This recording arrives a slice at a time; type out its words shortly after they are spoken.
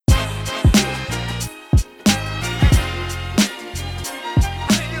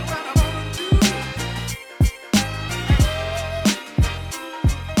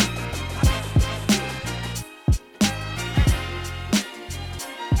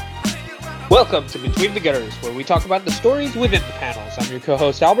Welcome to Between the Gutters, where we talk about the stories within the panels. I'm your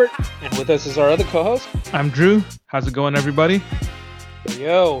co-host Albert, and with us is our other co-host. I'm Drew. How's it going, everybody?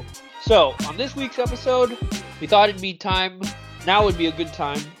 Yo. So, on this week's episode, we thought it'd be time, now would be a good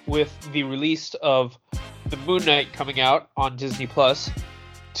time, with the release of the Moon Knight coming out on Disney Plus,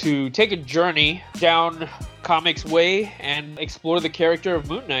 to take a journey down comics way and explore the character of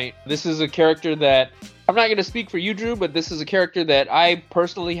Moon Knight. This is a character that, I'm not going to speak for you, Drew, but this is a character that I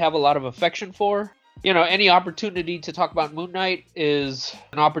personally have a lot of affection for. You know, any opportunity to talk about Moon Knight is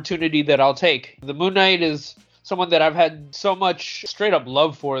an opportunity that I'll take. The Moon Knight is someone that I've had so much straight up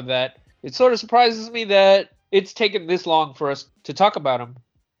love for that it sort of surprises me that it's taken this long for us to talk about him,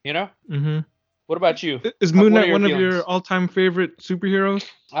 you know? Mm-hmm. What about you? Is Moon Knight one feelings? of your all-time favorite superheroes?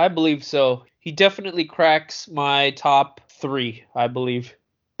 I believe so. He definitely cracks my top 3, I believe.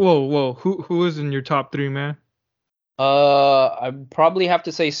 Whoa. Who is in your top 3, man? I probably have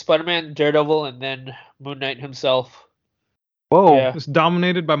to say Spider-Man, Daredevil, and then Moon Knight himself. Whoa, Yeah. It's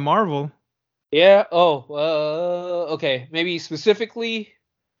dominated by Marvel. Yeah. Okay. Maybe specifically,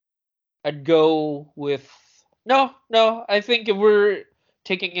 I'd go with no. I think if we're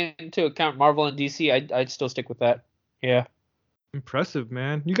taking into account Marvel and DC, I'd still stick with that. Yeah. Impressive,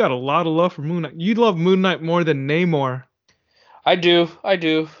 man. You got a lot of love for Moon Knight. You love Moon Knight more than Namor. I do.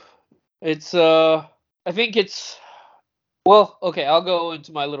 It's I think it's well, okay, I'll go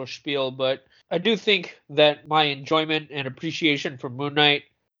into my little spiel, but I do think that my enjoyment and appreciation for Moon Knight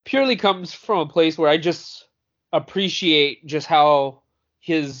purely comes from a place where I just appreciate just how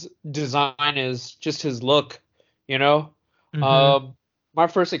his design is, just his look, you know? Mm-hmm. My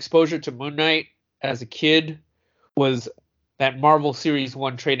first exposure to Moon Knight as a kid was that Marvel Series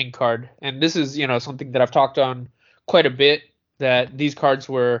 1 trading card. And this is, something that I've talked on quite a bit, that these cards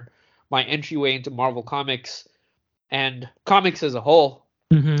were my entryway into Marvel Comics and comics as a whole.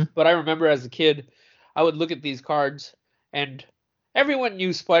 Mm-hmm. But I remember as a kid, I would look at these cards and everyone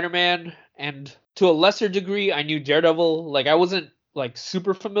knew Spider-Man, and to a lesser degree, I knew Daredevil. Like, I wasn't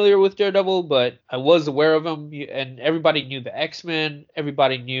super familiar with Daredevil, but I was aware of him, and everybody knew the X-Men,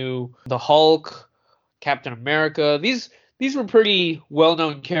 everybody knew the Hulk, Captain America. These were pretty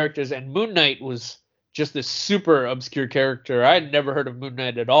well-known characters, and Moon Knight was just this super obscure character. I had never heard of Moon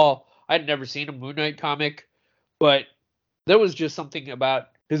Knight at all. I'd never seen a Moon Knight comic, but there was just something about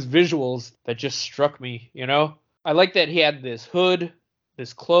his visuals that just struck me, you know? I like that he had this hood,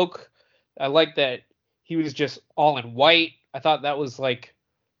 this cloak. I like that he was just all in white. I thought that was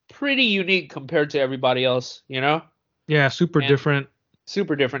pretty unique compared to everybody else, you know? Yeah, super different.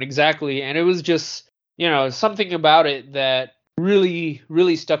 Super different, exactly. And it was just, something about it that really,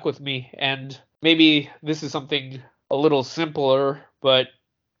 really stuck with me. And maybe this is something a little simpler, but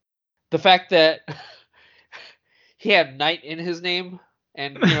the fact that he had Knight in his name,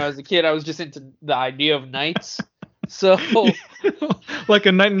 and as a kid I was just into the idea of knights. So like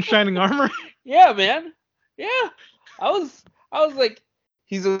a knight in shining armor? Yeah, man. Yeah. I was like,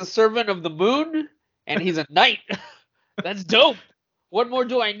 he's a servant of the moon and he's a knight. That's dope. What more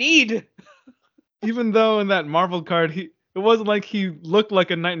do I need? Even though in that Marvel card it wasn't like he looked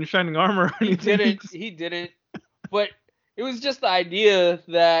like a knight in shining armor or anything. He didn't. But it was just the idea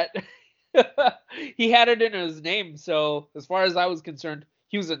that he had it in his name, so as far as I was concerned,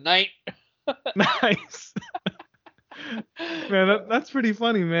 he was a knight. Nice. Man, that's pretty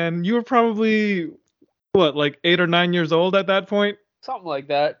funny, man. You were probably, what, like 8 or 9 years old at that point? Something like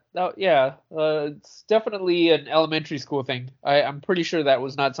that. Yeah, it's definitely an elementary school thing. I'm pretty sure that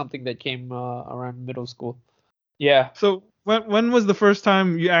was not something that came around middle school. Yeah. So when was the first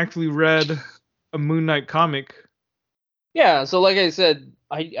time you actually read a Moon Knight comic? Yeah, so like I said,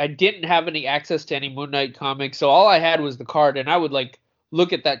 I didn't have any access to any Moon Knight comics, so all I had was the card, and I would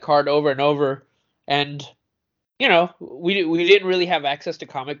look at that card over and over, and we didn't really have access to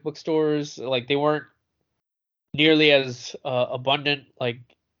comic book stores. They weren't nearly as abundant.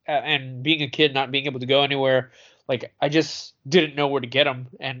 And being a kid, not being able to go anywhere, I just didn't know where to get them.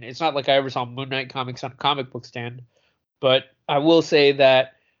 And it's not like I ever saw Moon Knight comics on a comic book stand. But I will say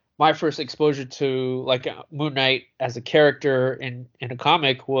that my first exposure to Moon Knight as a character in a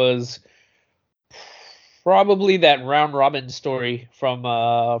comic was probably that round robin story from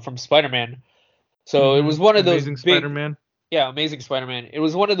Spider-Man. So it was one of those Amazing Spider-Man. Yeah, Amazing Spider-Man. It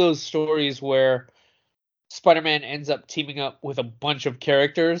was one of those stories where Spider-Man ends up teaming up with a bunch of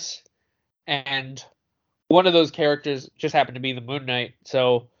characters, and one of those characters just happened to be the Moon Knight.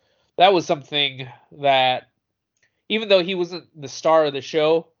 So that was something that, even though he wasn't the star of the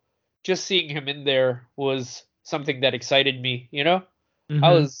show, just seeing him in there was something that excited me, you know?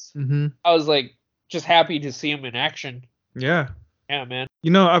 Mm-hmm. I was just happy to see him in action. Yeah. Yeah, man.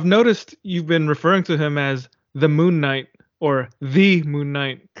 I've noticed you've been referring to him as the Moon Knight or the Moon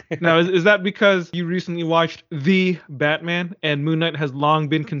Knight. Now, is that because you recently watched The Batman and Moon Knight has long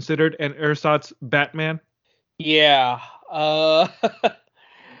been considered an ersatz Batman? Yeah. Uh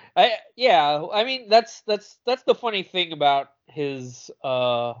I mean that's the funny thing about his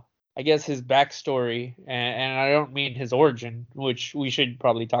I guess his backstory, and I don't mean his origin, which we should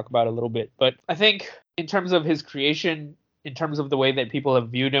probably talk about a little bit. But I think in terms of his creation, in terms of the way that people have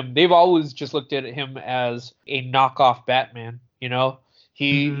viewed him, they've always just looked at him as a knockoff Batman, you know?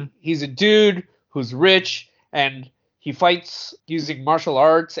 Mm-hmm. He's a dude who's rich and he fights using martial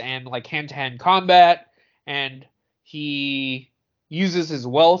arts and like hand-to-hand combat, and he uses his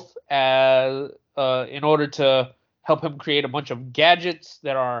wealth as in order to help him create a bunch of gadgets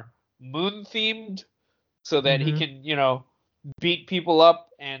that are moon themed so that he Mm-hmm. can, beat people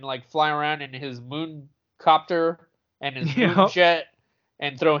up and like fly around in his moon copter and his moon Yeah. jet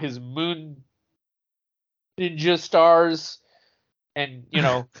and throw his moon ninja stars and,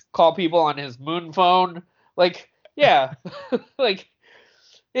 call people on his moon phone. Like, yeah. Like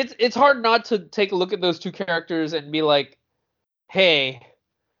it's hard not to take a look at those two characters and be like, "Hey,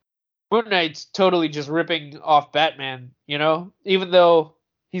 Moon Knight's totally just ripping off Batman, even though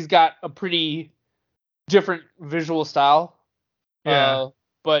he's got a pretty different visual style. Yeah.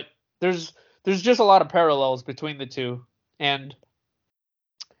 But there's just a lot of parallels between the two, and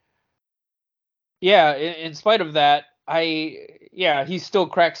yeah, in spite of that, he still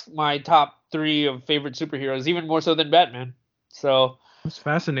cracks my top three of favorite superheroes, even more so than Batman. So It's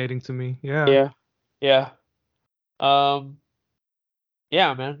fascinating to me. Yeah. yeah, yeah, um,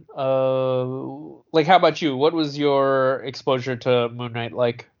 yeah, man. Like, how about you? What was your exposure to Moon Knight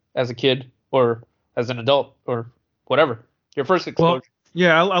like as a kid or as an adult or whatever? Your first Well, exposure.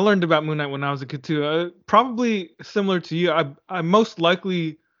 yeah, I learned about Moon Knight when I was a kid too. Probably similar to you. I most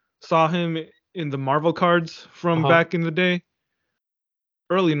likely saw him in the Marvel cards Uh from huh. back in the day,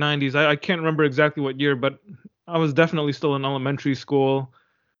 early 90s. I can't remember exactly what year, but I was definitely still in elementary school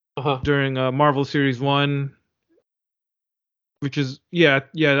Uh huh. during Marvel Series 1, which is yeah,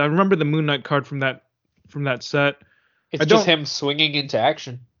 I remember the Moon Knight card from that set. It's I just don't him swinging into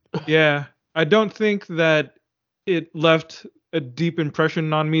action. Yeah, I don't think that it left a deep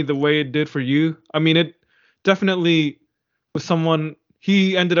impression on me the way it did for you. I mean, it definitely was someone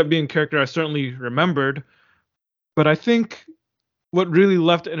he ended up being a character I certainly remembered, but I think what really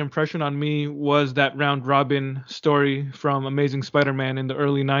left an impression on me was that round robin story from Amazing Spider-Man in the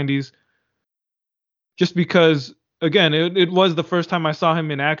early 90s. Just because again, it was the first time I saw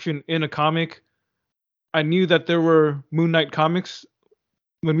him in action in a comic. I knew that there were Moon Knight comics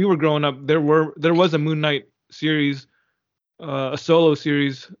when we were growing up. There was a Moon Knight series, a solo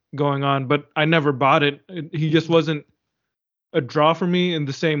series going on, but I never bought it. He just wasn't a draw for me in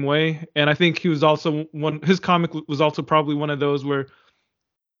the same way. And I think he was also one. His comic was also probably one of those where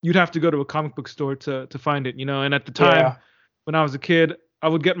you'd have to go to a comic book store to find it. And at the time Yeah. when I was a kid, I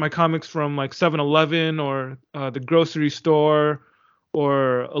would get my comics from like 7-Eleven or the grocery store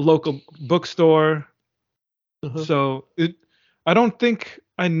or a local bookstore. Uh-huh. So I don't think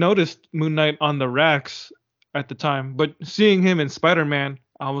I noticed Moon Knight on the racks at the time, but seeing him in Spider-Man,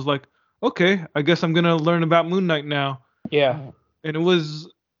 I was like, okay, I guess I'm gonna learn about Moon Knight now. Yeah. And it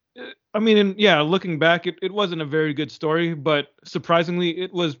was, I mean, yeah, looking back, it wasn't a very good story, but surprisingly,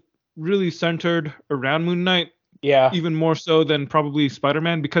 it was really centered around Moon Knight, Yeah. even more so than probably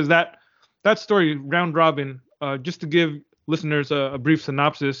Spider-Man, because that story, Round Robin, just to give listeners a brief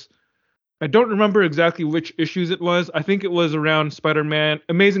synopsis. I don't remember exactly which issues it was. I think it was around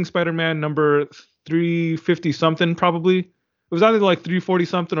Amazing Spider-Man number 350 something, probably. It was either like 340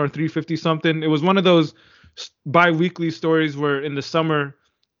 something or 350 something. It was one of those bi-weekly stories where in the summer,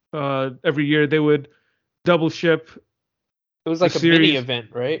 every year they would double ship It was the like a mini series, event,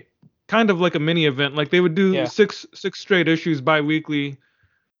 right? kind of like a mini event. Like they would do Yeah. six straight issues bi-weekly.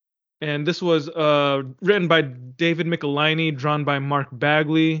 And this was written by David Michelinie, drawn by Mark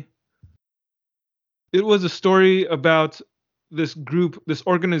Bagley. It was a story about this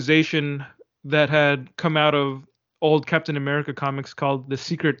organization that had come out of old Captain America comics called the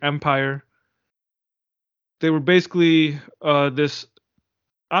Secret Empire. They were basically this,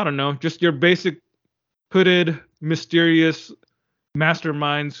 I don't know, just your basic hooded, mysterious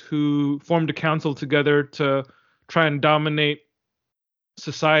masterminds who formed a council together to try and dominate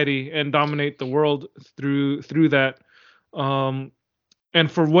society and dominate the world through that. Um,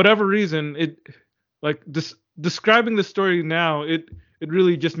 and for whatever reason, it like this describing the story now, it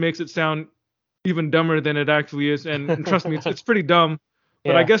really just makes it sound even dumber than it actually is. And trust me, it's pretty dumb.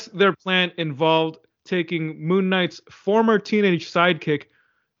 But I Yeah. guess their plan involved taking Moon Knight's former teenage sidekick,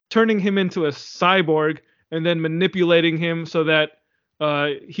 turning him into a cyborg and then manipulating him so that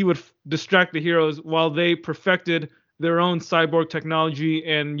he would distract the heroes while they perfected their own cyborg technology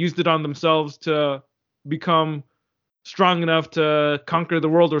and used it on themselves to become strong enough to conquer the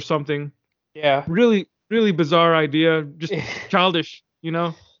world or something. Yeah. Really, really bizarre idea. Just childish, you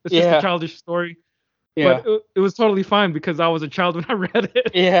know? It's just a Yeah. childish story. Yeah. But it was totally fine because I was a child when I read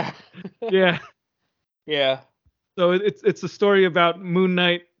it. Yeah. Yeah. Yeah. So it's a story about Moon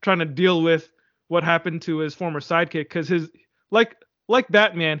Knight trying to deal with what happened to his former sidekick because his like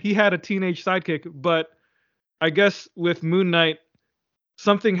Batman, he had a teenage sidekick, but I guess with Moon Knight,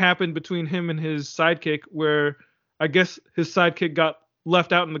 something happened between him and his sidekick where I guess his sidekick got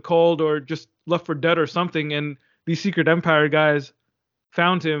left out in the cold or just left for dead or something, and these Secret Empire guys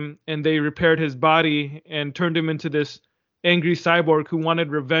found him and they repaired his body and turned him into this angry cyborg who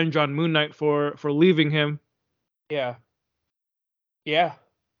wanted revenge on Moon Knight for leaving him. Yeah. Yeah.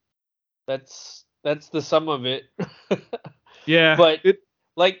 That's the sum of it. Yeah. But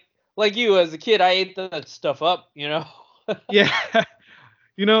like you as a kid, I ate that stuff up, you know. Yeah.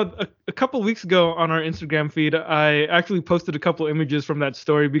 You know, a couple weeks ago on our Instagram feed, I actually posted a couple images from that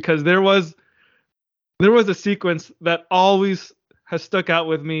story because there was a sequence that always has stuck out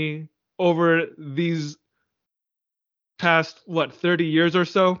with me over these past 30 years or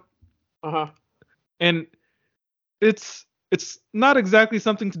so. Uh-huh. And it's not exactly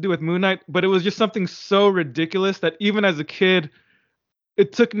something to do with Moon Knight, but it was just something so ridiculous that even as a kid,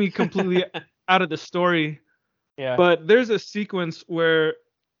 it took me completely out of the story. Yeah. But there's a sequence where,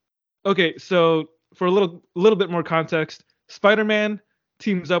 okay, so for a little bit more context, Spider-Man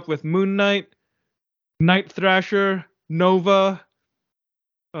teams up with Moon Knight, Night Thrasher, Nova,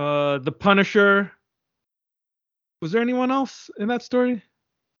 the Punisher. Was there anyone else in that story?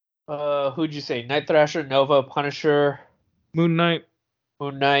 Who'd you say? Night Thrasher, Nova, Punisher, Moon Knight.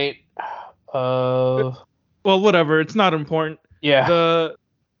 Moon Knight. Well, whatever. It's not important. Yeah.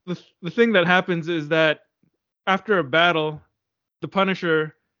 The thing that happens is that after a battle, the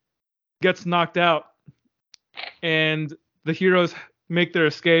Punisher gets knocked out, and the heroes make their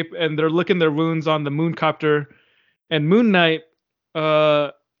escape, and they're licking their wounds on the Mooncopter, and Moon Knight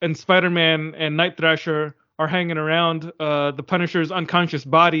and Spider-Man and Night Thrasher are hanging around the Punisher's unconscious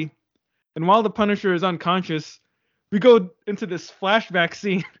body, and while the Punisher is unconscious, we go into this flashback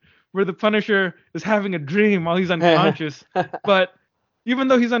scene where the Punisher is having a dream while he's unconscious, but even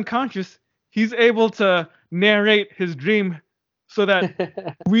though he's unconscious, he's able to narrate his dream so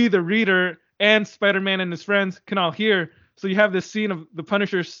that we, the reader, and Spider-Man and his friends can all hear. So you have this scene of the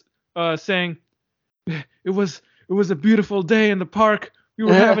Punisher saying, it was a beautiful day in the park. We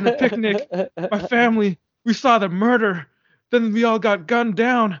were having a picnic. My family, we saw the murder. Then we all got gunned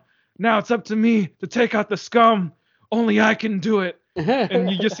down. Now it's up to me to take out the scum. Only I can do it. And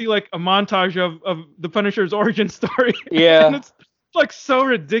you just see like a montage of the Punisher's origin story. Yeah. And it's like so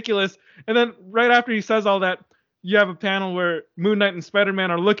ridiculous. And then right after he says all that, you have a panel where Moon Knight and Spider-Man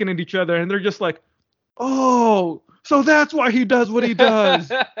are looking at each other and they're just like, oh, so that's why he does what he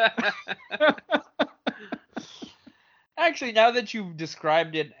does. Actually, now that you've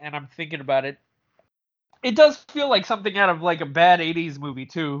described it and I'm thinking about it, it does feel like something out of like a bad 80s movie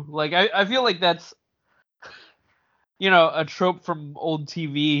too. Like I feel like that's, you know, a trope from old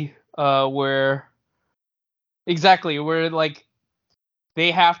TV where like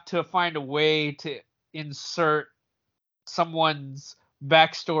they have to find a way to insert someone's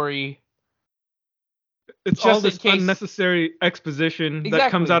backstory. It's all this unnecessary exposition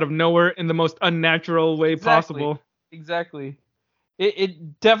that comes out of nowhere in the most unnatural way possible. Exactly.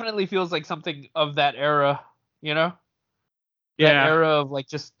 It definitely feels like something of that era, you know? Yeah. That era of like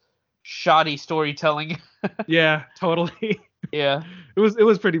just shoddy storytelling. Yeah, totally. Yeah. It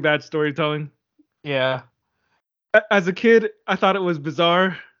was pretty bad storytelling. Yeah. As a kid, I thought it was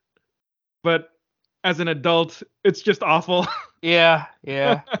bizarre, but as an adult, it's just awful. Yeah,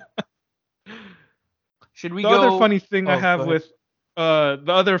 yeah. Should we the go? Other funny thing Oh, I have with the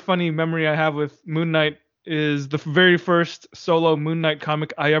other funny memory I have with Moon Knight is the very first solo Moon Knight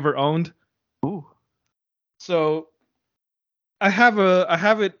comic I ever owned. Ooh. So I have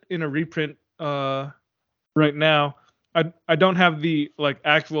it in a reprint right now. I don't have the like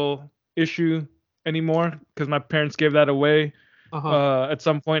actual issue anymore because my parents gave that away at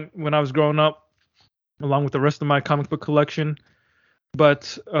some point when I was growing up, along with the rest of my comic book collection.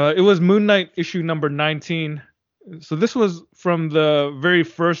 But it was Moon Knight issue number 19. So this was from the very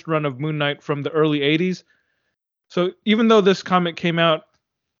first run of Moon Knight from the early 80s. So even though this comic came out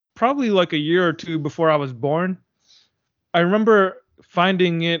probably like a year or two before I was born, I remember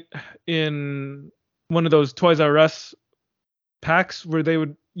finding it in one of those Toys R Us packs where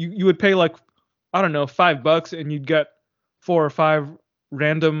you would pay like, I don't know, $5 and you'd get 4 or 5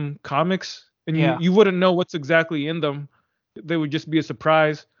 random comics, and Yeah. you wouldn't know what's exactly in them. They would just be a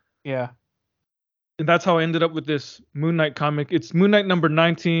surprise. Yeah. And that's how I ended up with this Moon Knight comic. It's Moon Knight number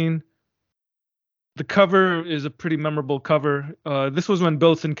 19. The cover is a pretty memorable cover. This was when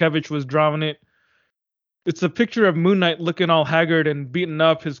Bill Sienkiewicz was drawing it. It's a picture of Moon Knight looking all haggard and beaten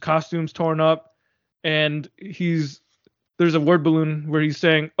up, his costume's torn up, and there's a word balloon where he's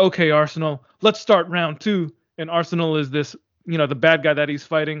saying, "Okay, Arsenal, let's start round 2." And Arsenal is this, the bad guy that he's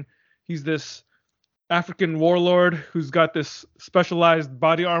fighting. He's this African warlord who's got this specialized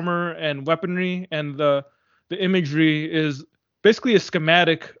body armor and weaponry, and the imagery is basically a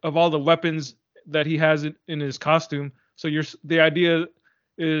schematic of all the weapons that he has in his costume. So the idea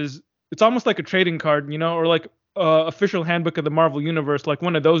is it's almost like a trading card, or like official handbook of the Marvel Universe, like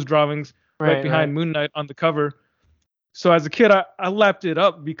one of those drawings right behind Moon Knight on the cover. So as a kid, I lapped it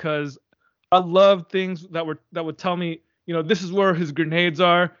up because I loved things that would tell me, this is where his grenades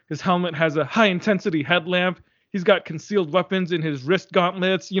are. His helmet has a high intensity headlamp. He's got concealed weapons in his wrist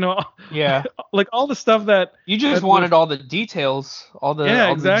gauntlets. Yeah. Like all the stuff that you just wanted all the details, all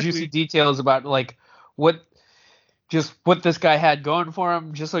the juicy details about like what this guy had going for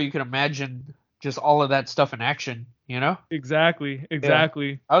him, just so you can imagine just all of that stuff in action. Exactly. Yeah.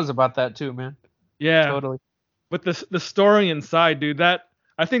 I was about that too, man. Yeah. Totally. But the story inside, dude, I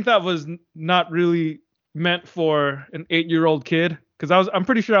think that was not really meant for an 8-year-old kid, because I'm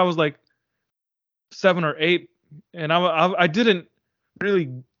pretty sure I was like 7 or 8, and I didn't really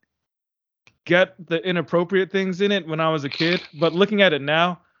get the inappropriate things in it when I was a kid. But looking at it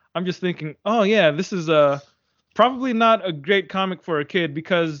now, I'm just thinking, oh yeah, this is probably not a great comic for a kid,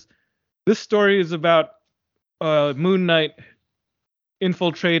 because this story is about Moon Knight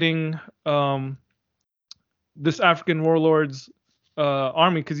infiltrating this African warlord's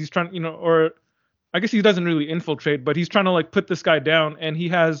army, because he's trying, or I guess he doesn't really infiltrate, but he's trying to like put this guy down, and he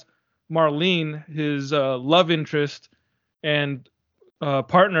has Marlene, his love interest and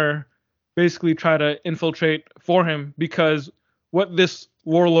partner, basically try to infiltrate for him, because what this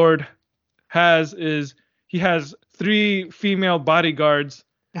warlord has is he has 3 female bodyguards,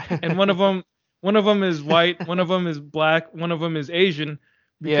 and one of them is white, one of them is black, one of them is Asian,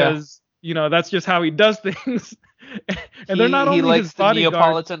 because that's just how he does things. And they're not only he likes his bodyguards.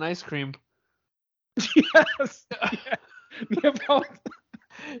 Neapolitan ice cream. Yes. Yeah. Neapolitan.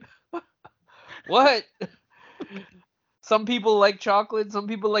 What? Some people like chocolate, some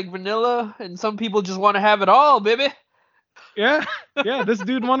people like vanilla, and some people just want to have it all, baby. Yeah. This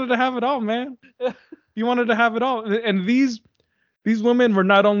dude wanted to have it all, man. He wanted to have it all. And these women were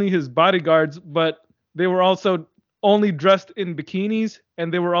not only his bodyguards, but they were also only dressed in bikinis,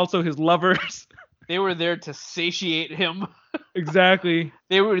 and they were also his lovers. They were there to satiate him. Exactly.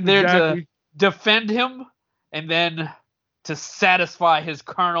 They were there to defend him, and then to satisfy his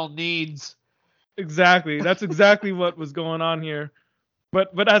carnal needs. Exactly. That's exactly what was going on here.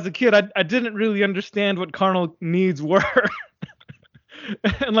 But as a kid, I didn't really understand what carnal needs were.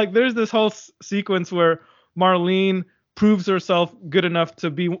 And like there's this whole sequence where Marlene proves herself good enough to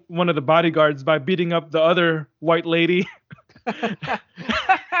be one of the bodyguards by beating up the other white lady.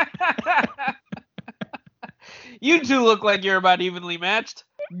 You two look like you're about evenly matched.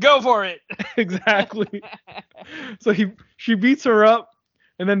 Go for it. Exactly. So she beats her up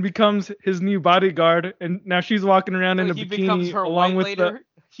and then becomes his new bodyguard, and now she's walking around in a bikini becomes her along white with lady.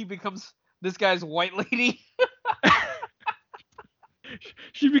 He becomes this guy's white lady.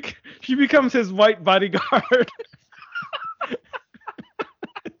 She becomes his white bodyguard.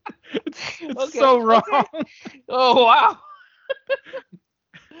 It's Okay, so wrong. Okay. Oh wow.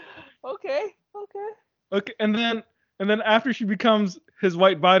 Okay. Okay, and then after she becomes his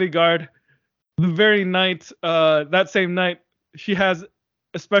white bodyguard, the very night, that same night, she has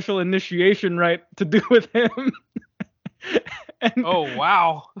a special initiation rite to do with him. And, oh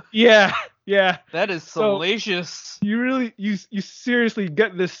wow. Yeah. That is salacious. You seriously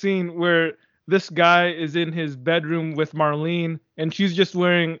get this scene where this guy is in his bedroom with Marlene, and she's just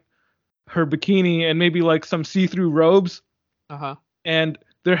wearing her bikini and maybe like some see-through robes. Uh-huh. And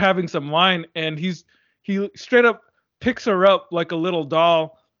they're having some wine, and he straight up picks her up like a little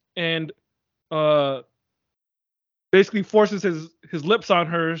doll and basically forces his lips on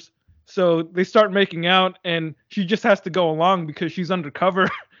hers. So they start making out, and she just has to go along because she's undercover.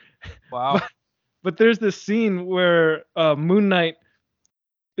 Wow. But there's this scene where Moon Knight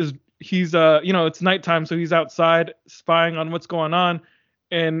he's it's nighttime, so he's outside spying on what's going on,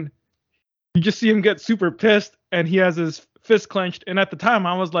 and you just see him get super pissed, and he has his fist clenched. And at the time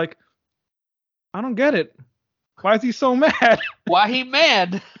I was like, I don't get it. Why is he so mad? Why he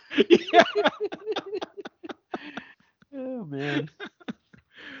mad? Yeah. Oh man.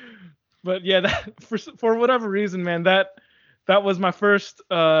 But yeah, that for whatever reason, man, that was my first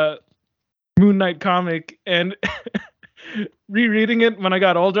Moon Knight comic, and rereading it when I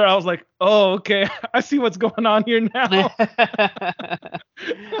got older, I was like, oh, okay, I see what's going on here now.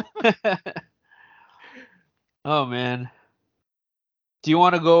 Oh man. Do you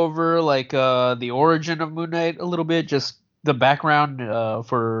want to go over like the origin of Moon Knight a little bit, just the background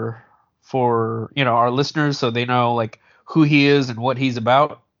for our listeners, so they know like who he is and what he's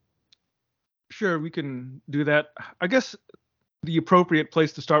about? Sure, we can do that. I guess the appropriate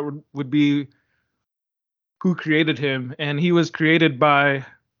place to start would be who created him, and he was created by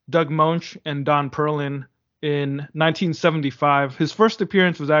Doug Moench and Don Perlin in 1975. His first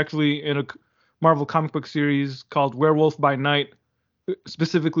appearance was actually in a Marvel comic book series called Werewolf by Night,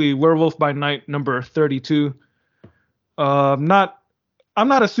 specifically Werewolf by Night number 32. I'm not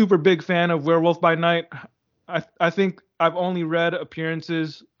a super big fan of Werewolf by Night. I think I've only read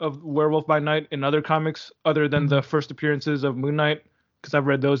appearances of Werewolf by Night in other comics other than the first appearances of Moon Knight, because I've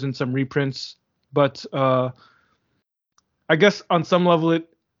read those in some reprints. But I guess on some level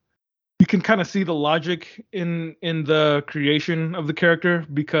you can kind of see the logic in the creation of the character,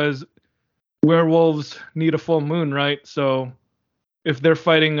 because werewolves need a full moon, right? So if they're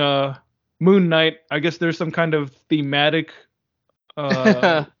fighting Moon Knight, I guess there's some kind of thematic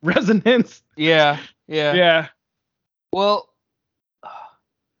resonance. Yeah. Yeah. Well,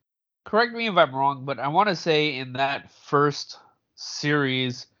 correct me if I'm wrong, but I want to say in that first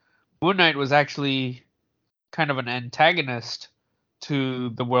series, Moon Knight was actually kind of an antagonist to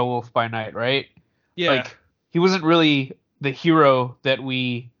the Werewolf by Night, right? Yeah. Like he wasn't really the hero that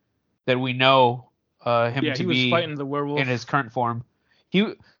we know him to he was be fighting the werewolf in his current form.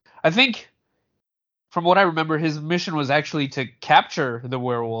 I think, from what I remember, his mission was actually to capture the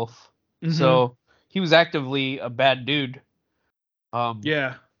werewolf. Mm-hmm. So he was actively a bad dude.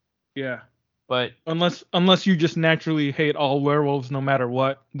 Yeah. But unless you just naturally hate all werewolves no matter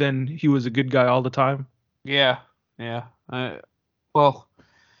what, then he was a good guy all the time. Yeah. Well,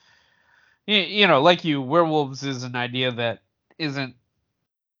 like you, werewolves is an idea that isn't.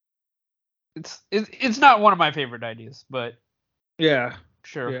 It's not one of my favorite ideas, but yeah,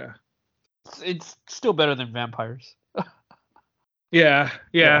 sure. Yeah. It's still better than vampires. Yeah.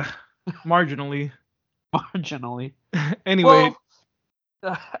 Marginally. Anyway,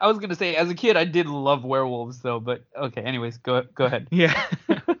 well, I was gonna say, as a kid, I did love werewolves, though. But okay, anyways, go ahead. Yeah.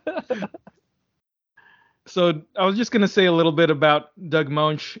 So I was just gonna say a little bit about Doug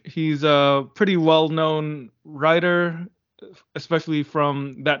Moench. He's a pretty well-known writer, especially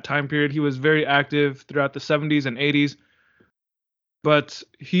from that time period. He was very active throughout the 70s and 80s. But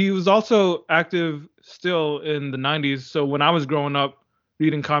he was also active still in the 90s. So when I was growing up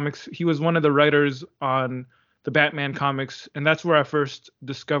reading comics, he was one of the writers on the Batman comics, and that's where I first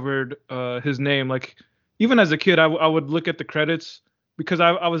discovered his name. Like, even as a kid, I would look at the credits, because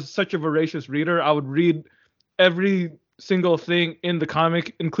I was such a voracious reader. I would read every single thing in the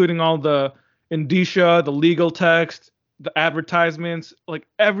comic, including all the indicia, the legal text, the advertisements, like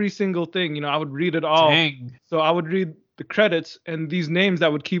every single thing. I would read it all. Dang. So I would read the credits, and these names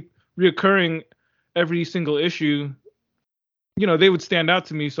that would keep reoccurring every single issue, they would stand out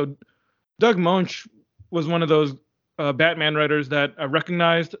to me. So Doug Moench was one of those Batman writers that I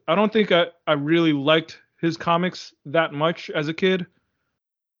recognized. I don't think I really liked his comics that much as a kid,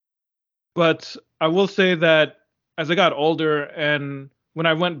 but I will say that as I got older, and when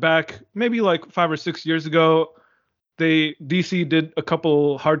I went back maybe like 5 or 6 years ago, DC did a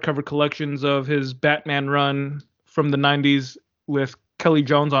couple hardcover collections of his Batman run from the 90s with Kelly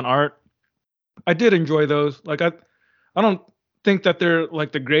Jones on art. I did enjoy those. Like, I don't think that they're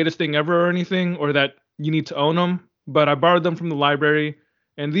like the greatest thing ever or anything, or that you need to own them, but I borrowed them from the library,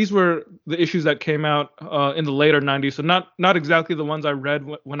 and these were the issues that came out in the later 90s. So not exactly the ones I read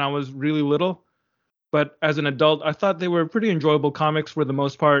when I was really little, but as an adult, I thought they were pretty enjoyable comics for the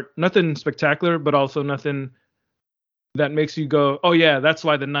most part. Nothing spectacular, but also nothing that makes you go, oh yeah, that's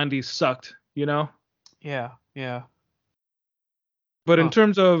why the 90s sucked, Yeah. But in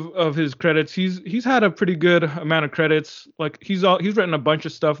terms of his credits, he's had a pretty good amount of credits. Like, he's written a bunch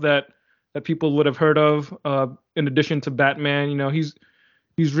of stuff that people would have heard of, in addition to Batman.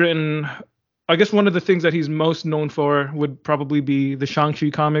 He's written, I guess one of the things that he's most known for would probably be the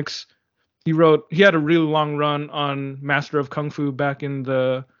Shang-Chi comics. He had a really long run on Master of Kung Fu back in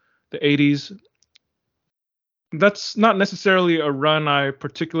the 80s. That's not necessarily a run I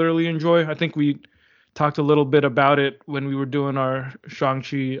particularly enjoy. I think we talked a little bit about it when we were doing our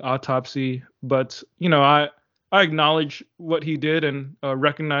Shang-Chi autopsy, but I I acknowledge what he did and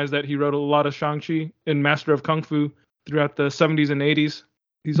recognize that he wrote a lot of Shang-Chi in Master of Kung Fu throughout the 70s and 80s.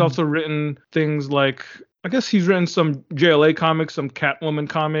 He's also written things like, I guess he's written some JLA comics, some Catwoman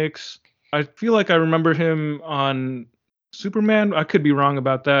comics. I feel like I remember him on Superman. I could be wrong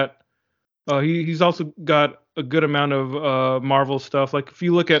about that. He's also got a good amount of Marvel stuff. Like if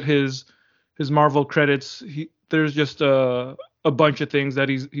you look at his Marvel credits, there's just a bunch of things that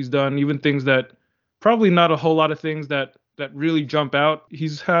he's done, even things that probably not a whole lot of things that really jump out.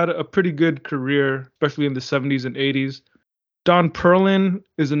 He's had a pretty good career, especially in the 70s and 80s. Don Perlin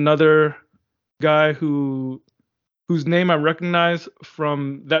is another guy whose name I recognize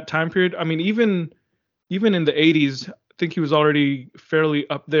from that time period. I mean, even in the 80s, I think he was already fairly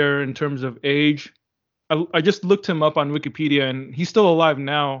up there in terms of age. I just looked him up on Wikipedia, and he's still alive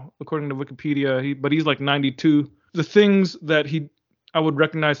now, according to Wikipedia. But he's like 92. The things that I would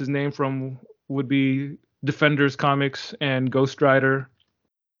recognize his name from would be Defenders comics and Ghost Rider.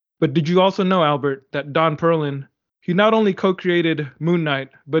 But did you also know, Albert, that Don Perlin, he not only co-created Moon Knight,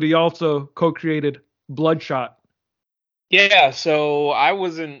 but he also co-created Bloodshot? Yeah, so I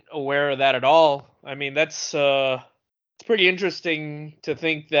wasn't aware of that at all. I mean, it's pretty interesting to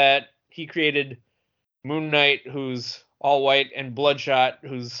think that he created Moon Knight, who's all white, and Bloodshot,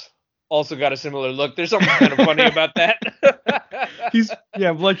 who's also got a similar look. There's something kind of funny about that.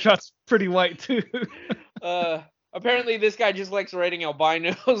 Bloodshot's pretty white too. Apparently this guy just likes writing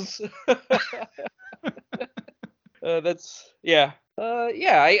albinos. I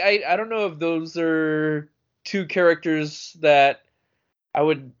don't know if those are two characters that I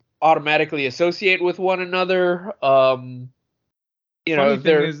would automatically associate with one another. Funny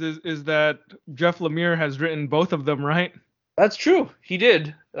thing is that Jeff Lemire has written both of them, right? That's true. He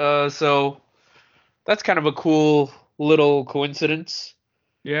did. So that's kind of a cool little coincidence.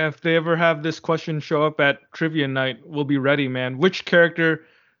 Yeah, if they ever have this question show up at trivia night, we'll be ready, man. Which character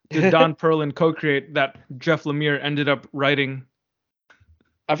did Don Perlin co-create that Jeff Lemire ended up writing?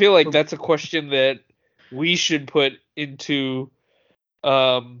 I feel like that's a question that we should put into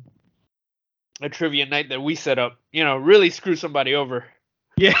a trivia night that we set up. Really screw somebody over.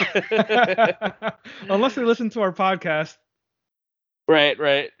 Yeah. Unless they listen to our podcast.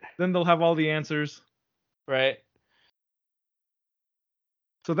 Right. Then they'll have all the answers. Right.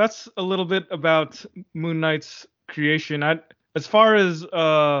 So that's a little bit about Moon Knight's creation. As far as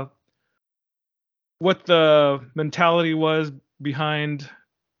what the mentality was behind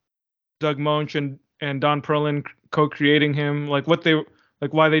Doug Moench and Don Perlin co-creating him,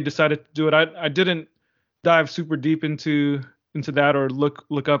 why they decided to do it, I didn't dive super deep into that or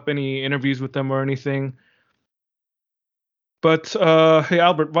look up any interviews with them or anything. But hey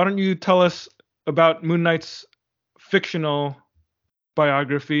Albert, why don't you tell us about Moon Knight's fictional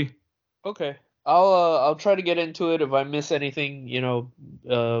biography? Okay, I'll try to get into it. If I miss anything,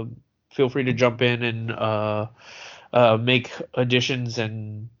 feel free to jump in and make additions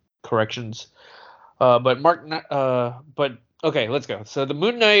and corrections. But okay, let's go. So the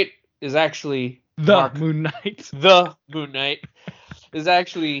Moon Knight is actually Moon Knight. The Moon Knight is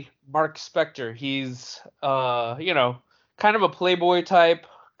actually Mark Spector. He's kind of a playboy type,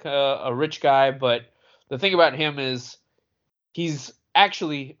 a rich guy, but the thing about him is he's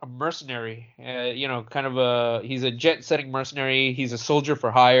actually a mercenary. He's a jet-setting mercenary. He's a soldier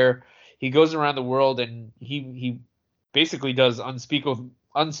for hire. He goes around the world and he basically does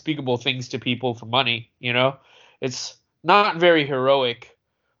unspeakable things to people for money. It's not very heroic,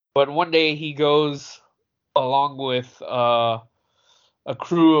 but one day he goes along with a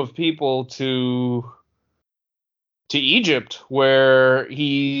crew of people to Egypt, where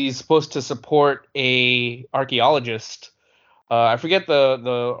he's supposed to support a archaeologist. I forget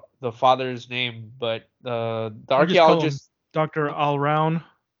the father's name, but the archaeologist, Dr. Alraun.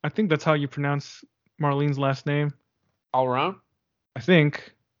 I think that's how you pronounce Marlene's last name. Alraun? I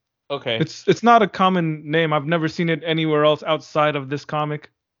think. Okay. It's not a common name. I've never seen it anywhere else outside of this comic.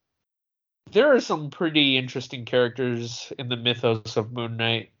 There are some pretty interesting characters in the mythos of Moon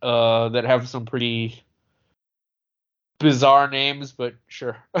Knight that have some pretty bizarre names, but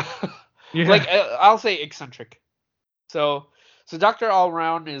sure. Yeah. I'll say eccentric. So Dr.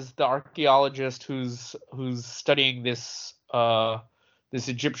 Alraun is the archaeologist who's studying this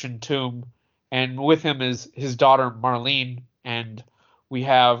Egyptian tomb, and with him is his daughter Marlene, and we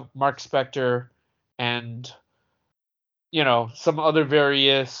have Mark Spector and some other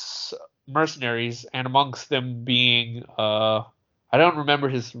various mercenaries, and amongst them being I don't remember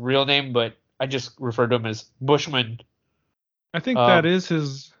his real name, but I just refer to him as Bushman. I think that is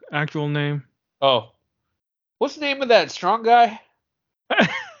his actual name. Oh. What's the name of that strong guy?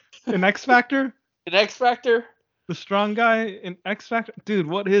 An X Factor? An X Factor? The strong guy in X Factor. Dude,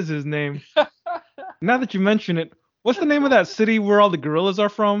 what is his name? Now that you mention it, what's the name of that city where all the gorillas are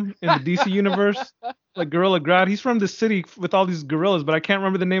from in the DC universe? Like Gorilla Grad. He's from the city with all these gorillas, but I can't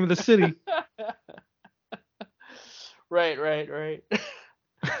remember the name of the city. Right.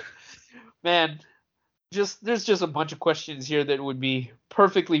 Man, there's just a bunch of questions here that would be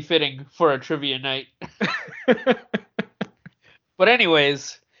perfectly fitting for a trivia night. But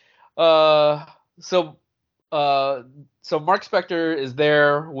anyways, so Mark Spector is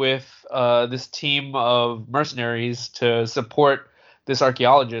there with this team of mercenaries to support this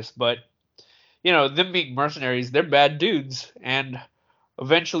archaeologist, but them being mercenaries, they're bad dudes, and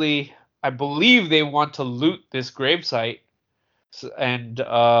eventually I believe they want to loot this gravesite. And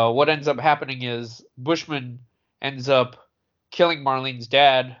what ends up happening is Bushman ends up killing Marlene's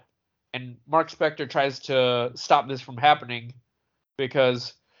dad, and Mark Spector tries to stop this from happening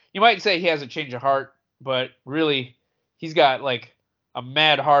because you might say he has a change of heart, but really he's got like a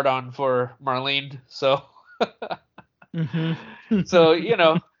mad heart on for Marlene. So so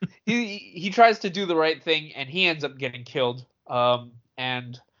he tries to do the right thing, and he ends up getting killed.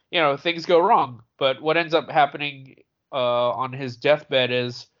 And things go wrong. But what ends up happening on his deathbed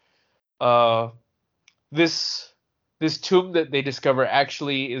is this tomb that they discover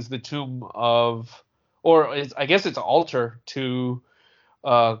actually is the tomb of, I guess it's an altar to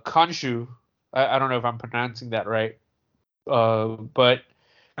Khonshu. I don't know if I'm pronouncing that right, but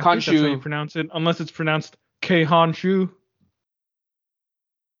I think that's how you pronounce it, unless it's pronounced Khonshu.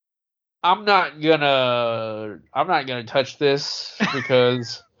 I'm not gonna touch this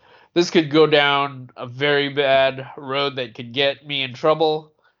because this could go down a very bad road that could get me in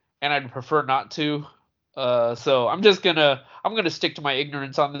trouble, and I'd prefer not to. So I'm gonna stick to my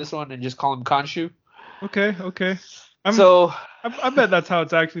ignorance on this one and just call him Khonshu. Okay. I bet that's how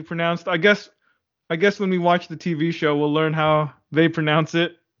it's actually pronounced. I guess when we watch the TV show, we'll learn how they pronounce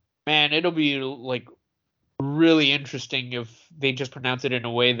it. Man, it'll be like really interesting if they just pronounce it in a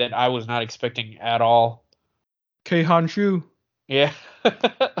way that I was not expecting at all. Khonshu. Yeah.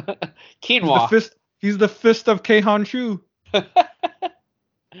 Quinoa. He's the fist of Khonshu.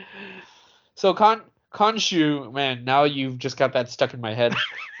 So Khonshu, man, now you've just got that stuck in my head.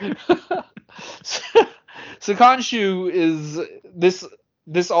 So Khonshu is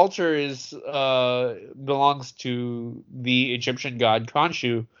this altar is belongs to the Egyptian god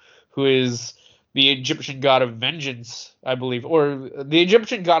Khonshu, who is the Egyptian god of vengeance, I believe, or the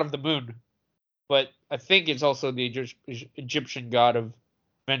Egyptian god of the moon. But I think it's also the Egyptian god of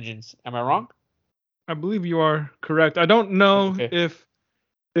vengeance. Am I wrong? I believe you are correct. I don't know if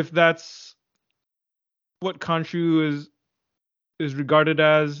that's what Khonshu is regarded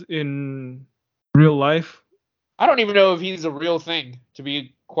as in real life. I don't even know if he's a real thing, to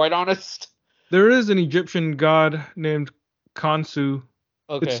be quite honest. There is an Egyptian god named Khonsu.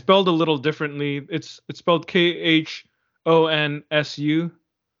 Okay. It's spelled a little differently. It's spelled Khonsu.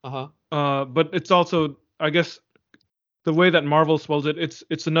 But it's also, I guess, the way that Marvel spells it,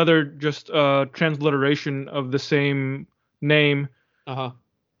 it's another just transliteration of the same name.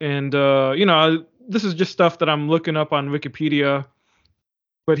 And this is just stuff that I'm looking up on Wikipedia.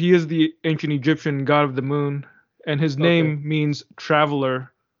 But he is the ancient Egyptian god of the moon, and his name means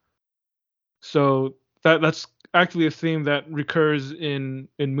traveler. So that's actually a theme that recurs in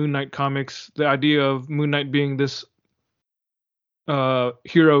Moon Knight comics. The idea of Moon Knight being this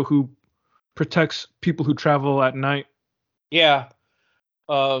hero who protects people who travel at night. Yeah.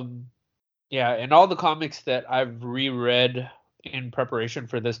 In all the comics that I've reread in preparation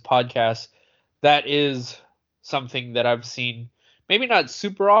for this podcast, that is something that I've seen, maybe not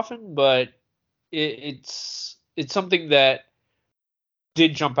super often, but it's something that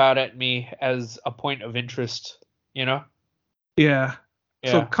did jump out at me as a point of interest, Yeah.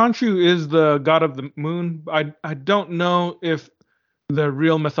 So Khonshu is the god of the moon. I don't know if the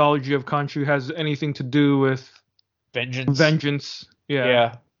real mythology of Khonshu has anything to do with vengeance.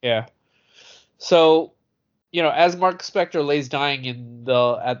 Yeah. So, as Mark Spector lays dying in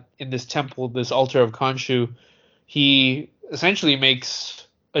this temple, this altar of Khonshu, he essentially makes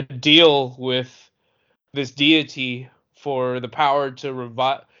a deal with this deity for the power to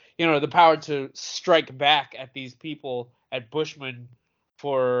revive, the power to strike back at these people, at Bushman,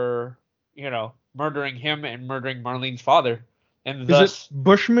 for murdering him and murdering Marlene's father. And thus, is it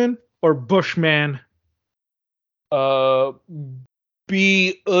Bushman or Bushman?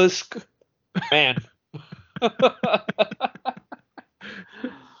 Usk man.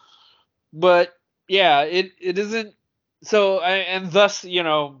 But yeah, it isn't. So and thus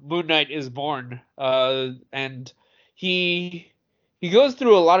Moon Knight is born, and he he goes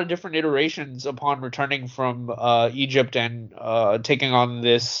through a lot of different iterations upon returning from Egypt and taking on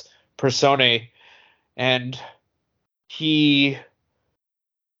this persona, and he,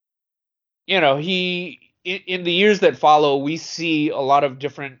 in the years that follow, we see a lot of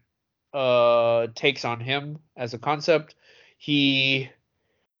different takes on him as a concept.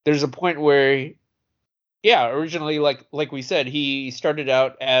 There's a point where, yeah, originally, like we said, he started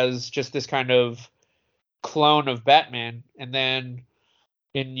out as just this kind of clone of Batman, and then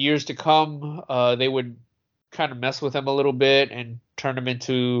in years to come, they would kind of mess with him a little bit and turn him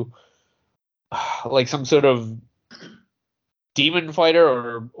into like some sort of demon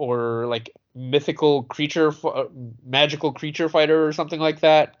fighter or like mythical creature, magical creature fighter or something like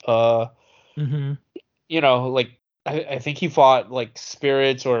that. Like I think he fought like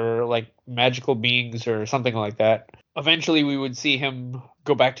spirits or like magical beings or something like that. Eventually, we would see him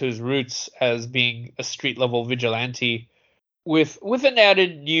go back to his roots as being a street level vigilante, with an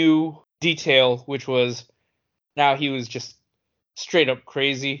added new detail, which was now he was just straight up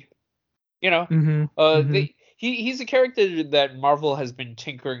crazy. He's a character that Marvel has been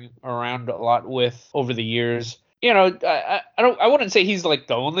tinkering around a lot with over the years. I wouldn't say he's like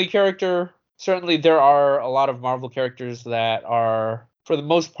the only character. Certainly there are a lot of Marvel characters that are, for the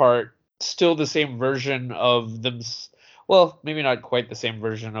most part, still the same version of them. Well, maybe not quite the same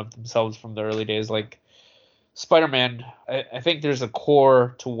version of themselves from the early days. Like Spider-Man, I think there's a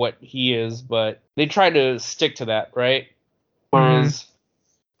core to what he is, but they try to stick to that, right? Whereas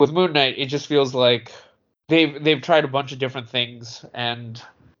with Moon Knight, it just feels like they've tried a bunch of different things, and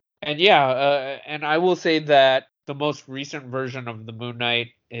I will say that the most recent version of the Moon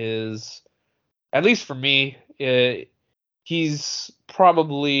Knight is, at least for me, he's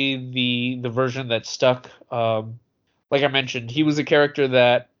probably the version that stuck. Like I mentioned, he was a character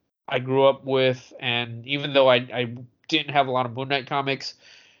that I grew up with, and even though I didn't have a lot of Moon Knight comics,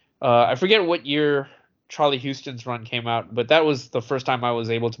 I forget what year Charlie Houston's run came out, but that was the first time I was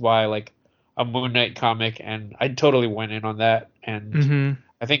able to buy like a Moon Knight comic, and I totally went in on that, and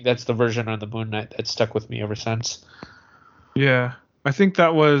I think that's the version of the Moon Knight that stuck with me ever since. Yeah, I think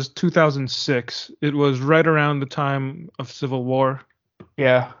that was 2006. It was right around the time of Civil War.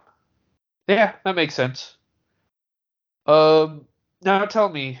 Yeah, that makes sense. Now tell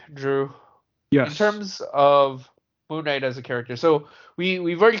me, Drew. Yes. In terms of Moon Knight as a character, so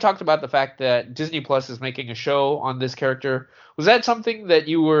we've already talked about the fact that Disney Plus is making a show on this character. Was that something that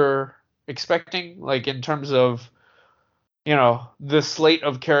you were expecting, like in terms of, the slate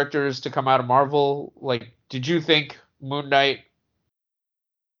of characters to come out of Marvel? Like, did you think Moon Knight,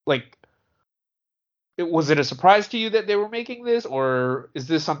 like, was it a surprise to you that they were making this, or is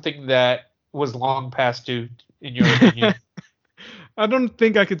this something that was long past due, in your opinion? I don't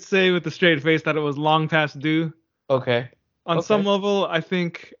think I could say with a straight face that it was long past due. Okay. On some level, I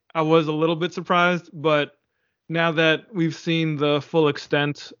think I was a little bit surprised, but now that we've seen the full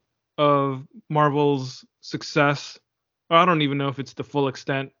extent of Marvel's success, I don't even know if it's the full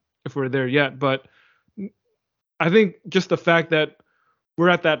extent, if we're there yet, but I think just the fact that we're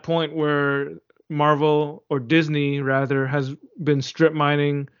at that point where Marvel, or Disney rather, has been strip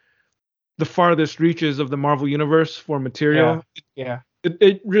mining the farthest reaches of the Marvel universe for material. Yeah.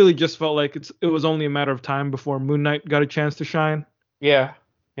 It really just felt like it was only a matter of time before Moon Knight got a chance to shine. Yeah.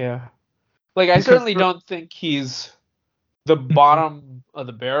 Like, I certainly don't think he's the bottom of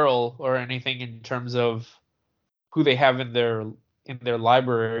the barrel or anything in terms of who they have in their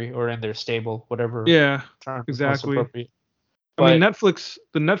library or in their stable, whatever. Yeah, term exactly. Is most appropriate. I mean,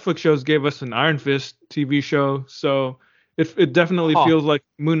 the Netflix shows gave us an Iron Fist TV show, so it definitely feels like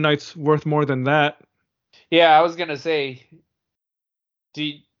Moon Knight's worth more than that. Yeah, I was gonna say,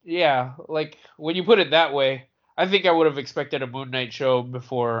 like when you put it that way, I think I would have expected a Moon Knight show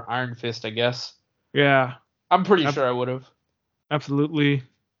before Iron Fist, I guess. Yeah. I'm pretty sure I would have. Absolutely.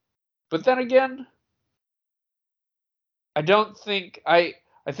 But then again, I don't think I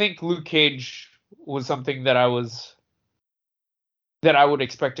think Luke Cage was something that I would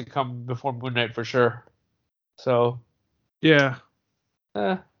expect to come before Moon Knight for sure. So yeah.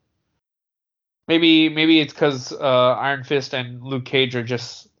 Maybe it's because Iron Fist and Luke Cage are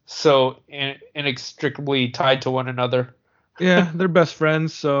just so inextricably tied to one another. Yeah, they're best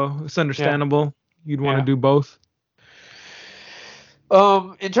friends, so it's understandable. Yeah. You'd want to do both.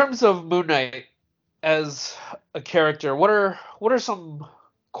 In terms of Moon Knight as a character, what are some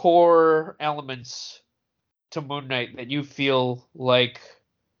core elements to Moon Knight that you feel like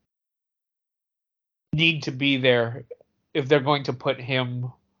need to be there if they're going to put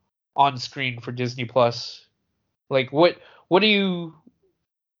him on screen for Disney Plus? Like, what do you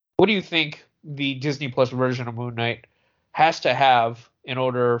think the Disney Plus version of Moon Knight has to have in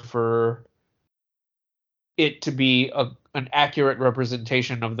order for it to be an accurate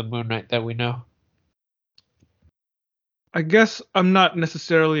representation of the Moon Knight that we know? I guess I'm not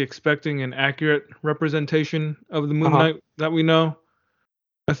necessarily expecting an accurate representation of the Moon Uh-huh. Knight that we know.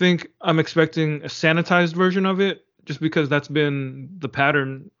 I think I'm expecting a sanitized version of it, just because that's been the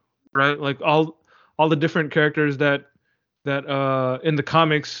pattern, right? Like all the different characters that in the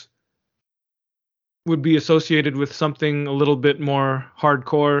comics would be associated with something a little bit more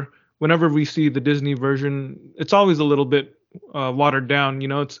hardcore. Whenever we see the Disney version, it's always a little bit watered down. You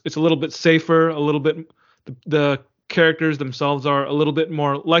know, it's a little bit safer, a little bit the characters themselves are a little bit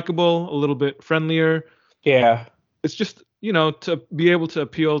more likable, a little bit friendlier. Yeah. It's just, you know, to be able to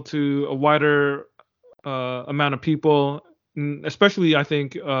appeal to a wider amount of people, especially I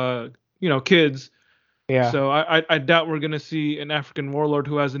think you know, kids. Yeah. So I doubt we're gonna see an African warlord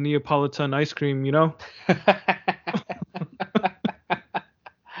who has a Neapolitan ice cream, you know.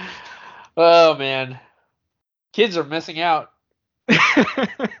 Oh man, kids are missing out.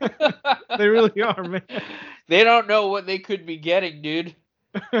 They really are, man. They don't know what they could be getting, dude.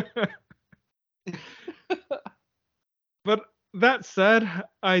 But that said,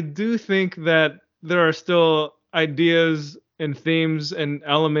 I do think that there are still ideas and themes and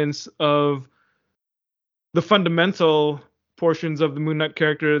elements of the fundamental portions of the Moon Knight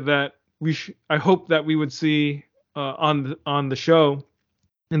character that I hope that we would see on the show.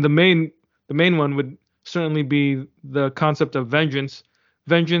 And the main one would certainly be the concept of vengeance.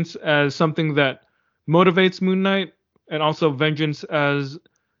 Vengeance as something that motivates Moon Knight, and also vengeance as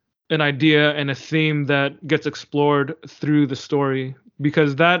an idea and a theme that gets explored through the story,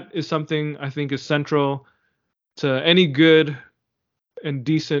 because that is something I think is central to any good and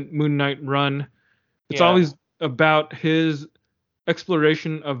decent Moon Knight run. It's Yeah. always about his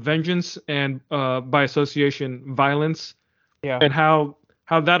exploration of vengeance and by association violence, Yeah. and how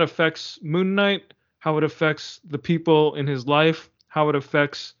that affects Moon Knight, how it affects the people in his life, how it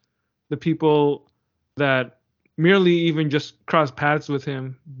affects the people that merely even just cross paths with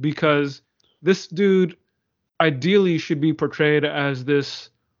him, because this dude ideally should be portrayed as this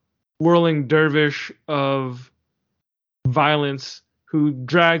whirling dervish of violence who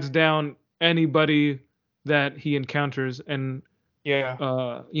drags down anybody that he encounters, and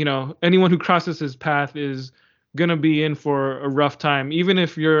Yeah. you know, anyone who crosses his path is gonna be in for a rough time. Even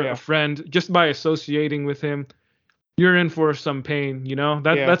if you're Yeah. a friend, just by associating with him, you're in for some pain. You know,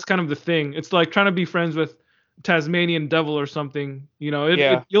 Yeah. that's kind of the thing. It's like trying to be friends with Tasmanian devil or something. You know,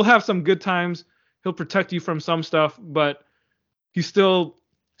 Yeah. you'll have some good times. He'll protect you from some stuff, but he's still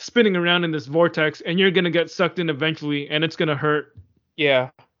spinning around in this vortex, and you're gonna get sucked in eventually, and it's gonna hurt.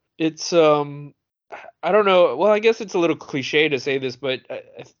 Yeah. It's I don't know. Well, I guess it's a little cliche to say this, but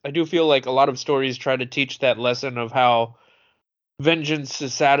I do feel like a lot of stories try to teach that lesson of how vengeance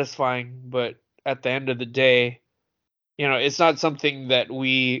is satisfying, but at the end of the day, you know, it's not something that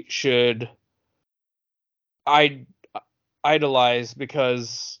we should I idolize,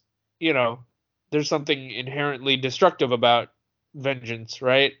 because, you know, there's something inherently destructive about vengeance,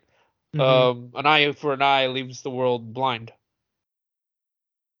 right? Mm-hmm. An eye for an eye leaves the world blind,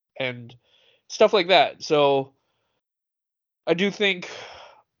 and stuff like that. So I do think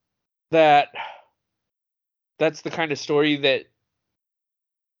that that's the kind of story that,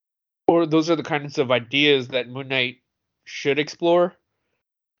 or those are the kinds of ideas that Moon Knight should explore.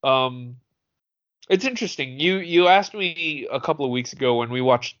 Um, it's interesting. You asked me a couple of weeks ago when we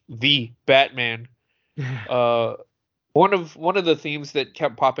watched The Batman. Uh, one of the themes that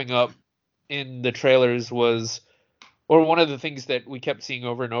kept popping up in the trailers was, or one of the things that we kept seeing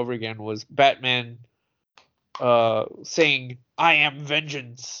over and over again was Batman saying, "I am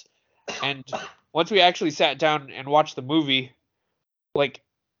vengeance." And once we actually sat down and watched the movie, like,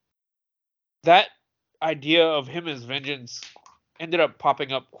 that idea of him as vengeance ended up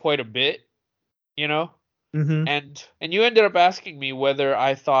popping up quite a bit, you know? Mm-hmm. And you ended up asking me whether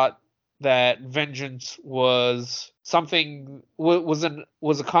I thought that vengeance was something was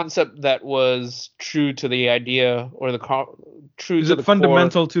a concept that was true to the idea, or true Is to it the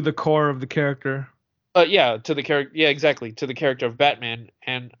fundamental to the core of the character? yeah, to the character, yeah, exactly, to the character of Batman.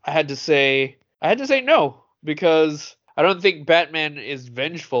 And I had to say no, because I don't think Batman is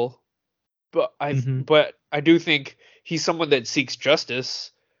vengeful, but Mm-hmm. I do think he's someone that seeks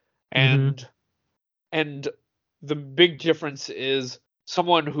justice. Mm-hmm. And the big difference is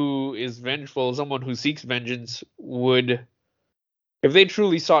someone who is vengeful, someone who seeks vengeance would, if they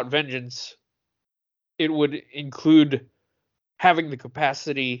truly sought vengeance, it would include having the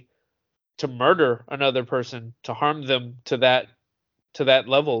capacity to murder another person, to harm them to that to that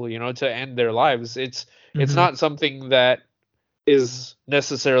level, to end their lives. It's Mhm. not something that is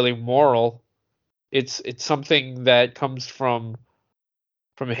necessarily moral. It's something that comes from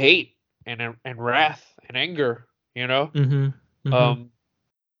hate and wrath and anger, Mhm. Mhm. Um,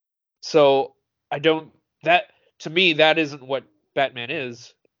 so I don't that to me that isn't what Batman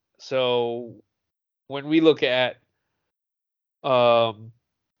is. So when we look at um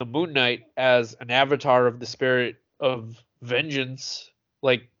the Moon Knight as an avatar of the spirit of vengeance,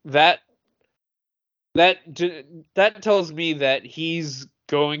 like that tells me that he's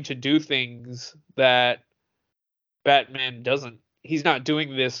going to do things that Batman doesn't. He's not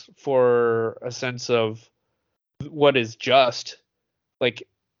doing this for a sense of what is just. Like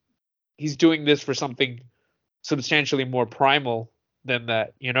he's doing this for something substantially more primal than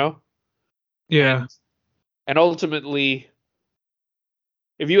that, Yeah. And ultimately,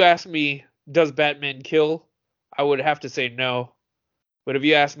 if you ask me, does Batman kill? I would have to say no. But if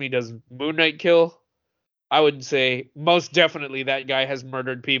you ask me, does Moon Knight kill? I would say most definitely that guy has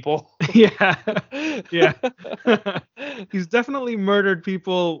murdered people. Yeah. Yeah. He's definitely murdered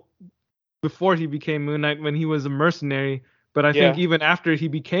people before he became Moon Knight when he was a mercenary, but I think Yeah. even after he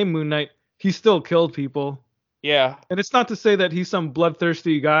became Moon Knight, he still killed people. Yeah. And it's not to say that he's some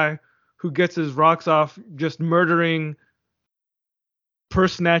bloodthirsty guy who gets his rocks off just murdering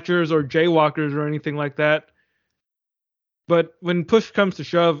purse snatchers or jaywalkers or anything like that. But when push comes to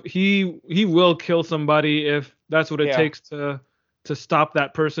shove, he will kill somebody if that's what it Yeah. takes to stop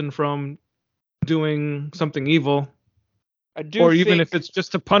that person from doing something evil. I do Or even think if it's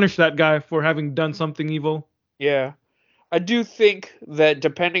just to punish that guy for having done something evil. Yeah. I do think that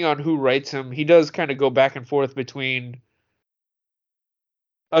depending on who writes him, he does kind of go back and forth between,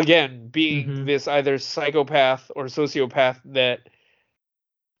 again, being Hmm. this either psychopath or sociopath that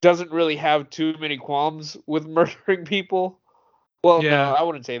doesn't really have too many qualms with murdering people. Well, no, Yeah. I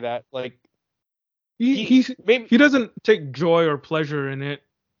wouldn't say that. Like He he he maybe he doesn't take joy or pleasure in it.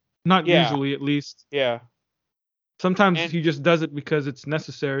 Not yeah, usually, at least. yeah. Sometimes And he just does it because it's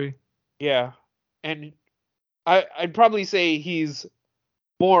necessary. yeah. And I'd probably say he's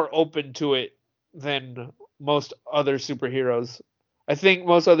more open to it than most other superheroes. I think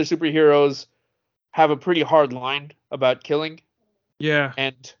most other superheroes have a pretty hard line about killing, Yeah.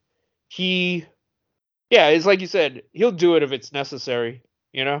 and he, yeah, it's like you said, he'll do it if it's necessary,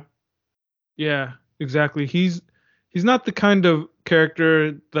 you know? Yeah, exactly. He's not the kind of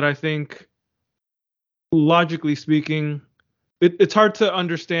character that I think, logically speaking, it's hard to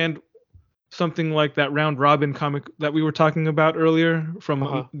understand something like that round robin comic that we were talking about earlier from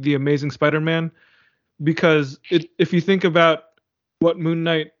Uh-huh. the Amazing Spider-Man, because if you think about what Moon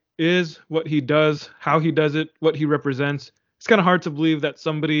Knight is, what he does, how he does it, what he represents, it's kind of hard to believe that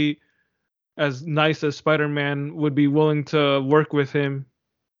somebody as nice as Spider-Man would be willing to work with him,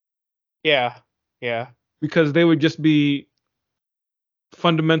 Yeah. Yeah. because they would just be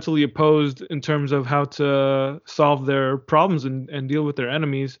fundamentally opposed in terms of how to solve their problems and deal with their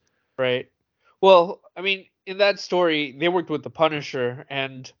enemies. Right. Well, I mean, in that story, they worked with the Punisher,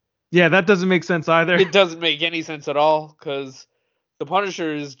 and Yeah, that doesn't make sense either. it doesn't make any sense at all because the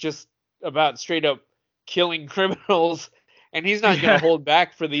Punisher is just about straight up killing criminals, and he's not going to Yeah, hold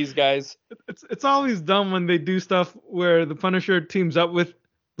back for these guys. it's always dumb when they do stuff where the Punisher teams up with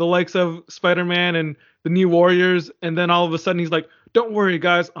the likes of Spider-Man and the New Warriors, and then all of a sudden he's like, "Don't worry,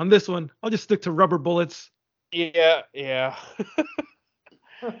 guys, on this one, I'll just stick to rubber bullets." Yeah, yeah.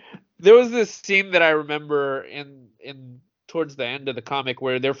 There was this scene that I remember in towards the end of the comic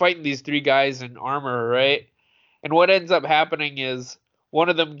where they're fighting these three guys in armor, right? And what ends up happening is one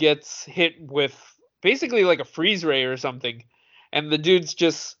of them gets hit with basically like a freeze ray or something, and the dude's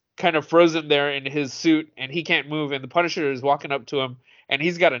just kind of frozen there in his suit and he can't move, and the Punisher is walking up to him and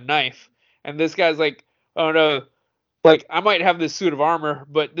he's got a knife, and this guy's like, "Oh no, like I might have this suit of armor,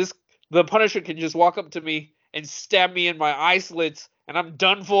 but the Punisher can just walk up to me and stab me in my eye slits and I'm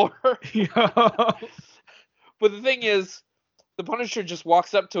done for." Yo. But the thing is, the Punisher just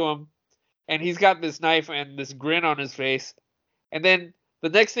walks up to him and he's got this knife and this grin on his face. And then the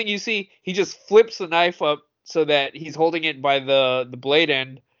next thing you see, he just flips the knife up so that he's holding it by the blade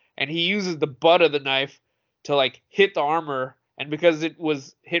end, and he uses the butt of the knife to like hit the armor. And because it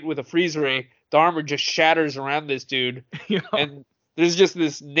was hit with a freeze ray, the armor just shatters around this dude. Yo. And there's just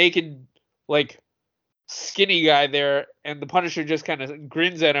this naked, like skinny guy there, and the Punisher just kind of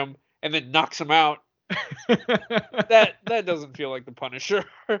grins at him and then knocks him out. That doesn't feel like the Punisher.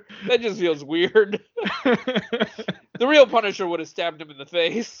 That just feels weird. The real Punisher would have stabbed him in the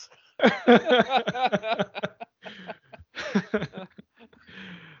face.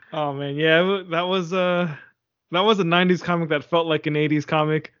 Oh man, yeah, that was That was a 90s comic that felt like an 80s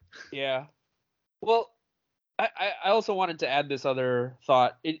comic. Yeah. Well, I also wanted to add this other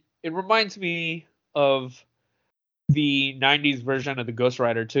thought. It reminds me of the 90s version of the Ghost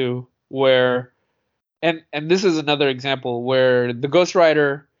Rider too, where and this is another example where the Ghost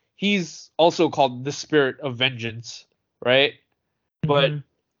Rider, he's also called the Spirit of Vengeance, right? But Mhm.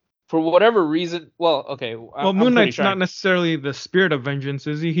 for whatever reason, well, okay, Well, I'm Moon pretty Knight's sure. not necessarily the spirit of vengeance,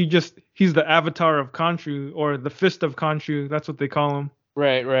 is he? He's the avatar of Khonshu, or the fist of Khonshu. That's what they call him.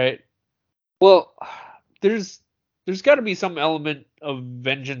 Right, right. Well, there's got to be some element of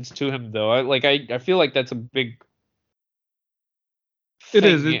vengeance to him though. I feel like that's a big It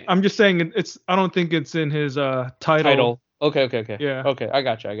is. thing. I'm just saying it's. I don't think it's in his title. Title. Okay, okay, okay. Yeah. Okay, I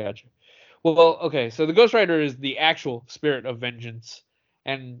got you. I got you. Well, okay. So the Ghost Rider is the actual spirit of vengeance,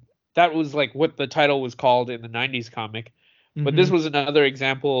 and that was like what the title was called in the '90s comic. But this Hmm. was another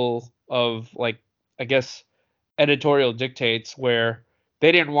example of like, I guess, editorial dictates where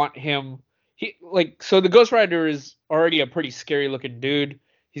they didn't want him. So the Ghost Rider is already a pretty scary looking dude.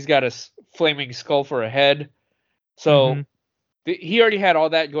 He's got a flaming skull for a head. Hmm. So he already had all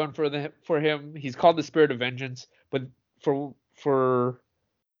that going for him. He's called the Spirit of Vengeance, but for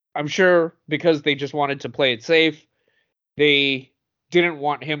I'm sure because they just wanted to play it safe, they didn't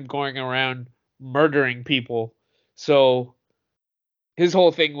want him going around murdering people. So his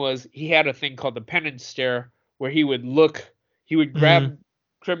whole thing was he had a thing called the penance stare where he would Hmm. grab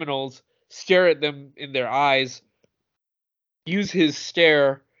criminals, stare at them in their eyes, use his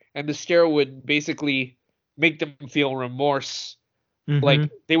stare, and the stare would basically make them feel remorse. Hmm. Like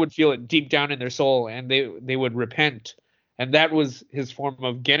they would feel it deep down in their soul and they would repent. And that was his form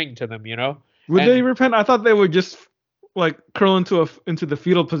of getting to them, you know? Would they And repent? I thought they would just like curl into the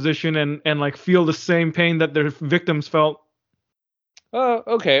fetal position and like feel the same pain that their victims felt.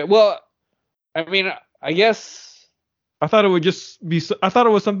 okay. Well, I mean, I guess I thought it would just be. I thought it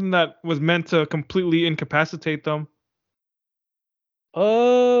was something that was meant to completely incapacitate them.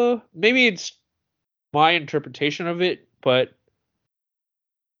 maybe it's my interpretation of it, but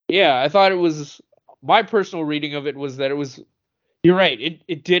yeah, I thought it was my personal reading of it was that it was you're right.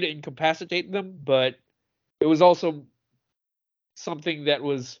 It did incapacitate them, but it was also something that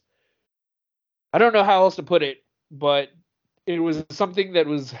was I don't know how else to put it, but it was something that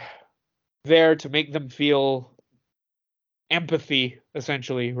was there to make them feel empathy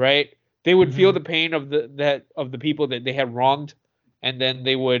essentially, right? They would feel Hmm. the pain of the people that they had wronged and then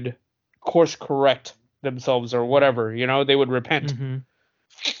they would course correct themselves or whatever, you know, they would repent. Hmm.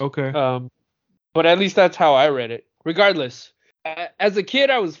 Okay. Um but at least that's how I read it. Regardless, as a kid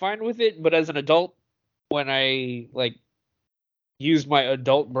I was fine with it, but as an adult when I like used my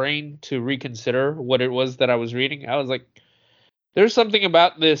adult brain to reconsider what it was that I was reading, I was like there's something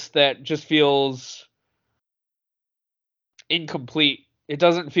about this that just feels incomplete. It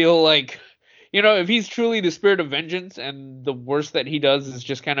doesn't feel like, you know, if he's truly the spirit of vengeance and the worst that he does is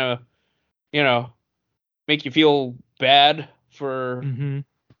just kind of, you know, make you feel bad Hmm.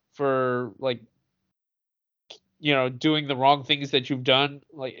 for like, you know, doing the wrong things that you've done.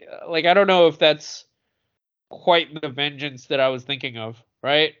 Like I don't know if that's quite the vengeance that I was thinking of,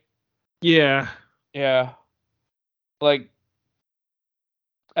 right? Yeah. Yeah. Like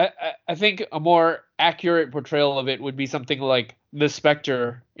I think a more accurate portrayal of it would be something like the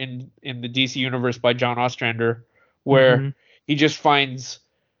Spectre in the DC universe by John Ostrander, where Hmm. he just finds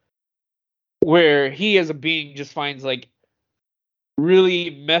where he as a being just finds like really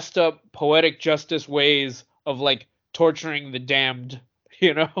messed up poetic justice ways of like torturing the damned,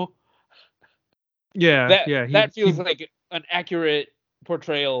 you know? Yeah. That Yeah. that feels He. like an accurate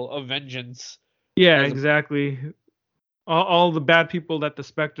portrayal of vengeance Yeah. as a Exactly. All the bad people that the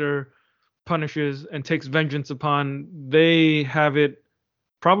Spectre punishes and takes vengeance upon, they have it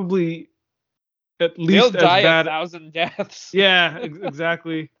probably at they'll least as die a bad. thousand deaths. Yeah.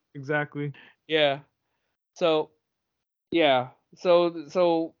 Exactly. Exactly. Yeah. So yeah.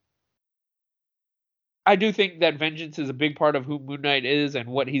 So I do think that vengeance is a big part of who Moon Knight is and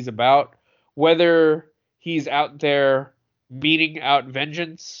what he's about. Whether he's out there meting out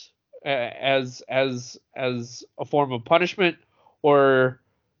vengeance as a form of punishment, or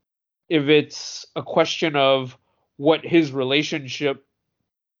if it's a question of what his relationship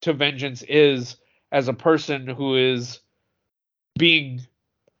to vengeance is as a person who is being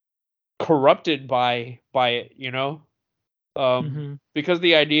corrupted by it, you know? Hmm. Because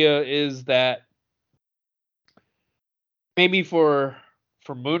the idea is that maybe for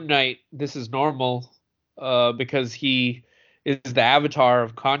Moon Knight this is normal because he is the avatar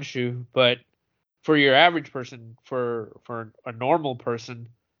of Khonshu, but for your average person, for a normal person,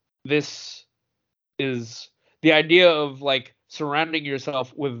 this is the idea of like surrounding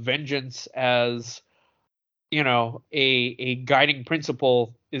yourself with vengeance as, you know, a guiding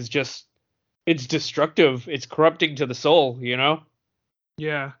principle is just, it's destructive. It's corrupting to the soul, you know?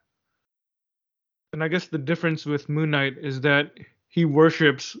 Yeah. And I guess the difference with Moon Knight is that he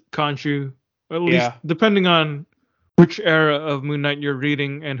worships Khonshu, at least Yeah. depending on which era of Moon Knight you're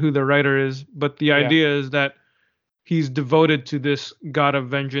reading and who the writer is. But the idea is that he's devoted to this god of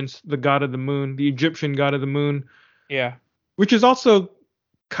vengeance, the god of the moon, the Egyptian god of the moon. Yeah. Which is also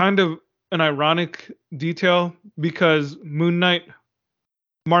kind of an ironic detail because Moon Knight,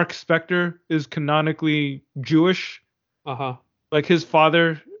 Mark Spector, is canonically Jewish. Uh-huh. Like his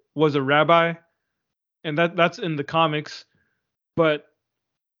father was a rabbi, and that's in the comics. But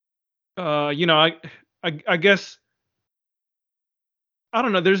you know, I guess I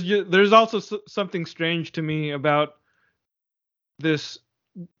don't know. There's also something strange to me about this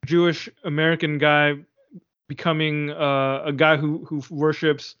Jewish American guy becoming a guy who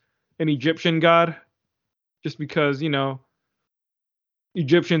worships an Egyptian god, just because, you know,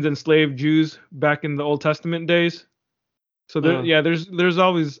 Egyptians enslaved Jews back in the Old Testament days. So there's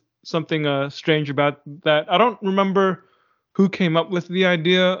always something strange about that. I don't remember who came up with the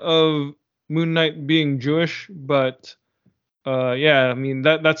idea of Moon Knight being Jewish, but yeah, I mean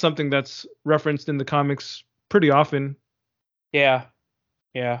that's something that's referenced in the comics pretty often. Yeah.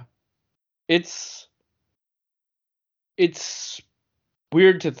 Yeah. It's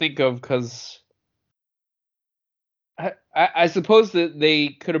weird to think of because I suppose that they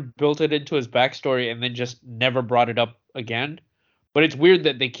could have built it into his backstory and then just never brought it up again. But it's weird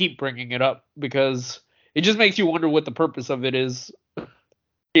that they keep bringing it up because it just makes you wonder what the purpose of it is,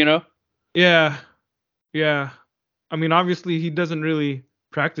 you know? Yeah. Yeah. I mean, obviously he doesn't really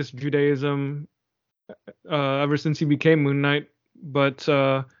practice Judaism ever since he became Moon Knight, but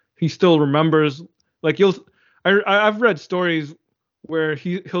he still remembers. Like I've read stories where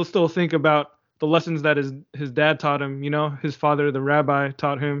he'll still think about the lessons that his dad taught him. You know, his father, the rabbi,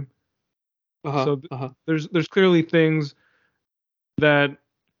 taught him. So there's clearly things that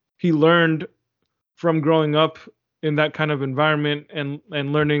he learned from growing up in that kind of environment and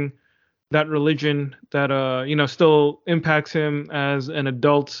learning that religion that you know, still impacts him as an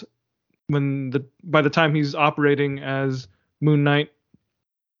adult by the time he's operating as Moon Knight.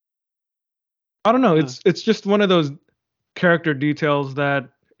 I don't know. It's just one of those character details that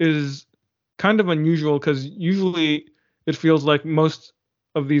is kind of unusual because usually it feels like most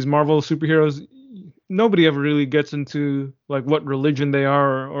of these Marvel superheroes, nobody ever really gets into like what religion they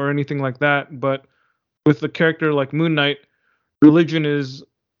are or anything like that. But with a character like Moon Knight, religion is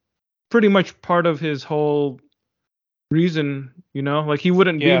pretty much part of his whole reason, you know? Like he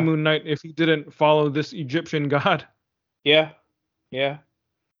wouldn't be Moon Knight if he didn't follow this Egyptian god. Yeah. Yeah.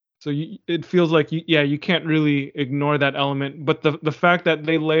 So it feels like you can't really ignore that element. But the fact that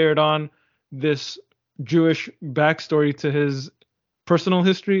they layered on this Jewish backstory to his personal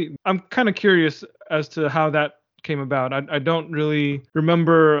history, I'm kind of curious as to how that came about. I don't really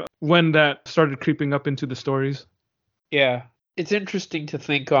remember when that started creeping up into the stories. Yeah, it's interesting to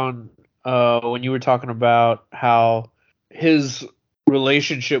think on when you were talking about how his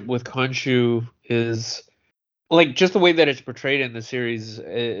relationship with Khonshu is like just the way that it's portrayed in the series.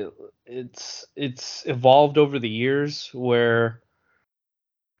 It's evolved over the years where,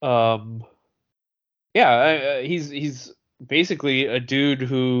 he's basically a dude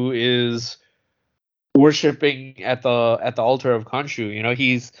who is worshiping at the altar of Khonshu. You know,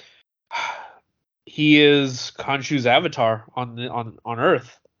 he is Khonshu's avatar on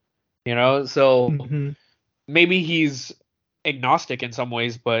Earth. You know, so maybe he's agnostic in some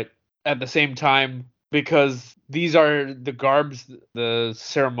ways, but at the same time, because these are the garbs, the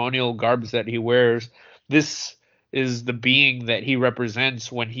ceremonial garbs that he wears, this is the being that he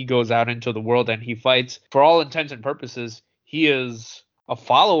represents when he goes out into the world and he fights. For all intents and purposes, he is a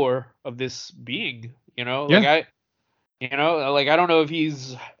follower of this being, you know? Yeah. Like I don't know if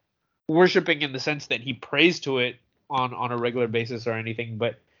he's worshiping in the sense that he prays to it on a regular basis or anything,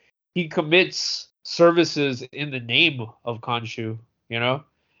 but he commits services in the name of Khonshu, you know?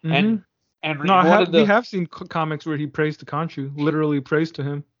 And no, we have seen comics where he prays to Khonshu, literally prays to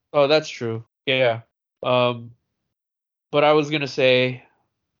him. Oh, that's true. Yeah. But I was gonna say,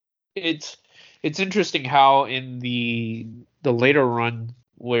 it's interesting how in the later run,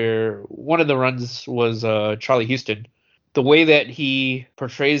 where one of the runs was Charlie Houston, the way that he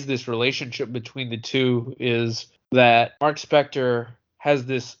portrays this relationship between the two is that Mark Spector has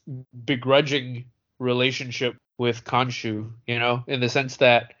this begrudging relationship with Khonshu, you know, in the sense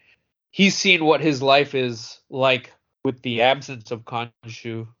that he's seen what his life is like with the absence of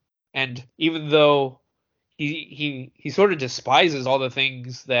Khonshu, and even though he sort of despises all the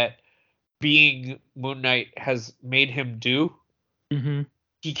things that being Moon Knight has made him do. Mm-hmm.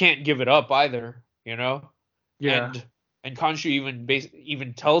 He can't give it up either, you know? Yeah. And Khonshu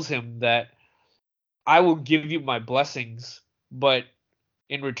even tells him that I will give you my blessings, but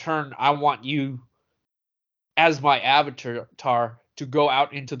in return I want you as my avatar to go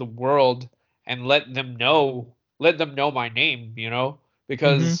out into the world and let them know my name, you know? Mm-hmm.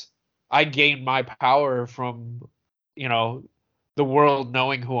 Because I gain my power from, you know, the world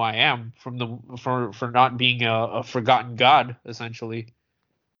knowing who I am, from for not being a forgotten god, essentially.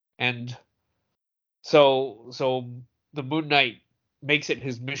 And so the Moon Knight makes it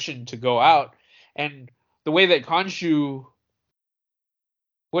his mission to go out, and the way that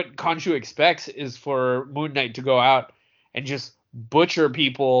what Khonshu expects is for Moon Knight to go out and just butcher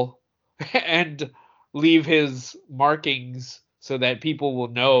people and leave his markings so that people will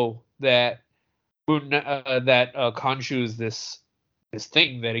know that Khonshu is this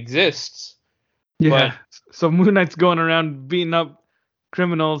thing that exists. Yeah. But So Moon Knight's going around beating up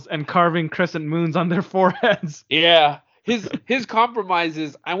criminals and carving crescent moons on their foreheads. yeah, his compromise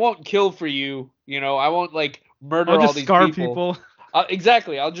is I won't kill for you, you know, I won't like murder I'll all just these scar people. people.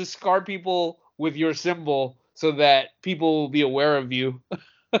 Exactly, I'll just scar people with your symbol so that people will be aware of you.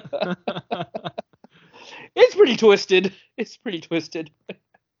 It's pretty twisted. It's pretty twisted.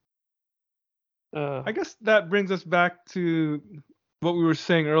 I guess that brings us back to what we were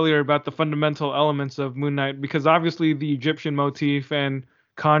saying earlier about the fundamental elements of Moon Knight, because obviously the Egyptian motif and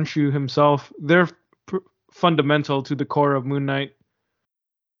Khonshu himself, they're fundamental to the core of Moon Knight.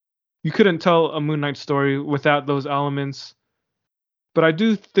 You couldn't tell a Moon Knight story without those elements. But I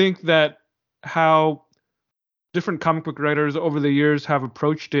do think that how different comic book writers over the years have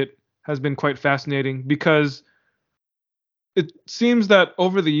approached it has been quite fascinating, because it seems that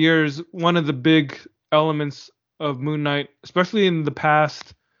over the years, one of the big elements of Moon Knight, especially in the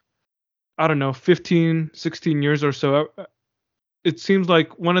past, I don't know, 15, 16 years or so, it seems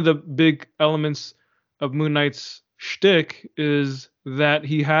like one of the big elements of Moon Knight's shtick is that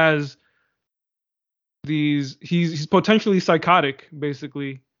he has he's potentially psychotic,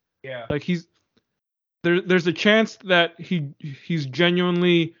 basically. Yeah. Like there's a chance that he's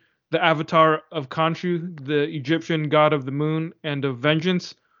genuinely the avatar of Khonshu, the Egyptian god of the moon and of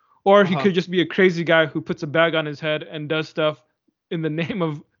vengeance, or he could just be a crazy guy who puts a bag on his head and does stuff in the name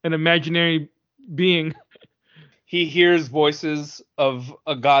of an imaginary being. He hears voices of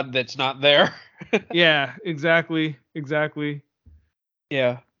a god that's not there. Yeah, exactly.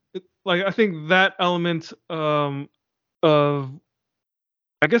 Yeah. Like I think that element of,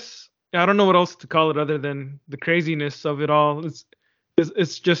 I guess, I don't know what else to call it other than the craziness of it all.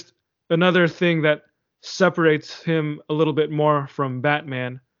 It's just another thing that separates him a little bit more from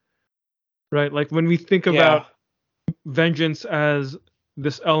Batman, right? Like when we think about vengeance as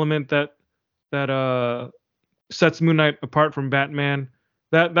this element that sets Moon Knight apart from Batman,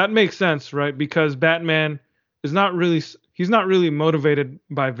 that makes sense, right? Because Batman is not really motivated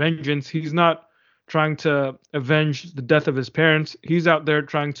by vengeance. He's not trying to avenge the death of his parents. He's out there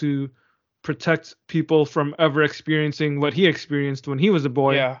trying to protect people from ever experiencing what he experienced when he was a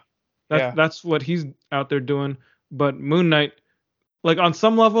boy. Yeah. That's what he's out there doing. But Moon Knight, like on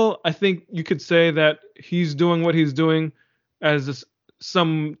some level, I think you could say that he's doing what he's doing as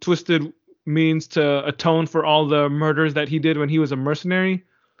some twisted means to atone for all the murders that he did when he was a mercenary.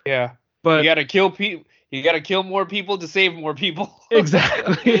 Yeah. But you gotta kill people. You gotta kill more people to save more people.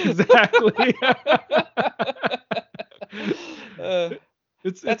 Exactly.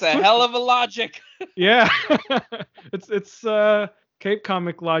 That's a hell of a logic. Yeah. It's Cape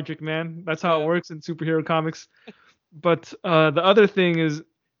Comic logic, man. That's how it works in superhero comics. But the other thing is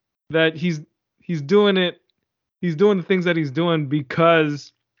that he's doing the things that he's doing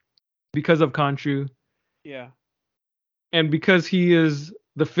because of Khonshu. Yeah. And because he is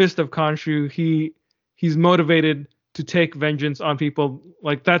the fist of Khonshu, he's motivated to take vengeance on people.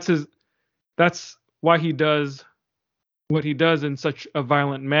 Like that's why he does what he does in such a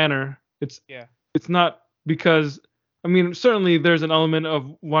violent manner. It's not because, I mean, certainly there's an element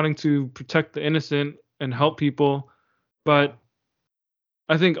of wanting to protect the innocent and help people, but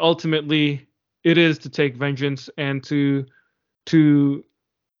I think ultimately it is to take vengeance and to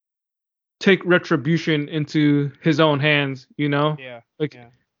take retribution into his own hands, you know? Yeah. Like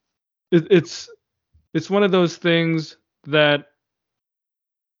it's one of those things that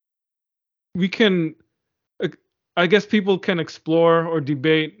we can, I guess people can explore or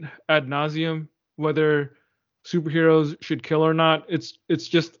debate ad nauseum whether superheroes should kill or not. It's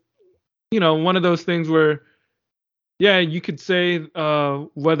just, you know, one of those things where, yeah, you could say that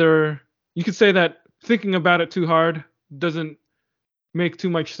thinking about it too hard doesn't make too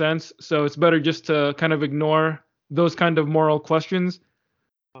much sense. So it's better just to kind of ignore those kind of moral questions.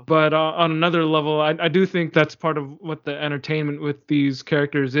 But on another level, I do think that's part of what the entertainment with these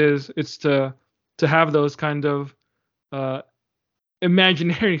characters is. It's to have those kind of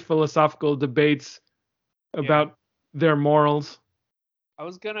imaginary philosophical debates about their morals. I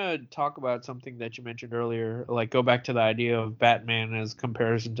was gonna talk about something that you mentioned earlier, like go back to the idea of Batman as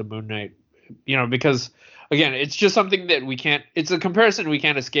comparison to Moon Knight. Because again, it's just something that it's a comparison we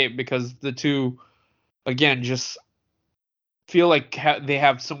can't escape because the two, again, just feel like they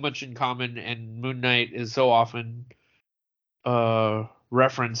have so much in common, and Moon Knight is so often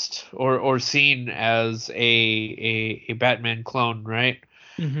referenced or seen as a Batman clone, right?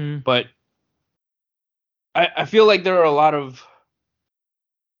 Mm-hmm. But I feel like there are a lot of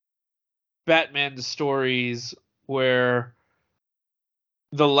Batman stories where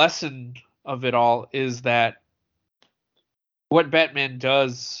the lesson of it all is that what Batman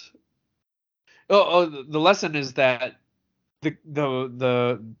does. The lesson is that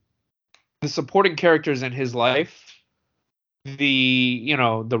the supporting characters in his life, the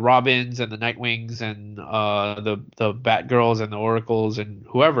Robins and the Nightwings and the Batgirls and the Oracles and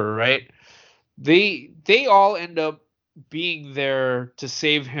whoever, right? They all end up being there to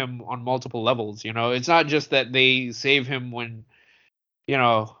save him on multiple levels. It's not just that they save him when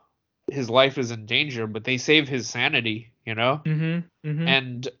his life is in danger, but they save his sanity. Mm-hmm. Mm-hmm.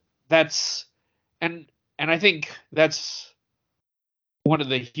 And that's and I think that's one of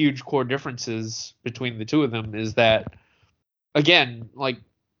the huge core differences between the two of them is that, again, like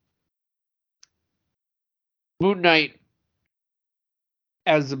Moon Knight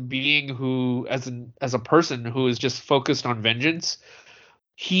as a being who, as a person who is just focused on vengeance,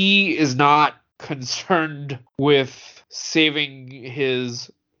 he is not concerned with saving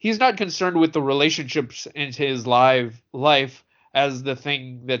he's not concerned with the relationships in his life as the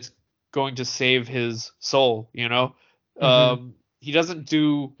thing that's going to save his soul, Mm-hmm. He doesn't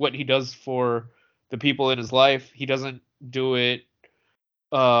do what he does for the people in his life. He doesn't do it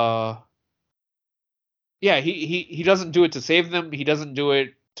he doesn't do it to save them. He doesn't do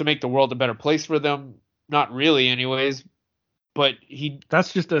it to make the world a better place for them. Not really, anyways. But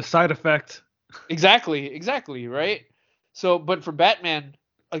that's just a side effect. Exactly, right? So, but for Batman,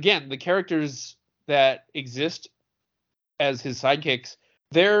 again, the characters that exist as his sidekicks,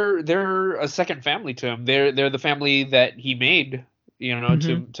 they're a second family to him. They're the family that he made,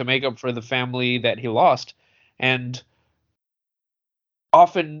 Mm-hmm. to make up for the family that he lost. And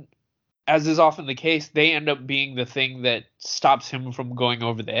often, as is often the case, they end up being the thing that stops him from going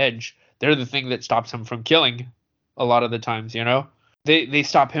over the edge. They're the thing that stops him from killing a lot of the times, They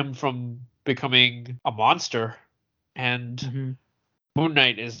stop him from becoming a monster, and Mm-hmm. Moon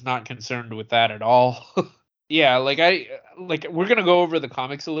Knight is not concerned with that at all. Yeah, we're gonna go over the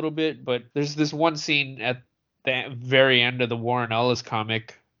comics a little bit, but there's this one scene at the very end of the Warren Ellis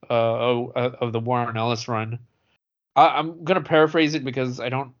comic, of the Warren Ellis run. I'm gonna paraphrase it because I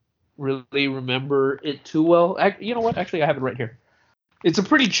don't really remember it too well. You know what? Actually, I have it right here. It's a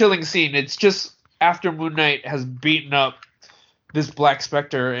pretty chilling scene. It's just after Moon Knight has beaten up this Black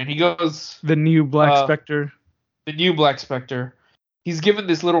Spectre, and he goes, The new Black Spectre. The new Black Spectre. He's given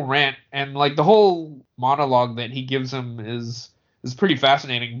this little rant, and like the whole monologue that he gives him is pretty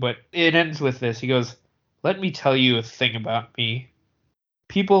fascinating. But it ends with this. He goes, "Let me tell you a thing about me.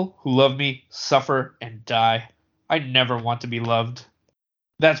 People who love me suffer and die. I never want to be loved.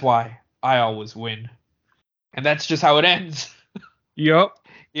 That's why I always win." And that's just how it ends. Yup.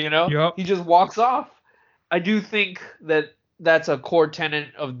 Yep. He just walks off. I do think that that's a core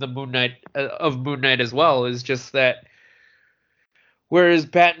tenet of the Moon Knight as well, is just that whereas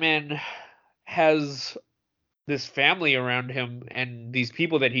Batman has this family around him and these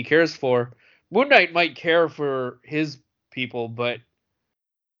people that he cares for, Moon Knight might care for his people, but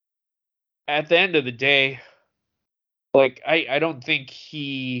at the end of the day, like I don't think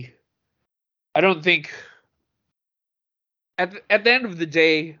at the end of the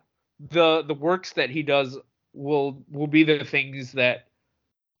day, the works that he does will be the things that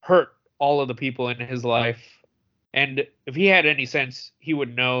hurt all of the people in his life. And if he had any sense, he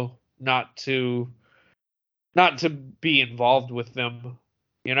would know not to be involved with them,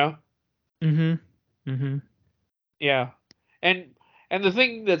 Mm-hmm. Mm-hmm. Yeah. And the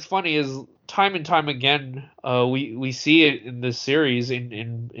thing that's funny is time and time again, we see it in this series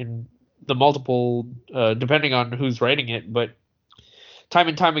in the multiple, depending on who's writing it, but time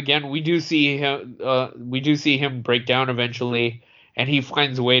and time again we do see him break down eventually, and he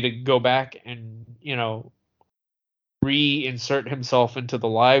finds a way to go back and reinsert himself into the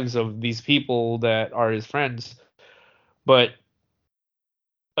lives of these people that are his friends. But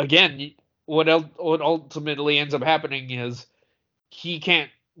again, what ultimately ends up happening is he can't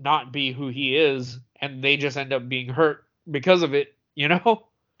not be who he is, and they just end up being hurt because of it, you know?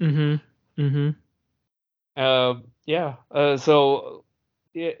 Mm-hmm. Mm-hmm. Yeah. So,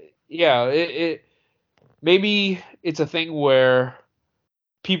 yeah, it maybe it's a thing where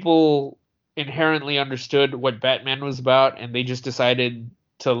people inherently understood what Batman was about, and they just decided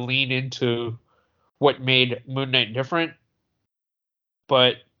to lean into what made Moon Knight different.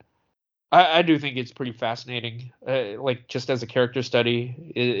 But I do think it's pretty fascinating, like just as a character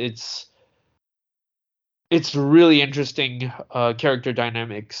study. It's really interesting character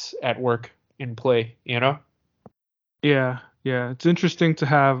dynamics at work in play, you know? Yeah, yeah. It's interesting to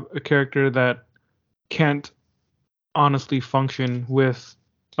have a character that can't honestly function with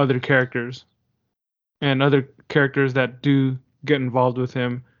other characters, and other characters that do get involved with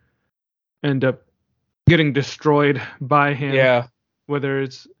him end up getting destroyed by him, Yeah. whether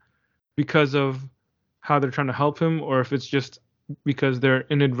it's because of how they're trying to help him, or if it's just because they're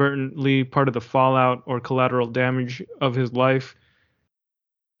inadvertently part of the fallout or collateral damage of his life.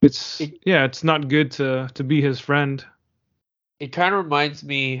 It's not good to be his friend. It kind of reminds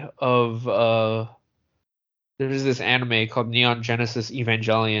me of there's this anime called Neon Genesis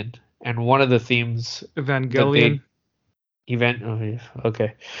Evangelion, and one of the themes Evangelion.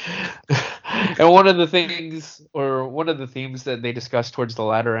 Okay. And one of the themes that they discuss towards the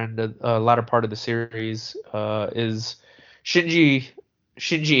latter part of the series is Shinji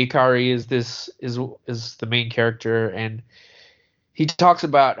Ikari is the main character, and he talks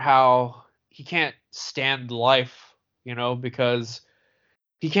about how he can't stand life, you know, because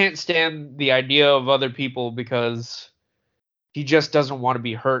he can't stand the idea of other people because he just doesn't want to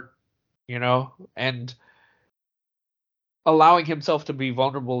be hurt, you know, and allowing himself to be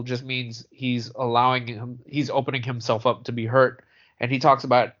vulnerable just means he's opening himself up to be hurt. And he talks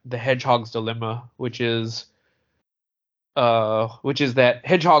about the hedgehog's dilemma, which is that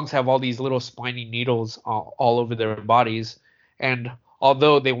hedgehogs have all these little spiny needles all over their bodies, and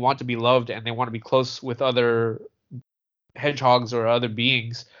although they want to be loved and they want to be close with other hedgehogs or other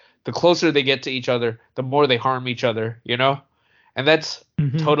beings, the closer they get to each other, the more they harm each other, you know? And that's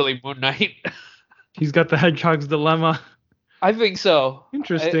totally Moon Knight. He's got the hedgehog's dilemma. I think so.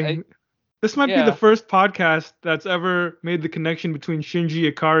 Interesting. This might be the first podcast that's ever made the connection between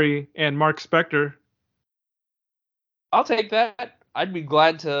Shinji Ikari and Mark Spector. I'll take that. I'd be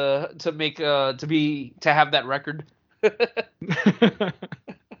glad to have that record.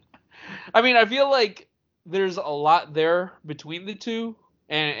 I mean, I feel like there's a lot there between the two,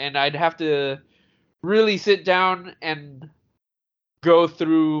 and I'd have to really sit down and go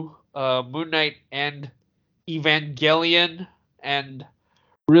through Moon Knight and Evangelion and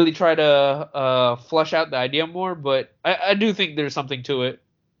really try to flesh out the idea more, but I do think there's something to it.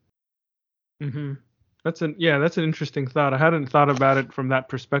 Mm-hmm. That's an interesting thought. I hadn't thought about it from that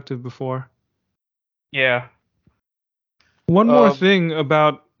perspective before. Yeah. One more thing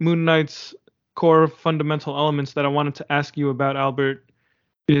about Moon Knight's core fundamental elements that I wanted to ask you about, Albert,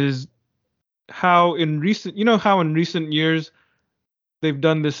 is how in recent years they've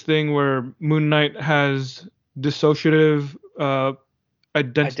done this thing where Moon Knight has dissociative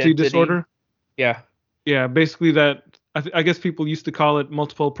identity disorder. Yeah. Yeah, basically that. I guess people used to call it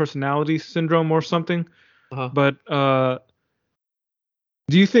multiple personality syndrome or something. Uh-huh. But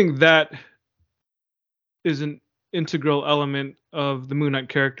do you think that is an integral element of the Moon Knight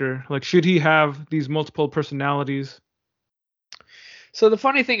character? Like, should he have these multiple personalities? So the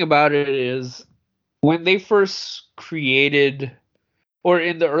funny thing about it is, when they first created, or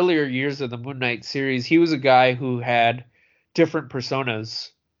in the earlier years of the Moon Knight series, he was a guy who had different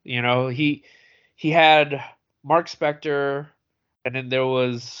personas. You know, he had Mark Spector, and then there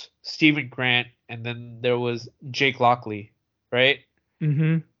was Stephen Grant, and then there was Jake Lockley, right?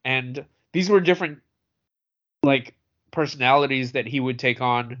 Mm-hmm. And these were different, like, personalities that he would take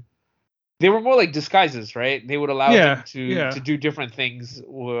on. They were more like disguises, right? They would allow him to do different things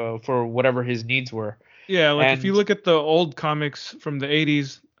for whatever his needs were. Yeah, like if you look at the old comics from the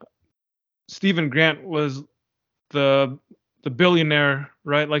 80s, Stephen Grant was the billionaire,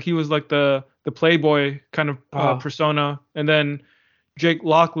 right? Like he was like the playboy kind of persona, and then Jake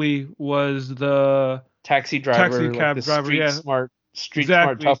Lockley was the taxi driver, street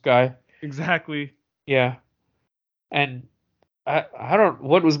smart tough guy. Exactly. Yeah. And I don't.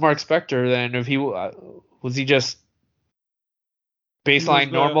 What was Mark Spector then? If he was he just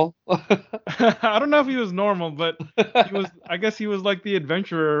baseline normal? I don't know if he was normal, but he was. I guess he was like the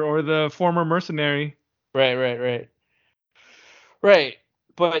adventurer or the former mercenary. Right. Right.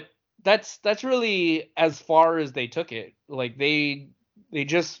 But that's really as far as they took it. Like they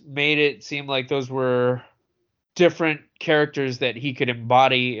just made it seem like those were different characters that he could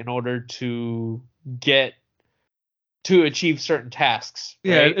embody in order to get to achieve certain tasks,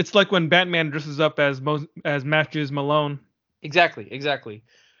 Yeah, right? it's like when Batman dresses up as Matches Malone. Exactly.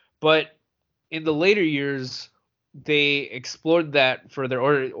 But in the later years, they explored that further,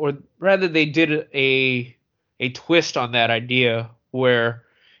 or rather, they did a twist on that idea where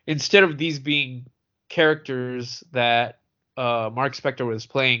instead of these being characters that Mark Spector was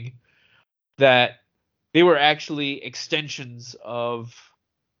playing, that they were actually extensions of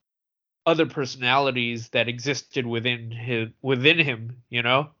other personalities that existed within him, you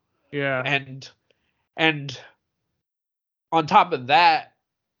know? Yeah. And on top of that,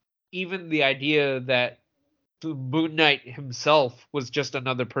 even the idea that the Moon Knight himself was just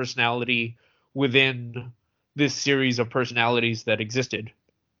another personality within this series of personalities that existed,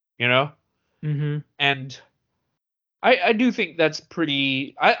 you know? Mm-hmm. And I do think that's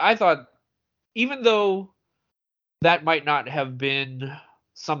pretty. I thought, even though that might not have been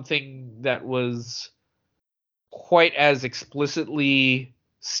something that was quite as explicitly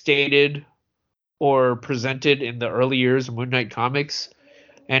stated or presented in the early years of Moon Knight comics,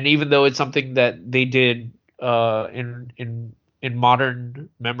 and even though it's something that they did in modern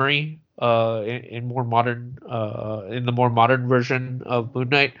memory, in more modern in the more modern version of Moon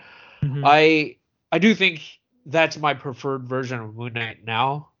Knight, Mm-hmm. I do think that's my preferred version of Moon Knight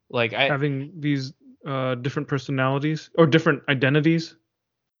now. Like Having these different personalities or different identities.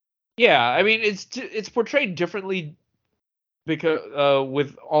 yeah, I mean it's portrayed differently because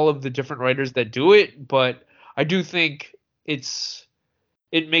with all of the different writers that do it, but I do think it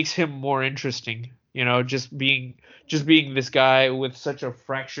makes him more interesting, you know, just being this guy with such a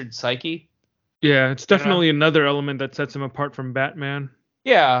fractured psyche, Yeah, it's you know. definitely another element that sets him apart from Batman.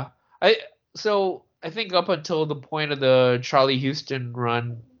 Yeah. I so I think up until the point of the Charlie Houston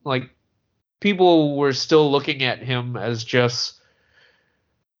run, like people were still looking at him as just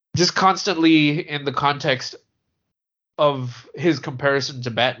constantly in the context of his comparison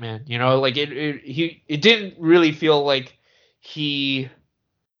to Batman, you know, like it didn't really feel like he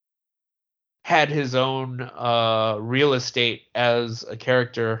had his own real estate as a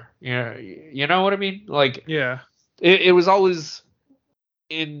character. You know what I mean? Like Yeah. it was always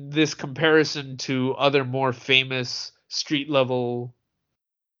in this comparison to other more famous street level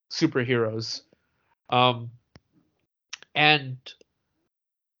superheroes. Um and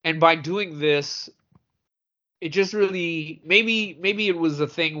and by doing this, it just really maybe it was a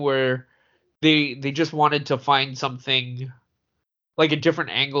thing where they just wanted to find something like a different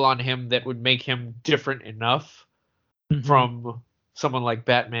angle on him that would make him different enough Mm-hmm. from someone like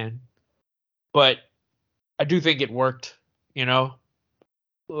Batman. But I do think it worked, you know,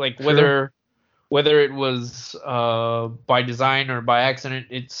 like Sure. whether it was by design or by accident,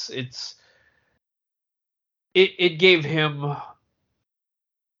 it gave him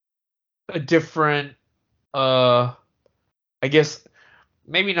a different I guess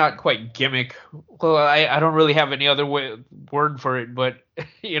maybe not quite gimmick. Well, I don't really have any other word for it, but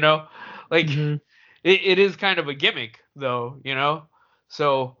you know, like Mm-hmm. it is kind of a gimmick though, you know.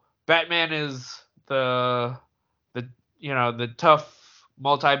 So Batman is the the tough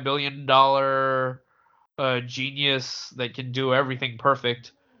multi-billion-dollar genius that can do everything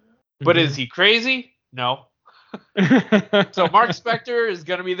perfect. But Mm-hmm. is he crazy? No. So Mark Spector is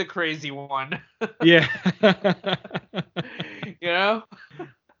gonna be the crazy one. Yeah. You know?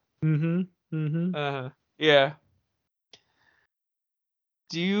 Mm-hmm. Mm-hmm. Yeah.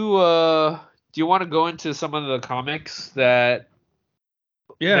 Do you want to go into some of the comics that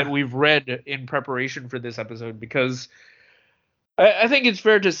Yeah. we've read in preparation for this episode? Because I think it's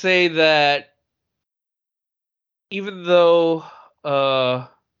fair to say that even though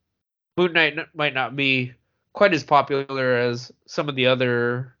Moon Knight might not be quite as popular as some of the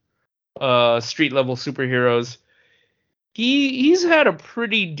other street level superheroes, he's had a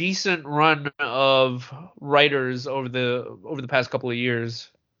pretty decent run of writers over the past couple of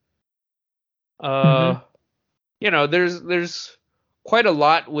years. Mm-hmm. Uh, there's quite a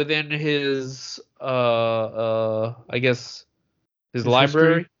lot within his I guess his His history.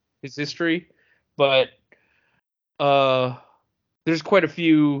 library, his history, but uh there's quite a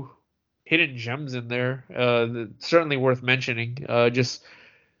few hidden gems in there. Certainly worth mentioning. Just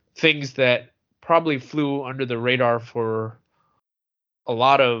things that probably flew under the radar for a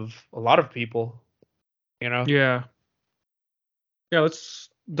lot of people. You know. Yeah. Yeah. Let's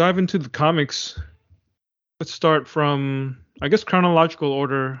dive into the comics. Let's start from, I guess, chronological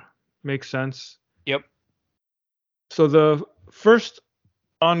order makes sense. Yep. So the first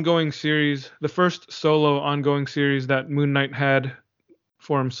ongoing series, the first solo ongoing series that Moon Knight had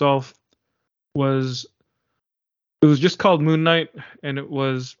for himself was just called Moon Knight, and it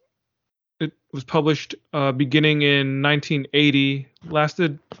was published beginning in 1980,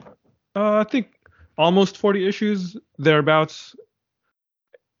 lasted I think almost 40 issues thereabouts.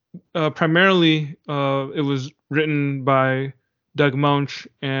 Primarily, it was written by Doug Moench,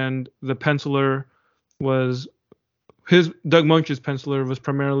 and the penciler was Doug Moench's penciler was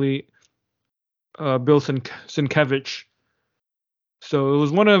primarily Bill Sienkiewicz. So it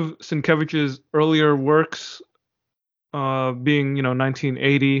was one of Sienkiewicz's earlier works, being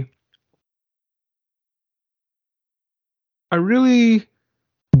 1980. I really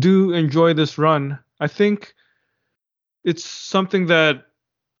do enjoy this run. I think it's something that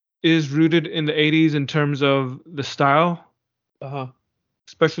is rooted in the 80s in terms of the style,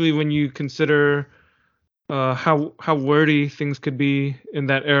 especially when you consider how wordy things could be in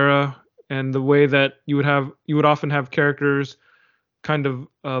that era, and the way that you would often have characters kind of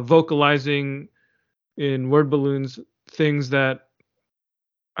vocalizing in word balloons things that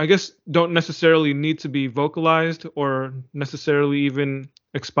I guess don't necessarily need to be vocalized or necessarily even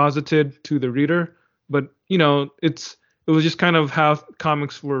exposited to the reader, but it was just kind of how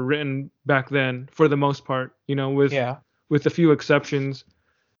comics were written back then for the most part, with a few exceptions.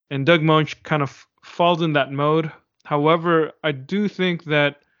 And Doug Moench kind of falls in that mode. However, I do think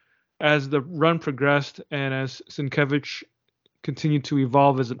that as the run progressed and as Sienkiewicz continued to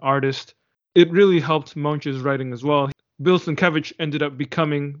evolve as an artist, it really helped Moench's writing as well. Bill Sienkiewicz ended up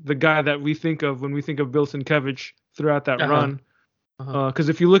becoming the guy that we think of when we think of Bill Sienkiewicz throughout that run. Because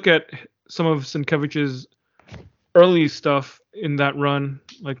if you look at some of Sienkiewicz's early stuff in that run,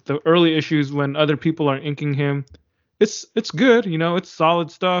 like the early issues when other people are inking him, it's good, it's solid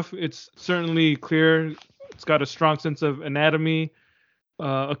stuff. It's certainly clear. It's got a strong sense of anatomy.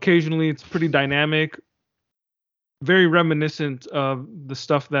 Occasionally it's pretty dynamic, very reminiscent of the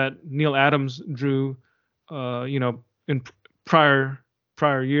stuff that Neal Adams drew, in prior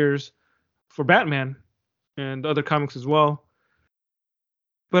years for Batman and other comics as well.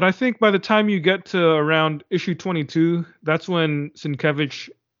 But I think by the time you get to around issue 22, that's when Sienkiewicz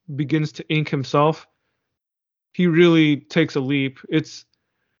begins to ink himself. He really takes a leap. It's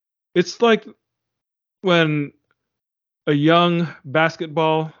like when a young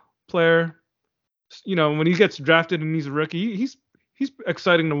basketball player, when he gets drafted and he's a rookie, he's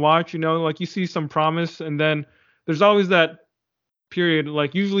exciting to watch, like you see some promise, and then there's always that period,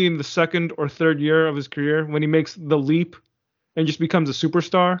 like usually in the second or third year of his career, when he makes the leap and just becomes a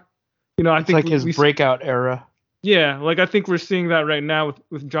superstar. I it's think like his breakout era. Yeah, like I think we're seeing that right now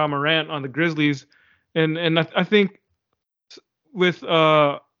with John Morant on the Grizzlies, and I think with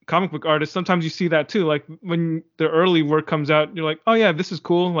comic book artists, sometimes you see that too. Like when the early work comes out, you're like, oh yeah, this is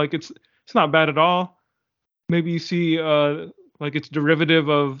cool. Like it's not bad at all. Maybe you see like it's derivative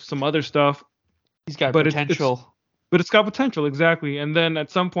of some other stuff. He's got potential. But it's got potential, exactly. And then at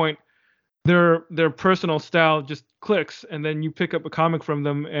some point, their personal style just clicks, and then you pick up a comic from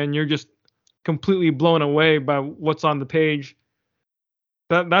them, and you're just completely blown away by what's on the page.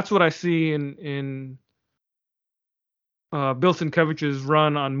 That's what I see in Bill Sienkiewicz's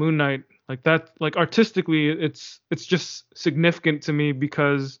run on Moon Knight. Like that, like artistically, it's just significant to me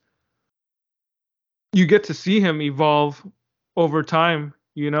because you get to see him evolve over time.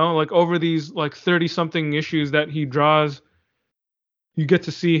 Like over these like 30-something issues that he draws, you get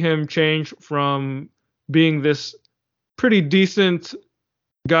to see him change from being this pretty decent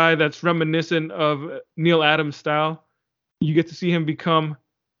guy that's reminiscent of Neal Adams' style. You get to see him become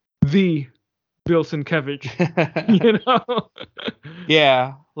the Bill Sienkiewicz,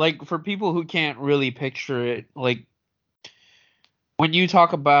 Yeah, like for people who can't really picture it, like when you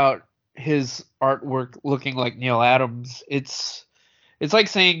talk about his artwork looking like Neal Adams, it's like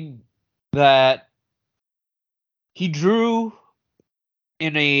saying that he drew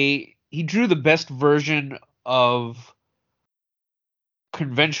the best version of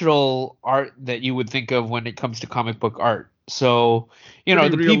conventional art that you would think of when it comes to comic book art. So, the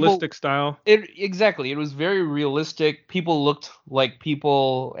realistic style. Exactly. It was very realistic. People looked like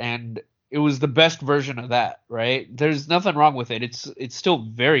people, and it was the best version of that, right? There's nothing wrong with it. It's still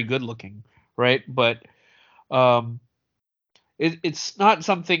very good looking, right? But it's not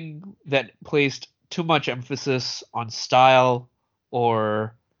something that placed too much emphasis on style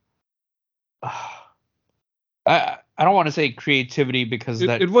or I don't want to say creativity because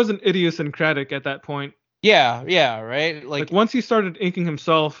it wasn't idiosyncratic at that point. Yeah, right. Like once he started inking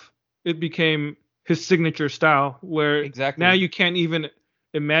himself, it became his signature style. Where exactly now you can't even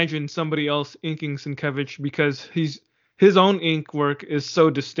imagine somebody else inking Sienkiewicz because his his own ink work is so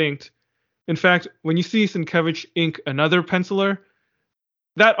distinct. In fact, when you see Sienkiewicz ink another penciler,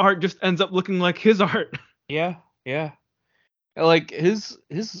 that art just ends up looking like his art. Yeah, yeah. Like his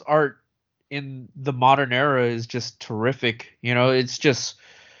art in the modern era is just terrific. You know, it's just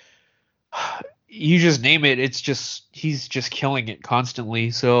you just name it, it's just he's just killing it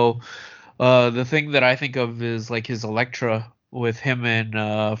constantly. So the thing that I think of is like his Electra with him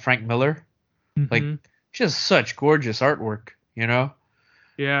and Frank Miller. Like Hmm. just such gorgeous artwork, you know?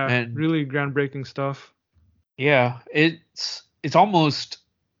 Yeah, And really groundbreaking stuff. yeah, it's almost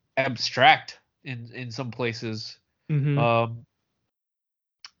abstract in some places. Hmm. Um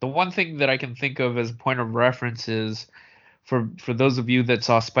the one thing that I can think of as a point of reference is for those of you that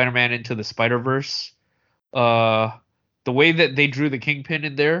saw Spider-Man Into the Spider-Verse, uh the way that they drew the Kingpin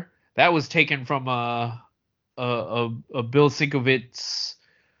in there, that was taken from a Bill Sienkiewicz.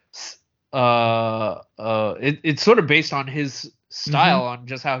 It's sort of based on his Hmm. style, on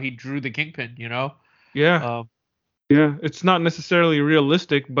just how he drew the Kingpin, you know. Yeah, um yeah. It's not necessarily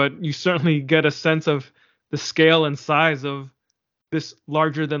realistic, but you certainly get a sense of the scale and size of this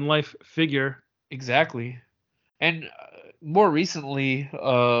larger than life figure. exactly. And more recently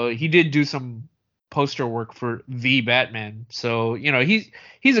he did do some poster work for the Batman, so you know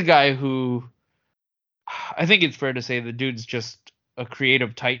he's a guy who, I think it's fair to say the dude's just a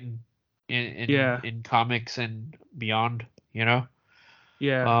creative titan Yeah, in comics and beyond, you know.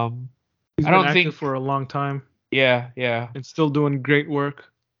 yeah. um He's I been don't active think, for a long time yeah, and still doing great work.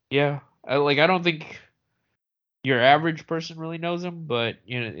 yeah. I don't think your average person really knows him, but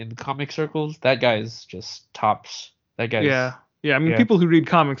you know, in the comic circles, that guy is just tops. That guy's Yeah. Yeah, I mean, yeah, people who read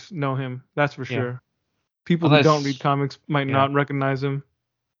comics know him, that's for yeah. sure. People who don't read Unless comics might yeah. not recognize him.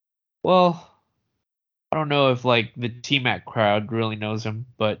 Well, I don't know if like the T-Mac crowd really knows him,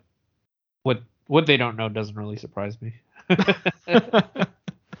 but what they don't know doesn't really surprise me.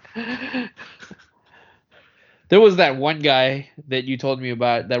 There was that one guy that you told me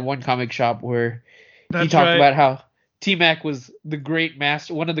about, that one comic shop where he That's talked right. about how T-Mac was the great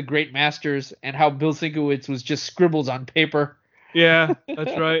master, one of the great masters, and how Bill Sienkiewicz was just scribbles on paper. Yeah,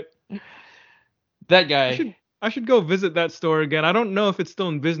 that's right. That I guy. should I should go visit that store again. I don't know if it's still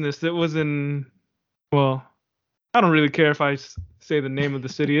in business. It was in, well, I don't really care if say the name of the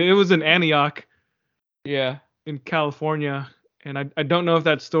city. It was in Antioch Yeah. in California, and I don't know if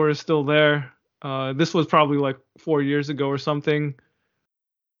that store is still there. This was probably like 4 years ago or something.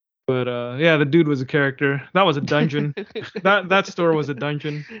 But yeah, the dude was a character. That was a dungeon. That store was a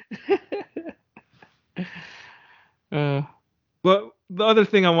dungeon. uh, But the other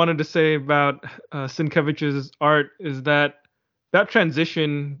thing I wanted to say about Sienkiewicz's art is that that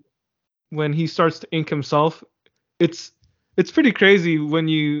transition when he starts to ink himself, it's it's pretty crazy when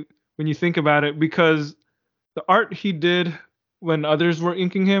you think about it, because the art he did when others were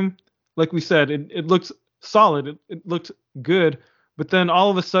inking him, like we said, it looked solid, it looked good, but then all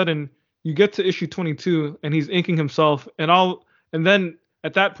of a sudden you get to issue 22 and he's inking himself, and then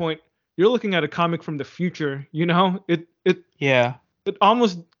at that point you're looking at a comic from the future, you know? yeah. It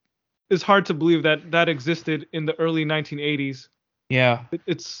almost is hard to believe that that existed in the early 1980s. Yeah.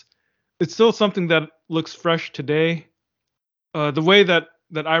 It's still something that looks fresh today. The way that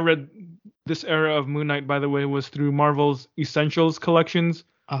I read this era of Moon Knight, by the way, was through Marvel's Essentials collections.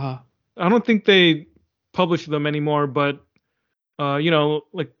 Uh-huh. I don't think they publish them anymore, but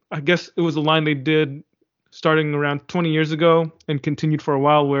like I guess it was a line they did starting around 20 years ago and continued for a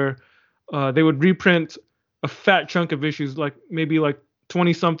while, where they would reprint a fat chunk of issues, like maybe like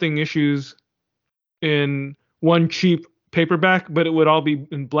 20 something issues in one cheap paperback, but it would all be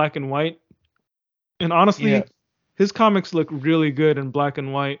in black and white. And Yeah. honestly, his comics look really good in black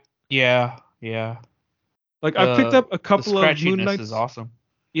and white. Yeah. Yeah. Like I picked up a The couple of Moon scratchiness is Knights. awesome.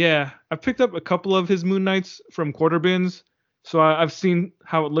 Yeah, I picked up a couple of his Moon Knights from Quarter Bins, so I've seen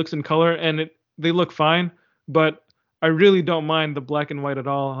how it looks in color, and they look fine. But I really don't mind the black and white at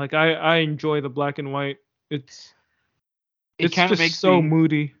all. Like I enjoy the black and white. It's It it's kind of just makes so me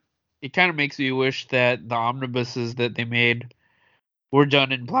moody. it kind of makes me wish that the omnibuses that they made were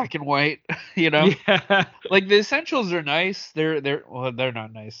done in black and white, you know? Yeah, Like the essentials are nice. They're well, they're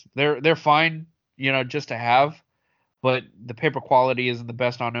not nice. They're fine, you know, just to have, but the paper quality isn't the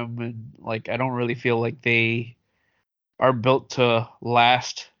best on them, and like I don't really feel like they are built to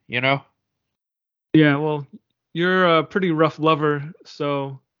last, you know? yeah. Well, you're a pretty rough lover,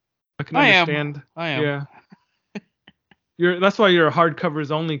 so I can I am. understand. I am. Yeah, that's why you're a hardcovers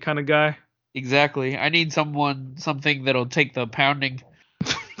only kind of guy. Exactly. I need something that'll take the pounding.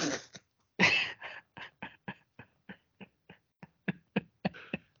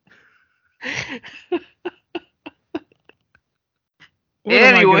 What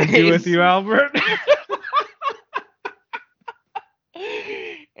am I gonna do with Anyways. you, Albert?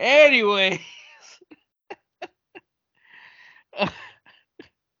 Anyways.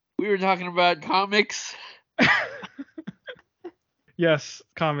 We were talking about comics. Yes,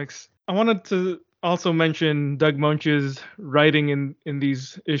 comics. I wanted to also mention Doug Moench's writing in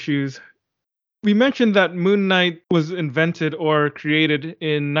these issues. We mentioned that Moon Knight was invented or created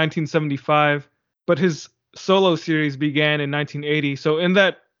in 1975, but his solo series began in 1980. So in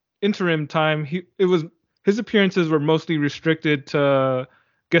that interim time, his appearances were mostly restricted to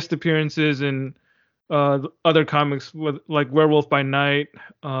guest appearances in other comics, like Werewolf by Night.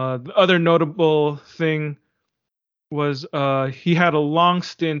 The other notable thing was he had a long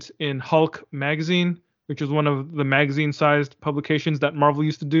stint in Hulk magazine, which was one of the magazine-sized publications that Marvel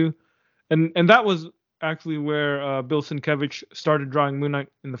used to do, and that was actually where Bill Sienkiewicz started drawing Moon Knight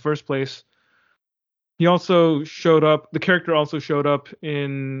in the first place. He also showed up. The character also showed up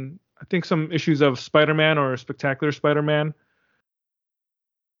in, I think, some issues of Spider-Man or Spectacular Spider-Man.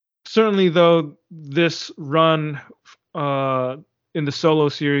 Certainly, though, this run in the solo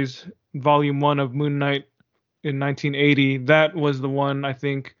series, Volume 1 of Moon Knight in 1980, that was the one I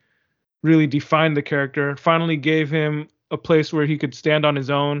think really defined the character, finally gave him a place where he could stand on his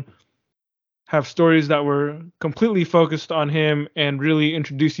own, have stories that were completely focused on him, and really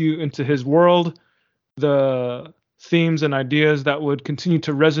introduce you into his world, the themes and ideas that would continue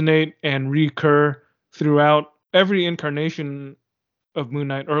to resonate and recur throughout every incarnation of Moon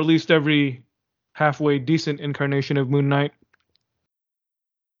Knight, or at least every halfway decent incarnation of Moon Knight.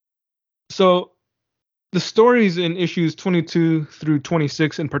 So the stories in issues 22 through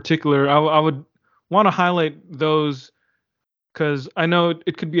 26 in particular, I would want to highlight those because I know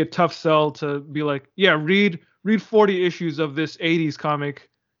it could be a tough sell to be like, yeah, read 40 issues of this 80s comic,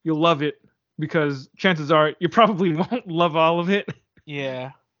 you'll love it, because chances are you probably won't love all of it.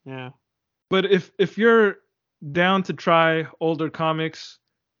 Yeah. But if you're down to try older comics,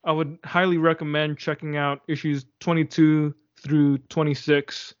 I would highly recommend checking out issues 22 through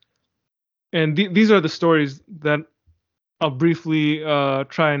 26. And these are the stories that I'll briefly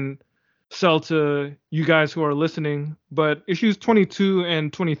try and sell to you guys who are listening. But issues 22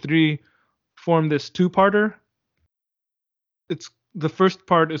 and 23 form this two-parter. The first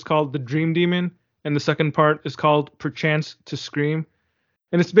part is called The Dream Demon, and the second part is called Perchance to Scream.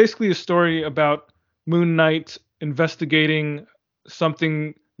 And it's basically a story about Moon Knight investigating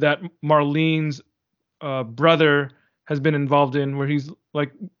something that Marlene's brother has been involved in, where he's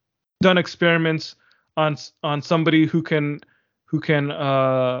like done experiments on somebody who can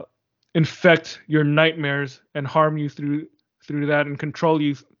infect your nightmares and harm you through that and control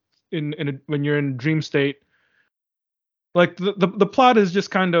you when you're in a dream state. Like the plot is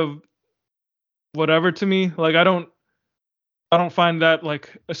just kind of whatever to me. Like I don't find that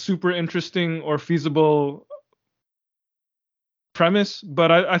like a super interesting or feasible premise,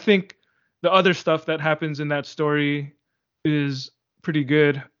 but I think the other stuff that happens in that story is pretty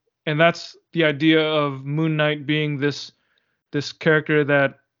good. And that's the idea of Moon Knight being this character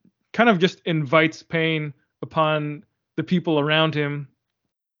that kind of just invites pain upon the people around him.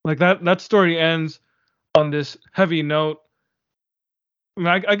 Like that story ends on this heavy note. I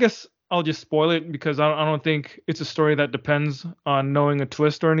mean, I guess I'll just spoil it because I don't think it's a story that depends on knowing a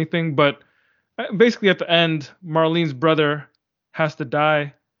twist or anything. But basically, at the end, Marlene's brother has to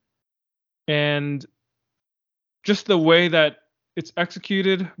die, and just the way that it's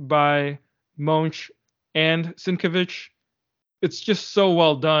executed by Moench and Sienkiewicz, it's just so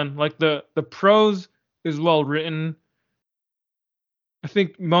well done. Like the prose is well written. I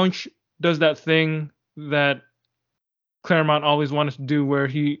think Moench does that thing that Claremont always wanted to do, where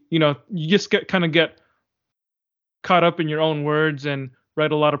you just get caught up in your own words and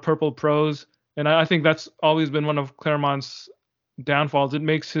write a lot of purple prose. And I think that's always been one of Claremont's downfalls. It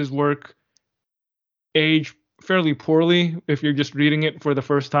makes his work age fairly poorly if you're just reading it for the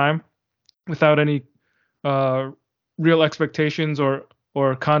first time without any real expectations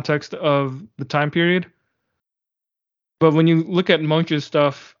or context of the time period. But when you look at Moench's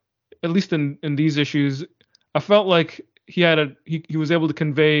stuff, at least in these issues, I felt like he was able to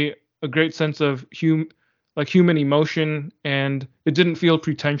convey a great sense of human emotion, and it didn't feel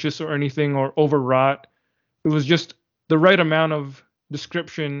pretentious or anything or overwrought. It was just the right amount of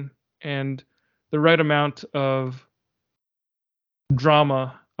description and the right amount of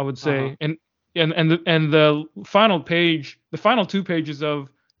drama, I would say. And the final page, the final two pages of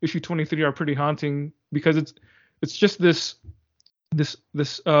issue 23 are pretty haunting because it's just this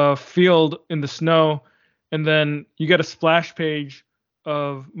field in the snow, and then you get a splash page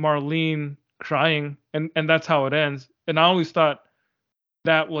of Marlene crying, and that's how it ends. And I always thought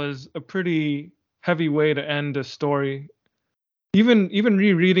that was a pretty heavy way to end a story. Even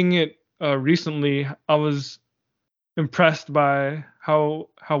rereading it recently, I was impressed by how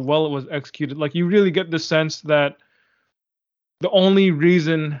well it was executed. Like, you really get the sense that the only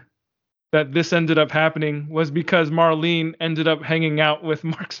reason that this ended up happening was because Marlene ended up hanging out with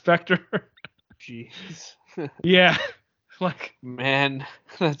Mark Spector. Jeez. Yeah, like, Man,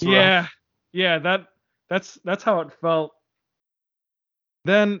 that's yeah, rough. yeah. That's how it felt.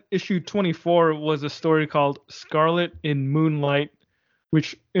 Then issue 24 was a story called Scarlet in Moonlight,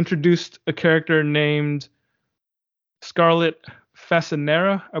 which introduced a character named Scarlet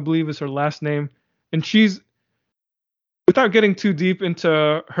Fasanera, I believe is her last name. And she's, without getting too deep into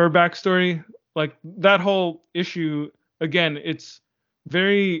her backstory, like, that whole issue, again, it's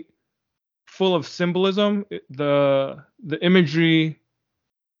very full of symbolism. The imagery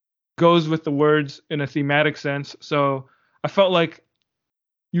goes with the words in a thematic sense. So I felt like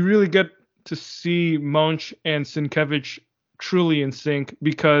you really get to see Munch and Sienkiewicz truly in sync,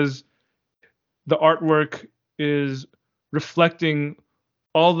 because the artwork is reflecting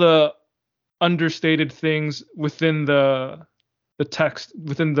all the understated things within the text,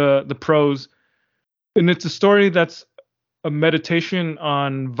 within the prose. And it's a story that's a meditation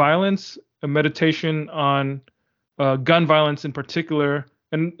on violence, a meditation on gun violence in particular,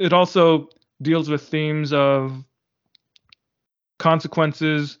 and it also deals with themes of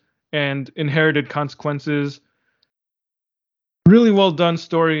consequences and inherited consequences. Really well done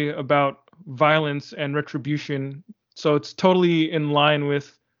story about violence and retribution. So it's totally in line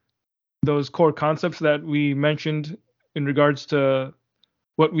with those core concepts that we mentioned in regards to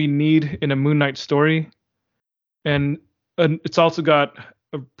what we need in a Moon Knight story. And it's also got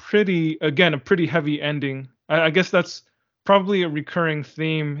a pretty heavy ending. I guess that's probably a recurring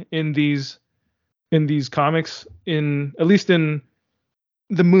theme in these comics, in at least in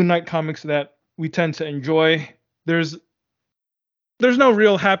the Moon Knight comics that we tend to enjoy. There's no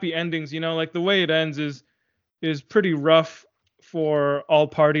real happy endings, like the way it ends is pretty rough for all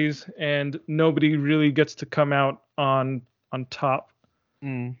parties, and nobody really gets to come out on top.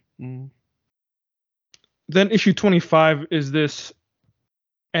 Mm. Then issue 25 is this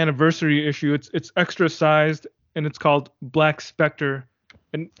anniversary issue. It's extra sized, and it's called Black Spectre,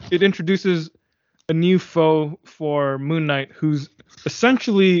 and it introduces a new foe for Moon Knight, who's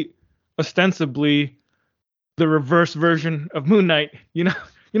essentially, ostensibly, the reverse version of Moon Knight. You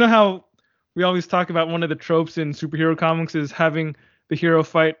know how we always talk about one of the tropes in superhero comics is having the hero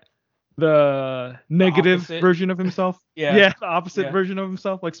fight the negative version of himself. Yeah, the opposite version of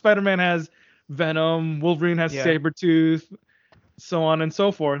himself. Like, Spider-Man has Venom, Wolverine has Sabretooth, so on and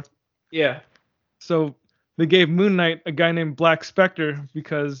so forth. Yeah. So they gave Moon Knight a guy named Black Spectre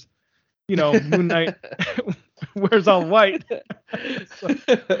because, Moon Knight wears all white.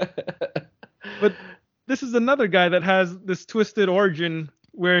 But this is another guy that has this twisted origin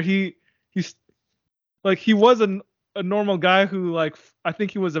where he's like, he was a normal guy who, like, I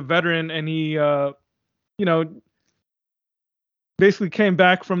think he was a veteran, and he basically came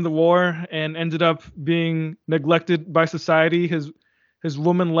back from the war and ended up being neglected by society. His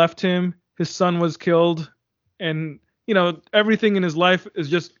woman left him, his son was killed, and everything in his life has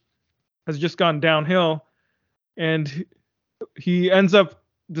just gone downhill, and he ends up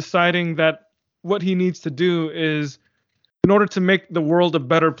deciding that what he needs to do is, in order to make the world a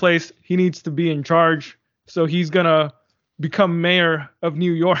better place, he needs to be in charge. So he's gonna become mayor of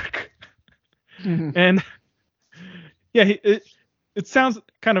New York. And yeah, it sounds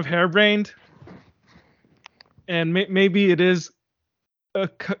kind of harebrained, and maybe it is a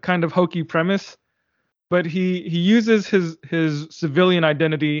kind of hokey premise, but he uses his civilian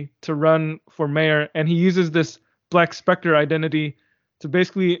identity to run for mayor, and he uses this Black Spectre identity to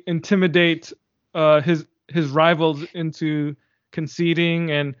basically intimidate his rivals into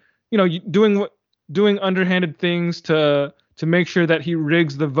conceding, and doing underhanded things to make sure that he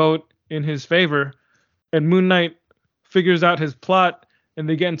rigs the vote in his favor. And Moon Knight figures out his plot, and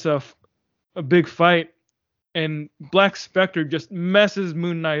they get into a big fight, and Black Spectre just messes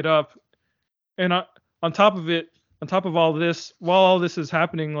Moon Knight up. And on top of all this, while all this is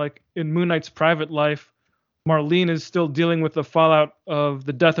happening, like, in Moon Knight's private life, Marlene is still dealing with the fallout of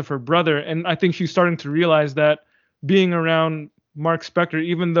the death of her brother, and I think she's starting to realize that being around Mark Spector,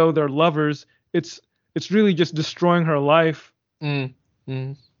 even though they're lovers, it's really just destroying her life. And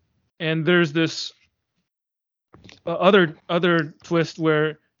there's this other twist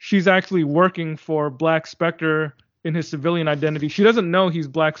where she's actually working for Black Spectre in his civilian identity. She doesn't know he's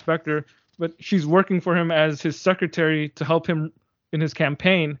Black Spectre, but she's working for him as his secretary to help him in his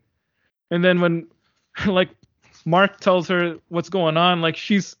campaign. And then when, like, Mark tells her what's going on. Like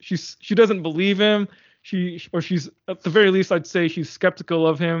she doesn't believe him. She's at the very least, I'd say she's skeptical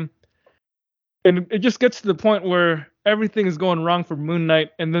of him. And it just gets to the point where everything is going wrong for Moon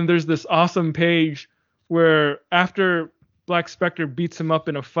Knight. And then there's this awesome page where after Black Spectre beats him up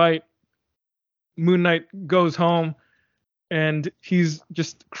in a fight, Moon Knight goes home and he's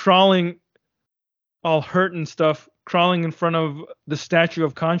just crawling, all hurt and stuff, crawling in front of the statue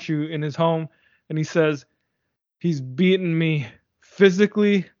of Khonshu in his home. And he says, he's beaten me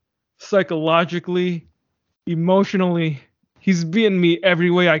physically, psychologically, emotionally. He's beaten me every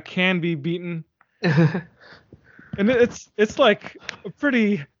way I can be beaten. And it's like a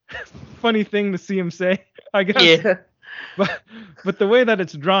pretty funny thing to see him say, I guess. Yeah. But the way that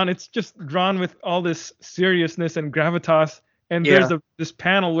it's drawn, it's just drawn with all this seriousness and gravitas. And there's this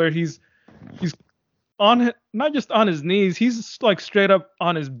panel where he's on, not just on his knees, he's like straight up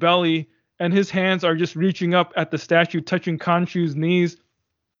on his belly, and his hands are just reaching up at the statue, touching Khonshu's knees,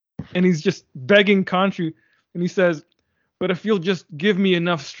 and he's just begging Khonshu, and he says, "But if you'll just give me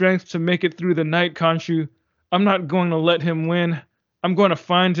enough strength to make it through the night, Khonshu, I'm not going to let him win. I'm going to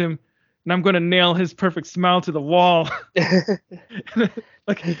find him, and I'm going to nail his perfect smile to the wall."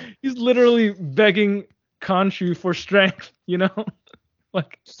 Like, he's literally begging Khonshu for strength, you know?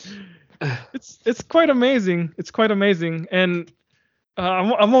 Like, it's quite amazing. It's quite amazing. And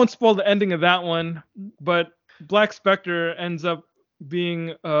I won't spoil the ending of that one, but Black Spectre ends up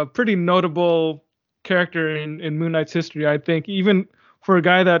being a pretty notable character in Moon Knight's history, I think, even for a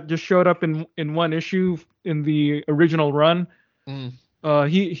guy that just showed up in one issue in the original run.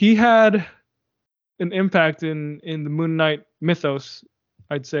 He had an impact in the Moon Knight mythos,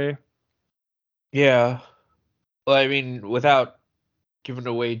 I'd say. Yeah. Well, I mean, without giving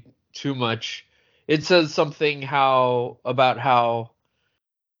away too much, it says something about how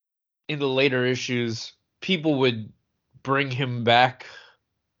in the later issues people would bring him back,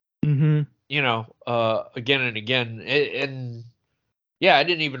 Mm-hmm. again and again. And yeah, I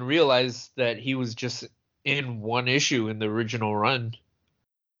didn't even realize that he was just in one issue in the original run.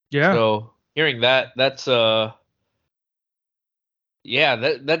 Yeah. So hearing that's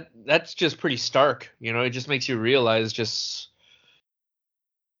just pretty stark. It just makes you realize just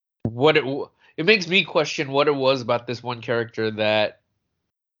what it makes me question what it was about this one character that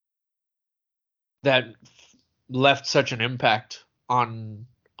left such an impact on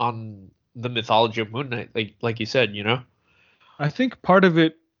the mythology of Moon Knight, like you said, I think part of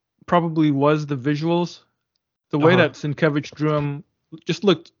it probably was the visuals. The way that Sienkiewicz drew him just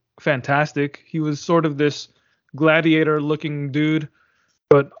looked fantastic. He was sort of this gladiator-looking dude,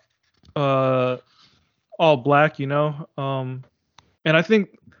 but all black, And I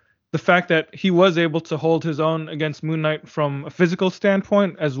think the fact that he was able to hold his own against Moon Knight from a physical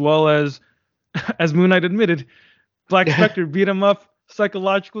standpoint, as well as Moon Knight admitted, Black Spectre beat him up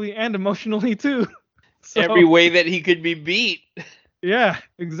psychologically and emotionally too. So, every way that he could be beat. Yeah,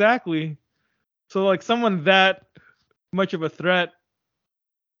 exactly. So like someone that much of a threat,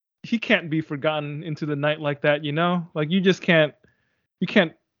 he can't be forgotten into the night like that, Like you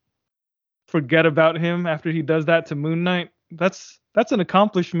can't forget about him after he does that to Moon Knight. That's an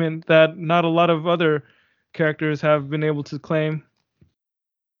accomplishment that not a lot of other characters have been able to claim.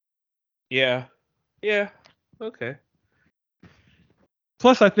 Yeah. Okay.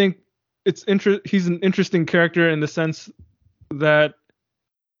 Plus, I think he's an interesting character in the sense that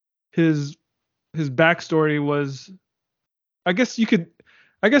his backstory was, I guess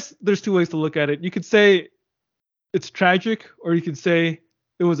there's two ways to look at it. You could say it's tragic, or you could say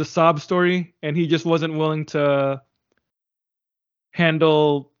it was a sob story and he just wasn't willing to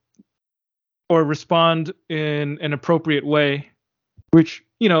handle or respond in an appropriate way, which,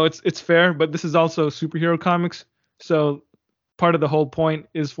 it's fair, but this is also superhero comics. So part of the whole point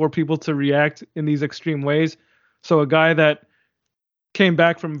is for people to react in these extreme ways. So a guy that came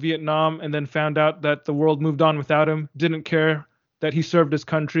back from Vietnam and then found out that the world moved on without him, didn't care that he served his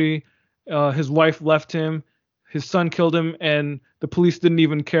country, his wife left him, his son killed him, and the police didn't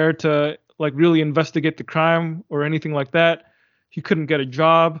even care to like really investigate the crime or anything like that. He couldn't get a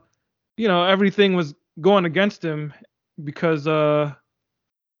job. Everything was going against him because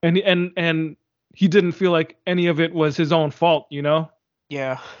and he didn't feel like any of it was his own fault,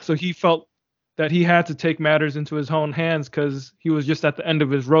 Yeah. So he felt that he had to take matters into his own hands because he was just at the end of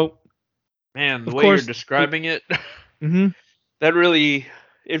his rope. Man, the way you're describing it, that really,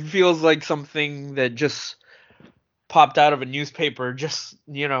 it feels like something that just popped out of a newspaper just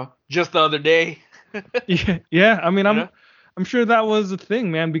the other day. Yeah. I mean, I'm sure that was a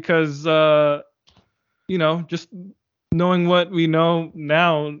thing, man, because just knowing what we know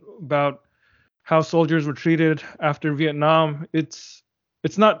now about how soldiers were treated after Vietnam. It's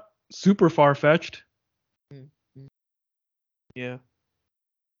not super far-fetched. Yeah.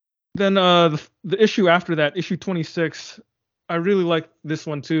 Then the issue after that, issue 26, I really like this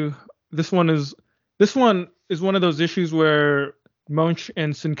one too. This one is one of those issues where Munch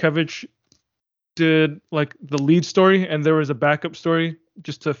and Sienkiewicz did like the lead story, and there was a backup story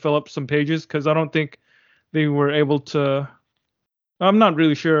just to fill up some pages, because I don't think they were able to. I'm not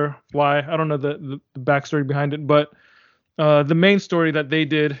really sure why. I don't know the backstory behind it, but the main story that they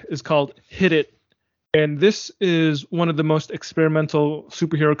did is called Hit It. And this is one of the most experimental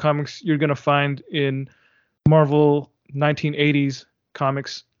superhero comics you're going to find in Marvel 1980s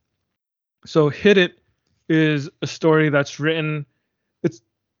comics. So Hit It is a story that's written,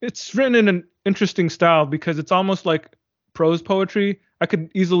 it's written in an interesting style because it's almost like prose poetry. I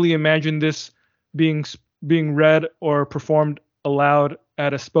could easily imagine this being read or performed aloud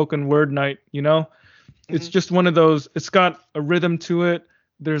at a spoken word night, you know? Mm-hmm. It's just one of those, it's got a rhythm to it.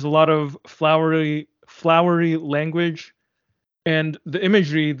 There's a lot of flowery language, and the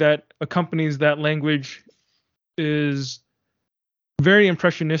imagery that accompanies that language is very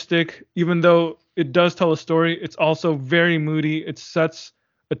impressionistic. Even though it does tell a story, it's also very moody. It sets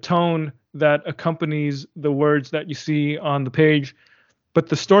a tone that accompanies the words that you see on the page. But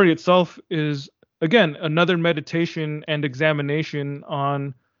the story itself is, again, another meditation and examination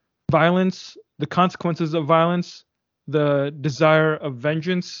on violence, the consequences of violence, the desire of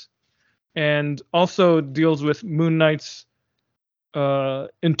vengeance, and also deals with Moon Knight's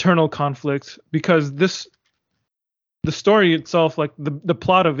internal conflict, because the story itself, like the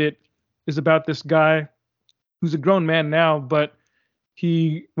plot of it, is about this guy who's a grown man now, but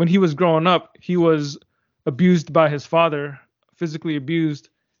when he was growing up, he was abused by his father, physically abused,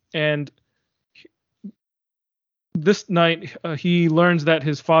 and this night he learns that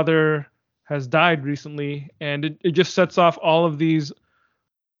his father has died recently, and it just sets off all of these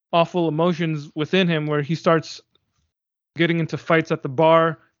awful emotions within him, where he starts getting into fights at the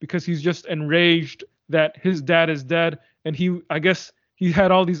bar because he's just enraged that his dad is dead, and I guess he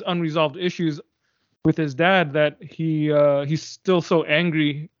had all these unresolved issues with his dad that he's still so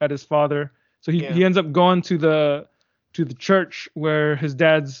angry at his father. So he ends up going to the church where his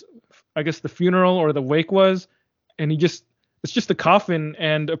dad's, I guess, the funeral or the wake was, and it's just a coffin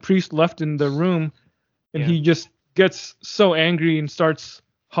and a priest left in the room, and he just gets so angry and starts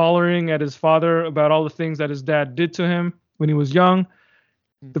hollering at his father about all the things that his dad did to him when he was young.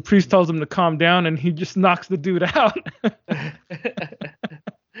 The priest tells him to calm down, and he just knocks the dude out.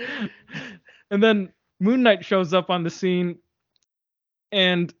 And then Moon Knight shows up on the scene,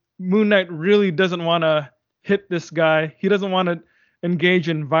 and Moon Knight really doesn't want to hit this guy. He doesn't want to engage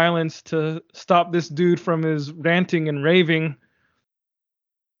in violence to stop this dude from his ranting and raving.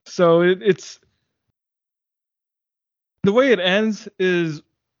 So it's the way it ends is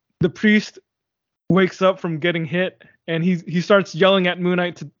the priest wakes up from getting hit, and he starts yelling at Moon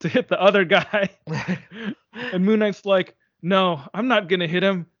Knight to hit the other guy. And Moon Knight's like, no, I'm not going to hit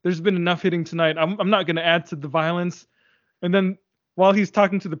him. There's been enough hitting tonight. I'm not going to add to the violence. And then while he's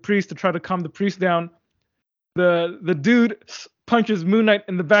talking to the priest to try to calm the priest down, the dude punches Moon Knight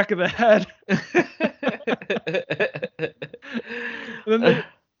in the back of the head. And then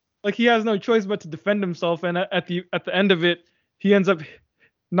like he has no choice but to defend himself, and at the end of it, he ends up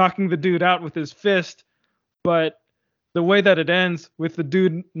knocking the dude out with his fist. But the way that it ends, with the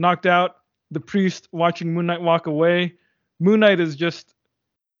dude knocked out, the priest watching Moon Knight walk away, Moon Knight is just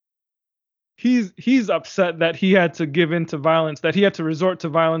he's upset that he had to give in to violence, that he had to resort to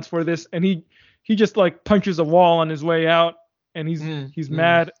violence for this, and he just like punches a wall on his way out, and he's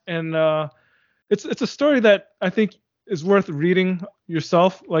mad. And it's a story that I think is worth reading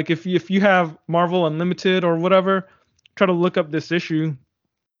yourself. Like if you have Marvel Unlimited or whatever, try to look up this issue,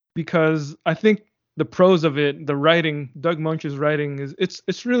 because I think the prose of it, the writing, Doug Moench's writing,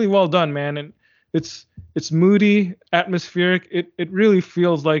 it's really well done, man. And it's moody, atmospheric. It really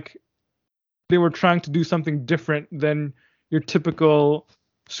feels like they were trying to do something different than your typical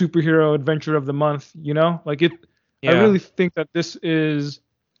superhero adventure of the month, you know? Like I really think that this is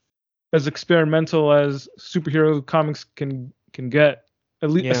as experimental as superhero comics can get, at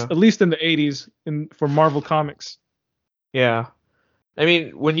least in the 80s for Marvel Comics. Yeah. I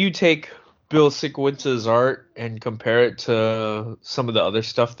mean, when you take Bill Siekwiewicz's art and compare it to some of the other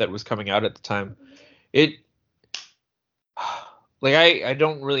stuff that was coming out at the time, it like I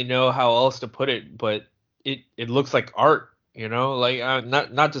don't really know how else to put it, but it looks like art, you know? Like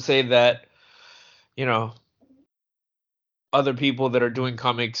not to say that, you know, other people that are doing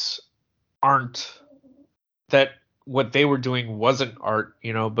comics aren't, that what they were doing wasn't art,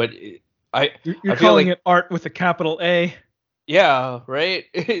 you know, but I You're I feel calling like it art with a capital A. yeah, right?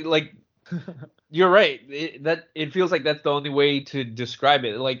 Like you're right. It feels like that's the only way to describe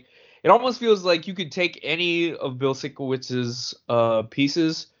it. Like it almost feels like you could take any of Bill Sienkiewicz's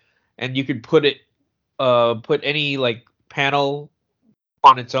pieces and you could put any like panel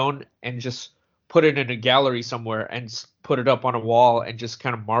on its own and just put it in a gallery somewhere and put it up on a wall and just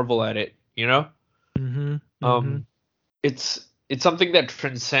kind of marvel at it, you know? Mm-hmm. Mm-hmm. Um it's something that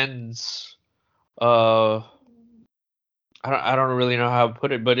transcends uh I don't really know how to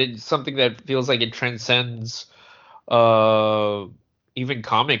put it, but it's something that feels like it transcends uh even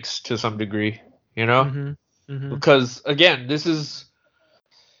comics to some degree, you know? Mm-hmm. Mm-hmm. Because again, this is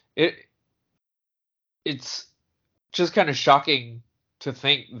it it's just kind of shocking to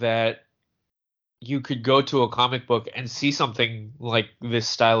think that you could go to a comic book and see something like this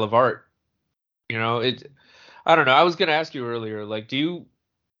style of art. You know, I don't know. I was going to ask you earlier, like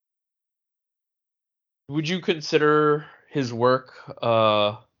would you consider his work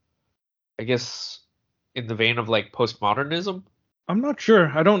I guess in the vein of like postmodernism? I'm not sure.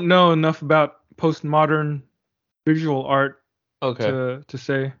 I don't know enough about postmodern visual art Okay. to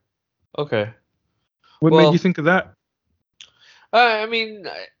say. Okay. What made you Well, think of that? I mean,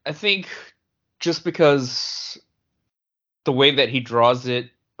 I think just because the way that he draws it,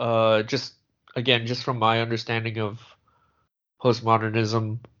 just again, just from my understanding of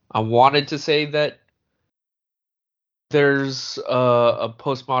postmodernism, I wanted to say that there's a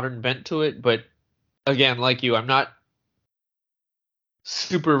postmodern bent to it, but again, like you, I'm not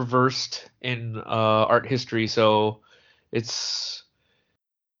super versed in art history, so it's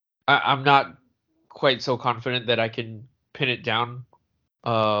I'm not quite so confident that I can pin it down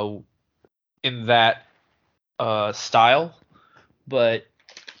uh, in that style, but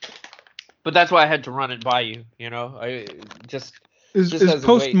that's why I had to run it by you. You know, I just Is as a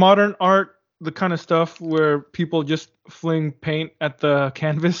way. postmodern art the kind of stuff where people just fling paint at the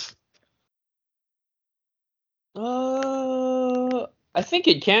canvas? I think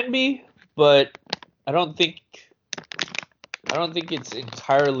it can be, but I don't think it's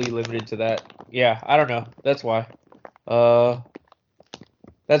entirely limited to that. Yeah, I don't know. That's why. Uh,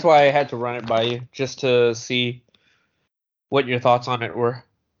 that's why I had to run it by you just to see what your thoughts on it were.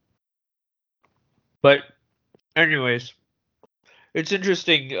 But anyways, it's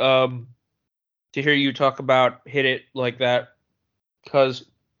interesting to hear you talk about Hit It like that because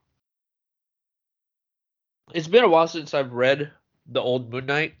it's been a while since I've read the old Moon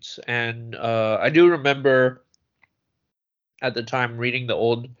Knights, and I do remember at the time reading the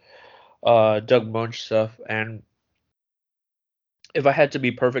old Doug Munch stuff, and if I had to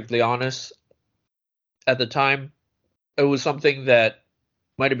be perfectly honest, at the time it was something that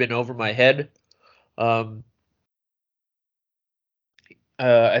might have been over my head. Um,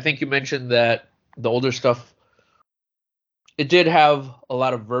 I think you mentioned that the older stuff it did have a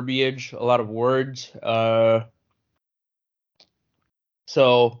lot of verbiage, a lot of words.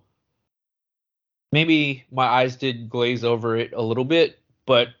 So maybe my eyes did glaze over it a little bit,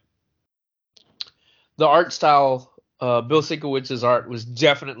 but the art style, Bill Sienkiewicz's art was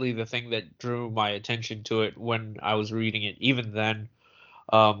definitely the thing that drew my attention to it when I was reading it. Even then,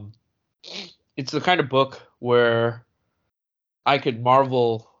 um, it's the kind of book where I could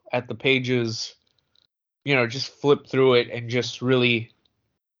marvel at the pages, you know, just flip through it and just really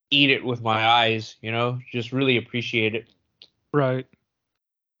eat it with my eyes, you know, just really appreciate it. Right.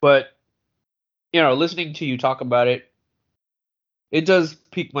 But, you know, listening to you talk about it, it does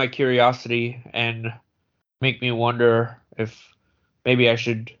pique my curiosity and make me wonder if maybe I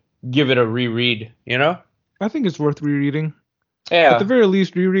should give it a reread, you know? I think it's worth rereading. At the Yeah. very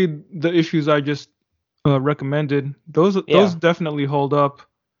least, reread the issues I just recommended. Those Yeah. definitely hold up. Like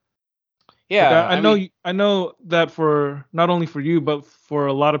Yeah. I mean, I know that for not only for you but for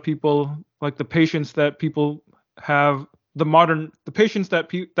a lot of people, like the patience that people have, the patience that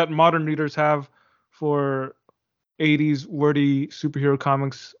that modern readers have for 80s wordy superhero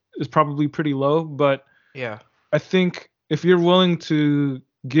comics is probably pretty low, but yeah. I think if you're willing to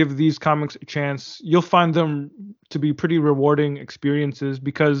give these comics a chance, you'll find them to be pretty rewarding experiences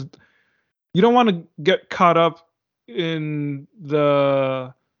because you don't want to get caught up in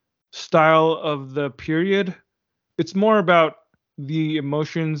the style of the period. It's more about the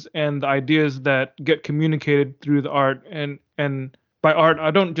emotions and the ideas that get communicated through the art, and by art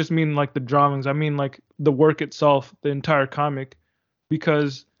I don't just mean like the drawings, I mean like the work itself, the entire comic,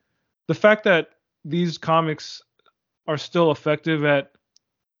 because the fact that these comics are still effective at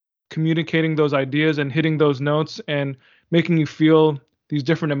communicating those ideas and hitting those notes and making you feel these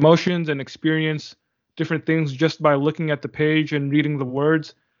different emotions and experience different things just by looking at the page and reading the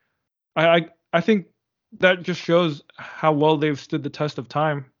words. I think that just shows how well they've stood the test of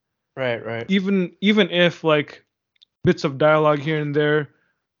time. Right. Even if like bits of dialogue here and there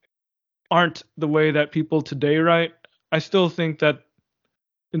aren't the way that people today write, I still think that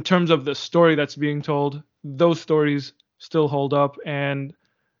in terms of the story that's being told, those stories still hold up and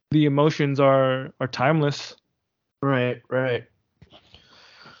the emotions are timeless. Right.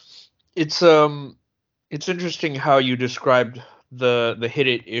 It's interesting how you described the hit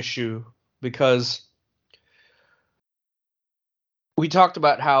it issue, because we talked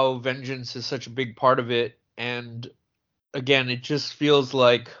about how vengeance is such a big part of it, and again, it just feels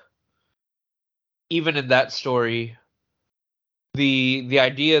like even in that story, the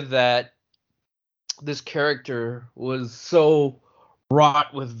idea that this character was so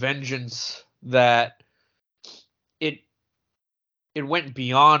wrought with vengeance that it went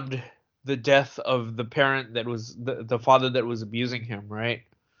beyond the death of the parent that was the father that was abusing him, right?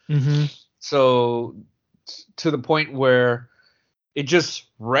 Mm-hmm. So to the point where it just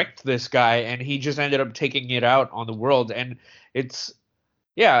wrecked this guy, and he just ended up taking it out on the world. And it's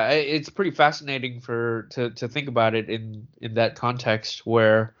pretty fascinating to think about it in that context,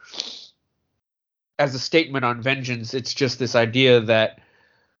 where as a statement on vengeance, it's just this idea that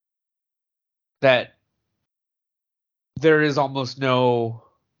there is almost no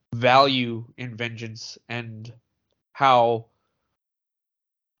value in vengeance, and how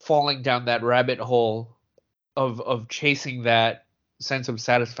falling down that rabbit hole of chasing that sense of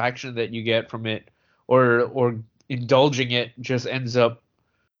satisfaction that you get from it, or indulging it, just ends up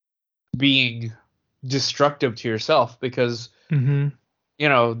being destructive to yourself, because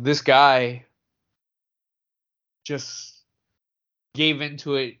Mm-hmm. this guy just gave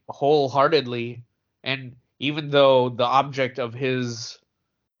into it wholeheartedly, and even though the object of his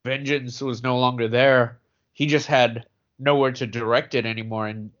vengeance was no longer there, he just had nowhere to direct it anymore,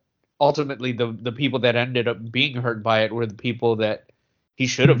 and ultimately the people that ended up being hurt by it were the people that he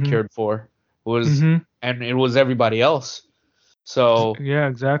should have Mm-hmm. cared for, Mm-hmm. and it was everybody else. So Yeah,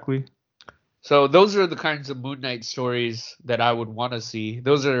 exactly. So those are the kinds of Moon Knight stories that I would want to see.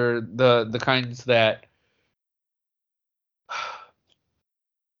 Those are the kinds that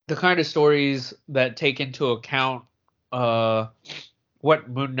the kind of stories that take into account what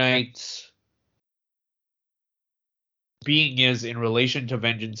Moon Knight's being is in relation to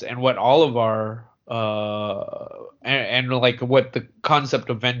vengeance, and what all of our and like what the concept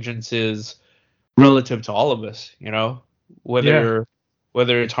of vengeance is relative to all of us, whether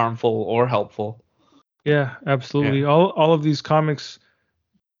it's harmful or helpful. Yeah, absolutely. Yeah. All of these comics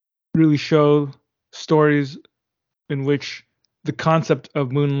really show stories in which the concept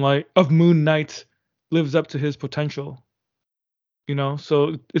of Moon Knight lives up to his potential.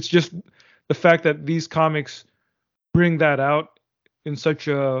 So it's just the fact that these comics bring that out in such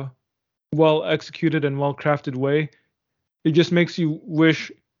a well executed and well crafted way. It just makes you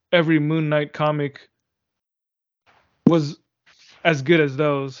wish every Moon Knight comic was as good as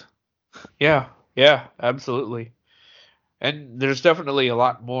those. Yeah, absolutely. And there's definitely a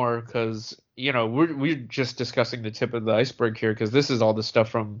lot more, because we're just discussing the tip of the iceberg here, because this is all the stuff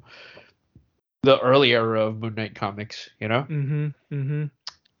from the early era of Moon Knight comics. Mm-hmm.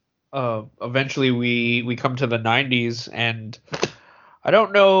 Mm-hmm. Eventually we come to the 90s, and I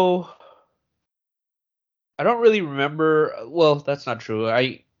don't know. I don't really remember. Well, that's not true.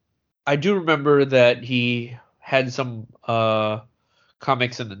 I do remember that he had some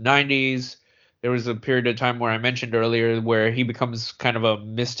comics in the 90s. There was a period of time where I mentioned earlier where he becomes kind of a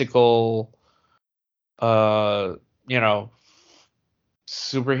mystical you know,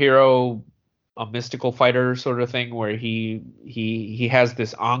 superhero, a mystical fighter sort of thing, where he has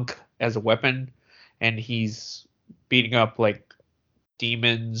this Ankh as a weapon, and he's beating up like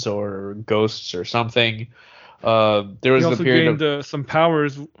demons or ghosts or something. There He was the also period of gained some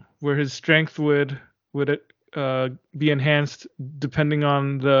powers where his strength would be enhanced depending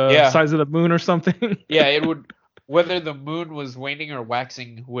on the yeah size of the moon or something. yeah it would, whether the moon was waning or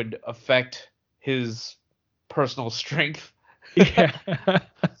waxing would affect his personal strength. Yeah.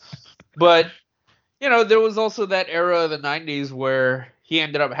 But there was also that era of the 90s where he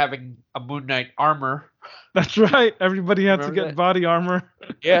ended up having a Moon Knight armor. That's right. Everybody had to Remember get that? body armor.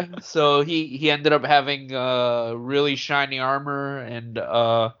 Yeah, so he ended up having really shiny armor, and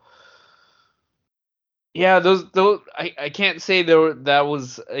yeah, those I can't say that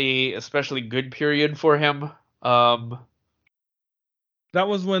was a especially good period for him. Um That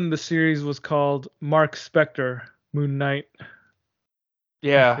was when the series was called Mark Spector Moon Knight, I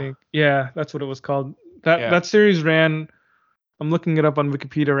yeah, think. Yeah, that's what it was called. That yeah. that series ran. I'm looking it up on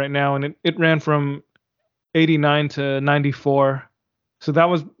Wikipedia right now, and it ran from 89 to 94. So that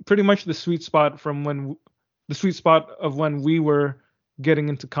was pretty much the sweet spot of when we were getting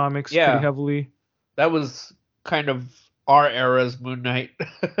into comics pretty Yeah. heavily. That was kind of our era's Moon Knight.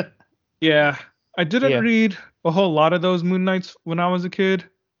 Yeah, I didn't Yeah. read a whole lot of those Moon Knights when I was a kid,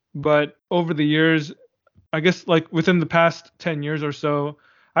 but over the years, I guess like within the past 10 years or so,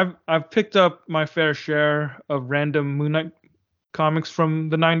 I've picked up my fair share of random Moon Knight comics from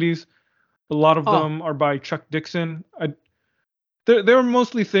the 90s. A lot of Huh. them are by Chuck Dixon. They were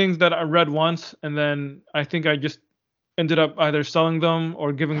mostly things that I read once, and then I think I just ended up either selling them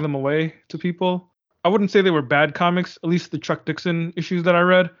or giving them away to people. I wouldn't say they were bad comics, at least the Chuck Dixon issues that I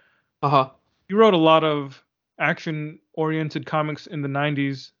read. Uh-huh. He wrote a lot of action-oriented comics in the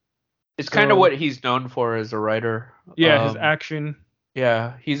 90s. It's kind of So- what he's known for as a writer. Yeah, his action.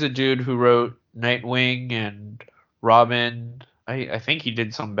 Yeah, he's a dude who wrote Nightwing and Robin. I think he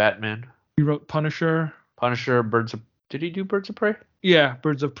did some Batman. He wrote Punisher. Punisher, Did he do Birds of Prey? Yeah,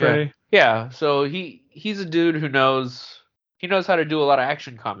 Birds of Prey. Yeah, so he's a dude who knows how to do a lot of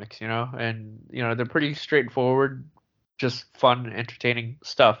action comics, and they're pretty straightforward, just fun, entertaining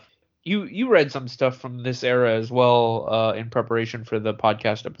stuff. You read some stuff from this era as well in preparation for the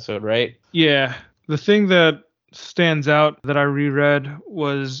podcast episode, right? Yeah. The thing that stands out that I reread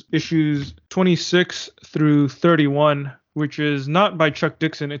was issues 26 through 31, which is not by Chuck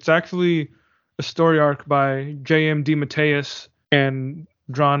Dixon. It's actually a story arc by J.M. DeMatteis and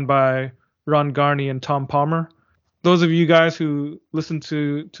drawn by Ron Garney and Tom Palmer. Those of you guys who listen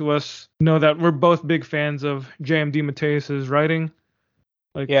to us know that we're both big fans of J.M. DeMatteis' writing.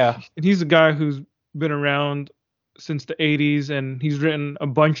 Yeah. He's a guy who's been around since the 80s, and he's written a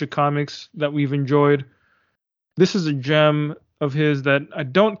bunch of comics that we've enjoyed. This is a gem of his that I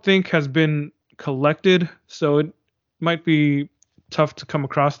don't think has been collected, so it might be tough to come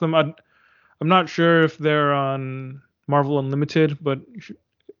across them. I'm not sure if they're on Marvel Unlimited, but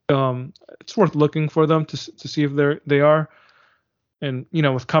it's worth looking for them to see if they are. And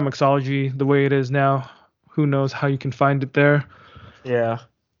with Comixology the way it is now, who knows how you can find it there. Yeah.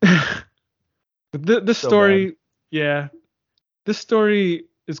 But this So story, yeah, this story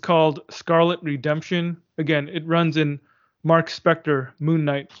is called Scarlet Redemption. Again, it runs in Mark Spector Moon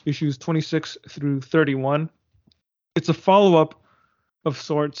Knight issues 26 through 31. It's a follow-up of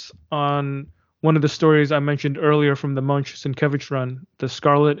sorts on one of the stories I mentioned earlier from the Munch Sienkiewicz run, the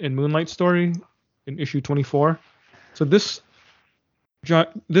Scarlet and Moonlight story in issue 24. So this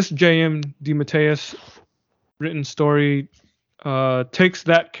J.M. DeMatteis written story takes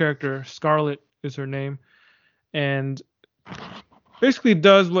that character, Scarlet is her name, and basically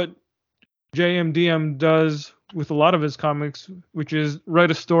does what JMDM does with a lot of his comics, which is write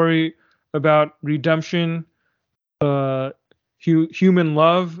a story about redemption, human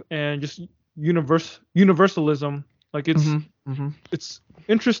love, and just universalism. Like it's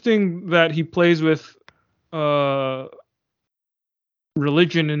interesting that he plays with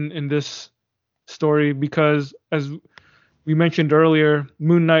religion in this story, because as we mentioned earlier,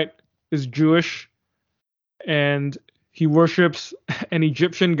 Moon Knight is Jewish and he worships an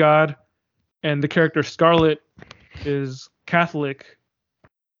Egyptian god, and the character Scarlet is Catholic.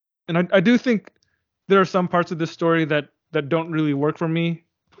 And I do think there are some parts of this story that don't really work for me.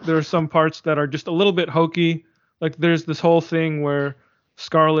 There are some parts that are just a little bit hokey. Like there's this whole thing where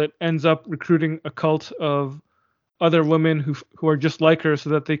Scarlet ends up recruiting a cult of other women who are just like her so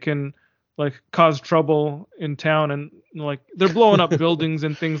that they can like cause trouble in town, and like they're blowing up buildings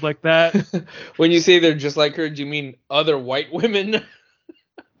and things like that. When you say they're just like her, do you mean other white women?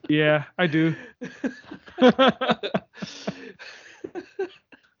 Yeah, I do.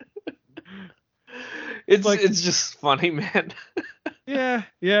 It's just funny, man. Yeah.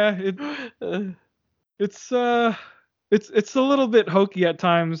 It's a little bit hokey at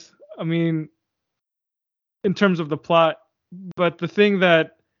times. I mean, in terms of the plot, but the thing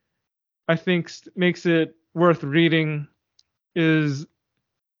that I think makes it worth reading is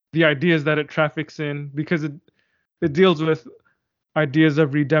the ideas that it traffics in, because it deals with ideas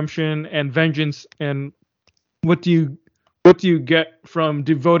of redemption and vengeance, and what do you get from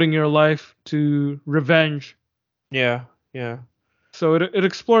devoting your life to revenge. Yeah. So it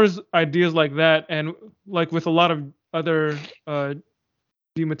explores ideas like that, and like with a lot of other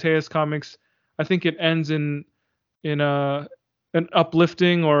DeMatteis comics, I think it ends in an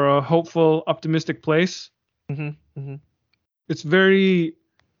uplifting or a hopeful, optimistic place. It's very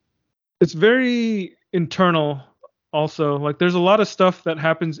internal also. Like there's a lot of stuff that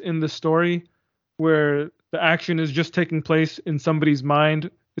happens in the story where the action is just taking place in somebody's mind.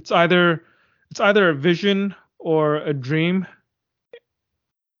 It's either a vision or a dream.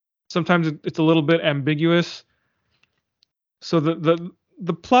 Sometimes it's a little bit ambiguous. So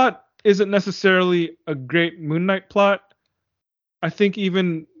the plot isn't necessarily a great Moon Knight plot. I think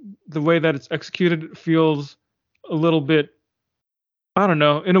even the way that it's executed feels a little bit, I don't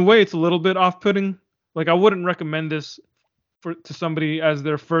know, in a way it's a little bit off-putting. Like I wouldn't recommend this to somebody as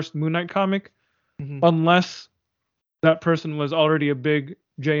their first Moon Knight comic unless that person was already a big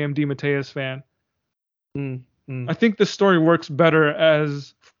J.M. DeMatteis fan. I think the story works better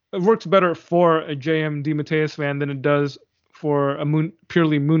for a J.M. DeMatteis fan than it does for a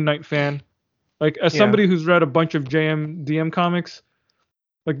purely Moon Knight fan. Like as somebody who's read a bunch of J.M. DM comics,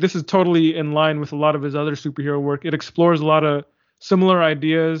 like this is totally in line with a lot of his other superhero work. It explores a lot of similar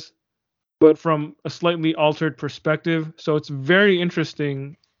ideas, but from a slightly altered perspective. So it's very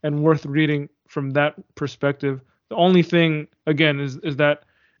interesting and worth reading from that perspective. The only thing, again, is that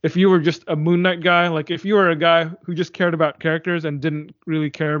if you were just a Moon Knight guy, like if you were a guy who just cared about characters and didn't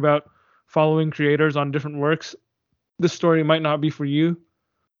really care about following creators on different works, this story might not be for you.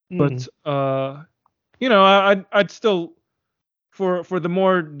 But I'd still, for the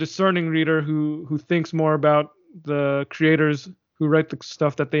more discerning reader who thinks more about the creators who write the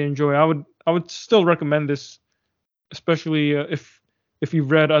stuff that they enjoy, I would still recommend this, especially if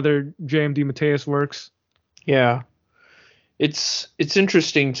you've read other J.M. DeMatteis works. Yeah. It's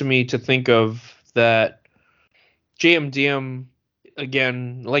interesting to me to think of that JMDM,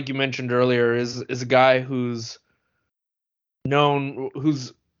 again, like you mentioned earlier, is a guy who's known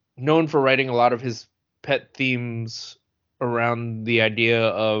for writing a lot of his pet themes around the idea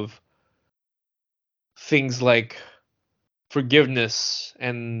of things like forgiveness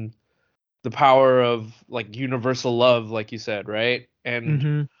and the power of like universal love, like you said, right?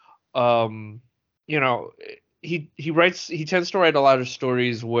 And he tends to write a lot of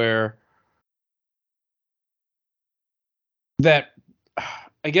stories where that,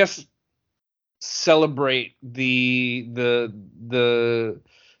 I guess, celebrate the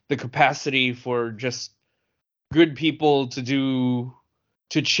capacity for just good people to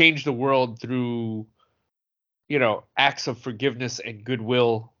change the world through, acts of forgiveness and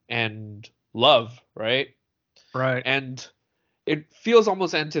goodwill and love, right? Right. And it feels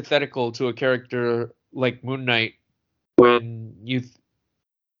almost antithetical to a character like Moon Knight when you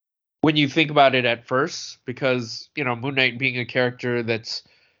think about it at first, because Moon Knight being a character that's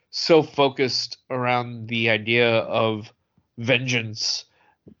so focused around the idea of vengeance.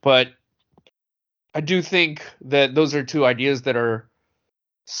 But I do think that those are two ideas that are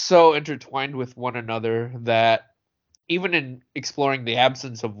so intertwined with one another that even in exploring the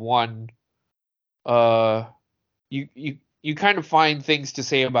absence of one, you kind of find things to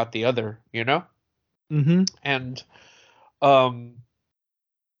say about the other, And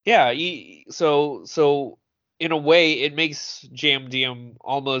so in a way it makes JMDM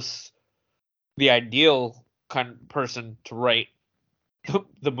almost the ideal kind of person to write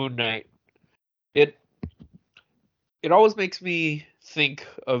the Moon Knight. It always makes me think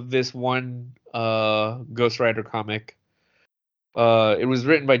of this one Ghost Rider comic. It was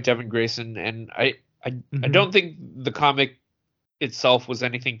written by Devin Grayson, and I don't think the comic itself was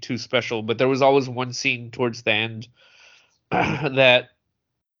anything too special, but there was always one scene towards the end that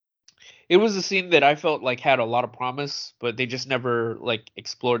it was a scene that I felt like had a lot of promise, but they just never like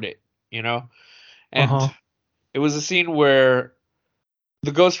explored it, And it was a scene where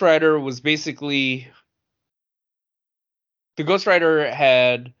the Ghost Rider is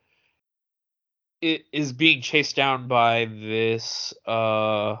being chased down by this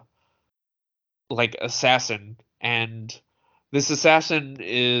like assassin, and this assassin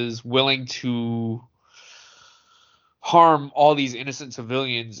is willing to harm all these innocent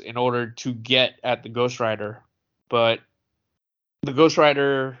civilians in order to get at the Ghost Rider. But the Ghost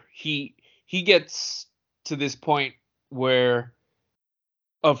Rider, he gets to this point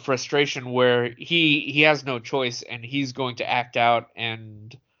of frustration where he has no choice, and he's going to act out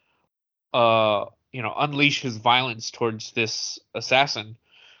and unleash his violence towards this assassin.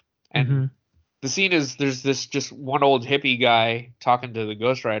 And the scene is there's this just one old hippie guy talking to the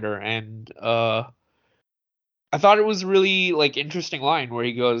Ghost Rider, and I thought it was a really like interesting line where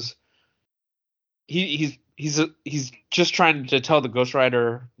he goes, he's just trying to tell the Ghost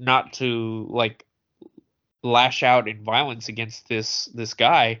Rider not to like lash out in violence against this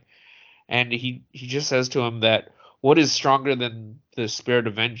guy, and he just says to him that what is stronger than the spirit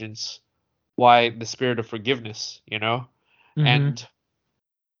of vengeance? Why, the spirit of forgiveness, And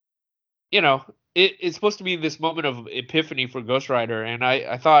it's supposed to be this moment of epiphany for Ghost Rider, and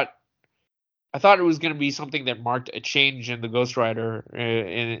I thought it was going to be something that marked a change in the Ghost Rider,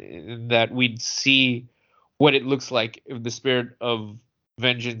 in that we'd see what it looks like if the spirit of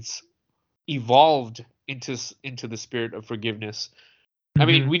vengeance evolved into the spirit of forgiveness. I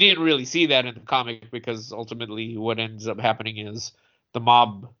mean, we didn't really see that in the comic because ultimately what ends up happening is the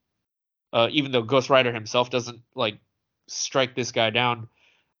mob, even though Ghost Rider himself doesn't like strike this guy down,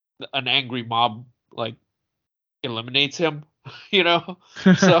 an angry mob like eliminates him, you know?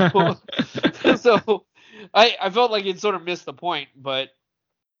 So so I felt like it sort of missed the point, but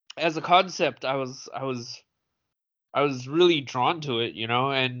as a concept I was really drawn to it, you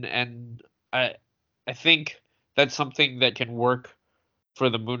know, and I think that's something that can work for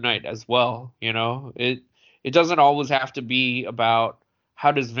the Moon Knight as well, you know. It doesn't always have to be about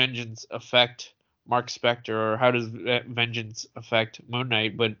how does vengeance affect Mark Spector or how does vengeance affect Moon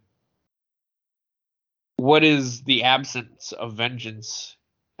Knight, but what is the absence of vengeance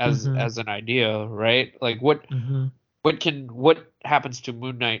as an idea, right? Like what happens to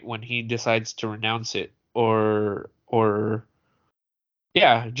Moon Knight when he decides to renounce it, or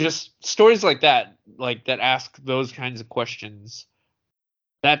yeah, just stories like that ask those kinds of questions.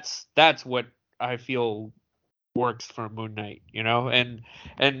 That's what I feel works for Moon Knight, you know, and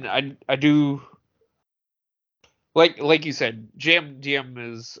I do like you said, JMDM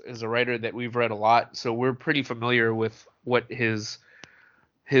is a writer that we've read a lot, so we're pretty familiar with what his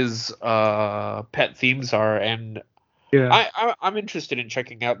pet themes are, and Yeah. I'm interested in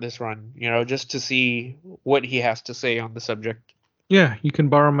checking out this run, you know, just to see what he has to say on the subject. Yeah, you can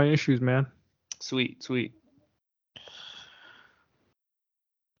borrow my issues, man. Sweet.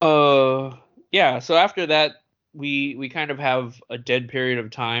 Yeah, so after that we kind of have a dead period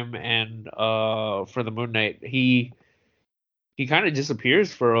of time, and for the Moon Knight, he kind of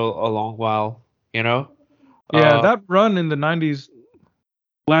disappears for a long while, you know? Yeah, that run in the 90s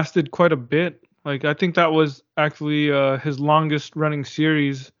lasted quite a bit. Like, I think that was actually his longest running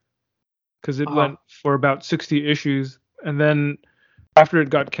series because it went for about 60 issues. And then after it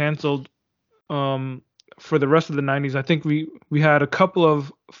got canceled, for the rest of the 90s, I think we had a couple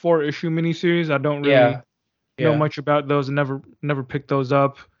of 4-issue miniseries. I don't really know much about those and never picked those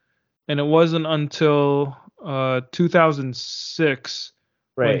up. And it wasn't until 2006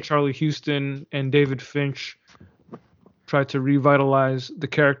 when Charlie Huston and David Finch tried to revitalize the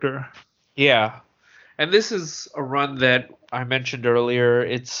character. Yeah. And this is a run that I mentioned earlier.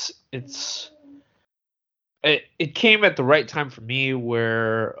 It came at the right time for me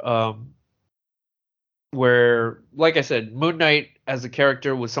where like I said, Moon Knight as a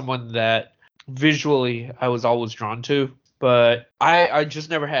character was someone that visually I was always drawn to, but I just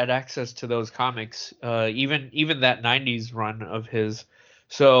never had access to those comics, even that 90s run of his.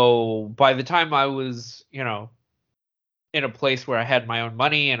 So by the time I was, you know, in a place where I had my own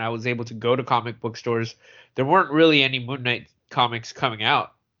money and I was able to go to comic book stores, there weren't really any Moon Knight comics coming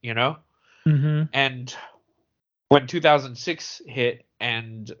out, you know? And when 2006 hit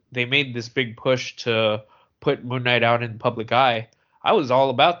and they made this big push to put Moon Knight out in the public eye, I was all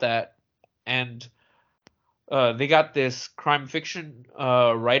about that. And they got this crime fiction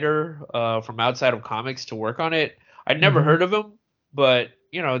writer from outside of comics to work on it. I'd never heard of him, but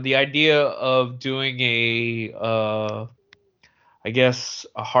you know, the idea of doing I guess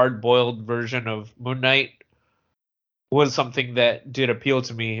a hard-boiled version of Moon Knight was something that did appeal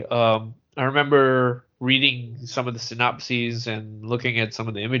to me. I remember reading some of the synopses and looking at some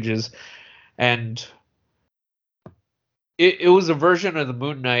of the images, and it was a version of the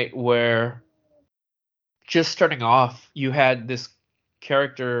Moon Knight where just starting off, you had this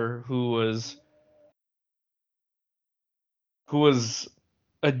character who was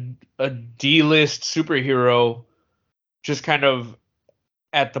a D-list superhero, just kind of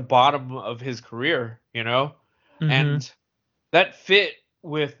at the bottom of his career, you know? And that fit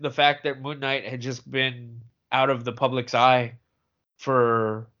with the fact that Moon Knight had just been out of the public's eye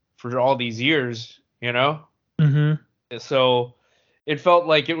for all these years, you know? So it felt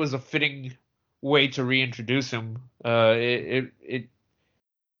like it was a fitting way to reintroduce him. It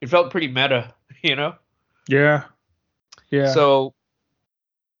felt pretty meta, you know? Yeah.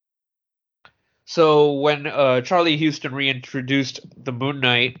 So when Charlie Huston reintroduced the Moon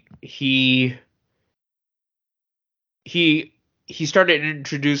Knight, he started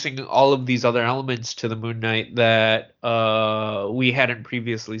introducing all of these other elements to the Moon Knight that we hadn't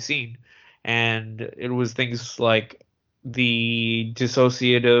previously seen, and it was things like the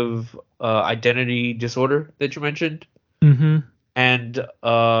dissociative identity disorder that you mentioned, and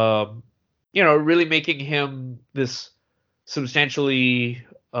you know, really making him this substantially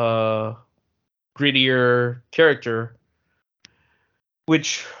grittier character,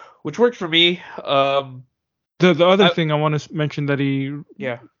 which worked for me. The other thing I want to mention that he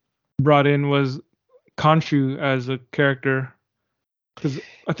brought in was Khonshu as a character, because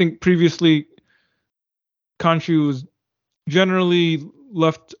I think previously Khonshu was generally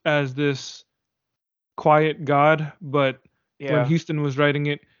left as this quiet god, but when Houston was writing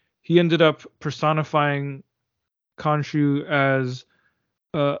it, he ended up personifying Khonshu as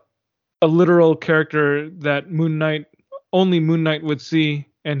a literal character that only Moon Knight would see,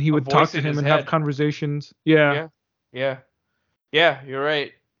 and he would talk to him and have conversations. Yeah. Yeah, you're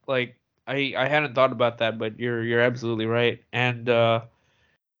right. Like I hadn't thought about that, but you're absolutely right. And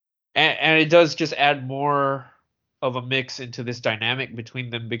it does just add more of a mix into this dynamic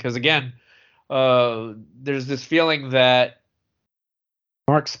between them, because again, there's this feeling that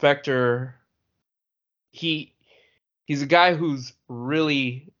Mark Spector, he's a guy who's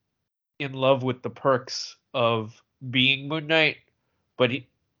really in love with the perks of being Moon Knight, but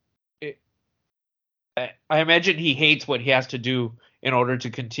I imagine he hates what he has to do in order to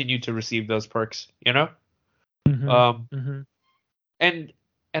continue to receive those perks, you know? Mm-hmm.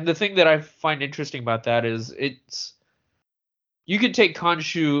 And the thing that I find interesting about that is you could take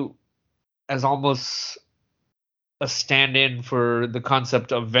Khonshu as almost a stand-in for the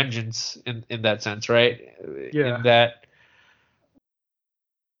concept of vengeance in that sense, right? Yeah. In that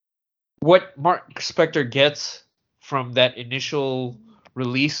what Mark Spector gets from that initial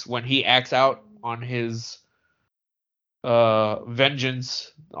release when he acts out on his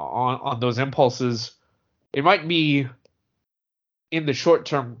vengeance on those impulses, it might be in the short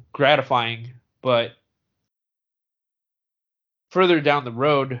term gratifying, but further down the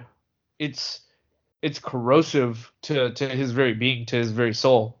road, it's corrosive to his very being, to his very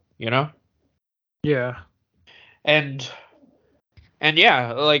soul, you know? Yeah. And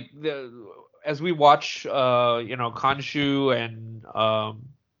yeah, like as we watch Khonshu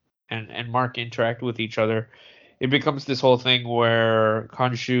and Mark interact with each other, it becomes this whole thing where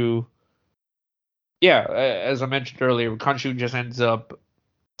Khonshu, as I mentioned earlier, Khonshu just ends up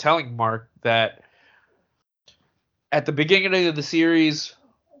telling Mark that at the beginning of the series,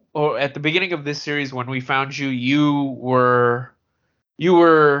 or at the beginning of this series, when we found you, you were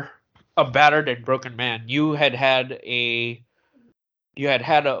a battered and broken man. You had had a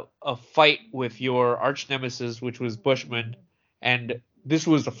fight with your arch nemesis, which was Bushman, and this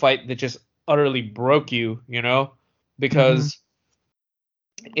was a fight that just utterly broke you, you know, because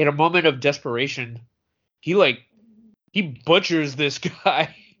in a moment of desperation, he butchers this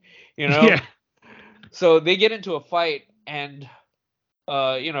guy, you know. Yeah. So they get into a fight, and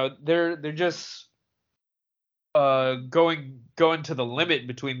they're just going to the limit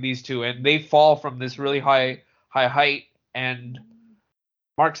between these two, and they fall from this really high height, and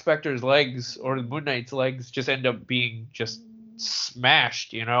Mark Spector's legs, or the Moon Knight's legs, just end up being just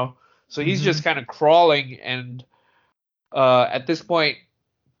smashed, you know. So he's just kind of crawling, and at this point,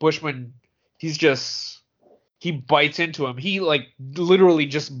 Bushman, he bites into him. He literally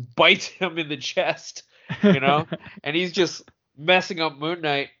just bites him in the chest, you know, and he's just messing up Moon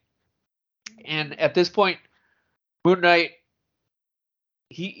Knight. And at this point, Moon Knight,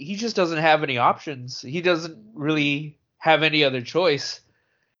 he just doesn't have any options. He doesn't really have any other choice.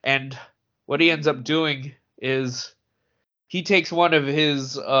 And what he ends up doing is he takes one of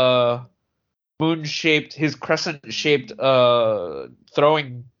his his crescent-shaped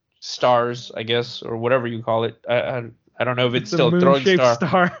throwing stars, I guess, or whatever you call it. I don't know if it's still a throwing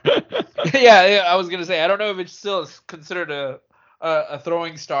star. Yeah, I was gonna say I don't know if it's still considered a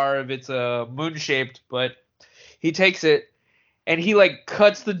throwing star if it's a moon-shaped, but he takes it and he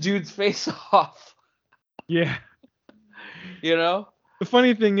cuts the dude's face off. Yeah. You know? The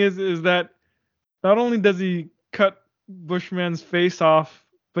funny thing is that not only does he cut Bushman's face off,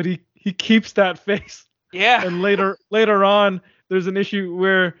 but he keeps that face. Yeah. And later on, there's an issue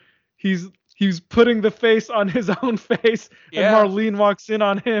where he's putting the face on his own face, and Marlene walks in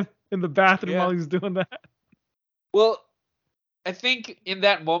on him in the bathroom while he's doing that. Well, I think in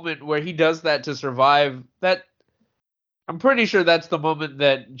that moment where he does that to survive, that I'm pretty sure that's the moment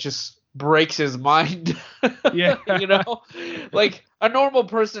that just breaks his mind. Yeah. You know? Like a normal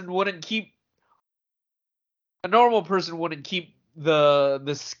person wouldn't keep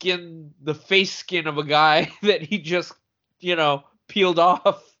the skin, the face skin of a guy that he just, peeled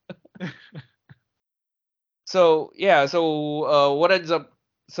off. So what ends up,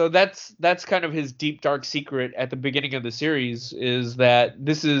 so that's kind of his deep dark secret at the beginning of the series, is that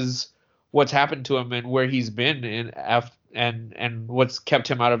this is what's happened to him and where he's been and what's kept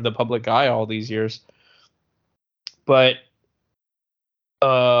him out of the public eye all these years. But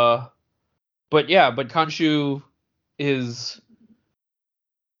Khonshu is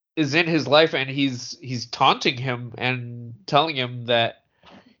in his life, and he's taunting him and telling him that,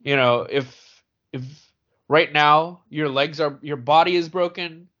 if right now your body is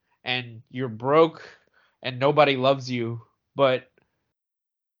broken and you're broke and nobody loves you, but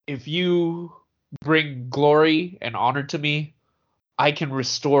if you bring glory and honor to me, I can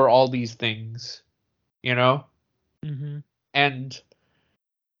restore all these things, you know? Mm-hmm. And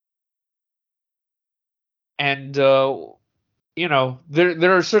there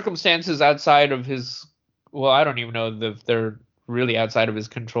are circumstances outside of his, well, I don't even know if they're really outside of his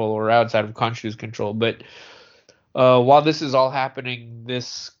control or outside of Khonshu's control, but while this is all happening,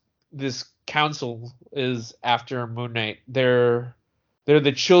 this council is after Moon Knight. They're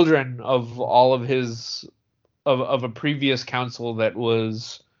the children of all of his of a previous council that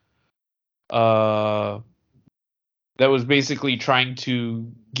was basically trying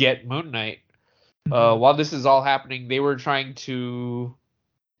to get Moon Knight. While this is all happening, they were trying to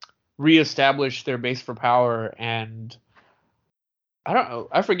reestablish their base for power, and I don't know.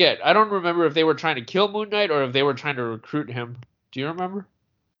 I forget. I don't remember if they were trying to kill Moon Knight or if they were trying to recruit him. Do you remember?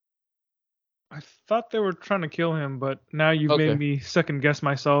 I thought they were trying to kill him, but now you've Okay. made me second guess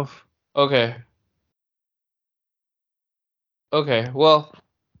myself. Okay. Well,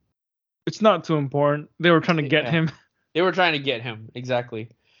 It's not too important. They were trying to get Yeah. him. they were trying to get him, exactly.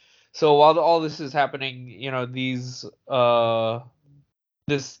 So while all this is happening, these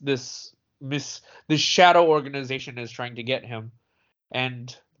this shadow organization is trying to get him,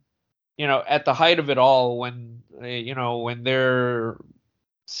 and at the height of it all, when when they're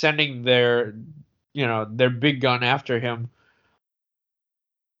sending their big gun after him,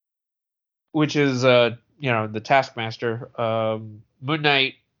 which is the Taskmaster, Moon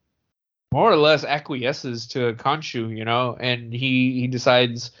Knight more or less acquiesces to Khonshu, and he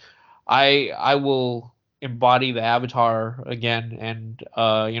decides, I will embody the Avatar again, and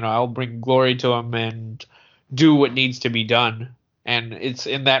I'll bring glory to him and do what needs to be done. And it's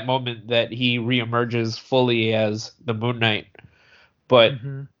in that moment that he reemerges fully as the Moon Knight. But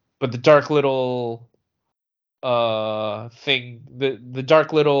Mm-hmm. but the dark little thing, the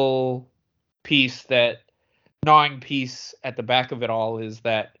dark little piece, that gnawing piece at the back of it all, is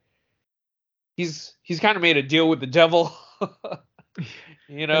that he's kind of made a deal with the devil.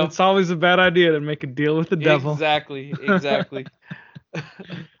 And it's always a bad idea to make a deal with the devil. Exactly.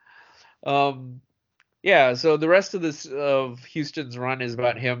 Yeah, so the rest of this of Houston's run is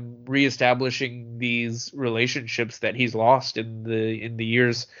about him reestablishing these relationships that he's lost in the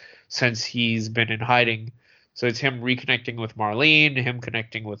years since he's been in hiding. So it's him reconnecting with Marlene, him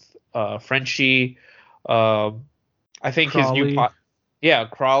connecting with Frenchie. I think Crawley.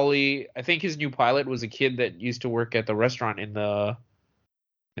 Crawley. I think his new pilot was a kid that used to work at the restaurant in the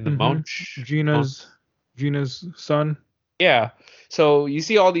Munch. Gina's son. Yeah. So you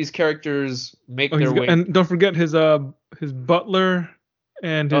see all these characters make their way. And don't forget his butler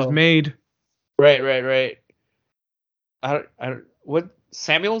and his maid. Right. I don't, what,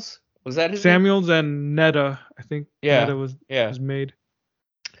 Samuels? Was that his Samuels name? And Netta, I think. Yeah. Netta was his maid.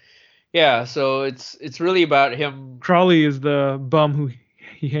 Yeah, so it's really about him. Crawley is the bum who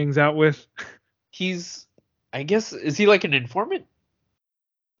he hangs out with. I guess, is he like an informant?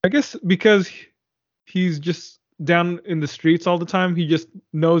 I guess because he's just down in the streets all the time, he just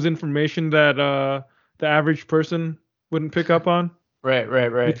knows information that the average person wouldn't pick up on. Right.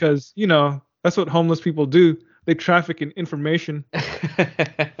 Because, that's what homeless people do. They traffic in information.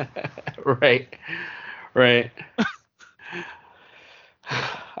 Right.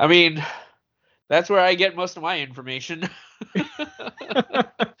 I mean, that's where I get most of my information.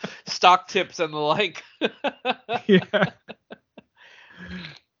 Stock tips and the like. Yeah.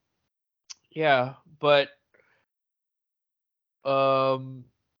 Yeah, but the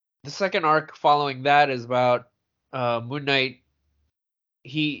second arc following that is about Moon Knight.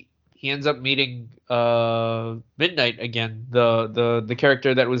 He ends up meeting Midnight again, the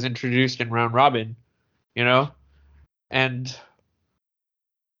character that was introduced in Round Robin, and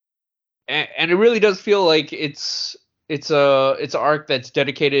it really does feel like it's an arc that's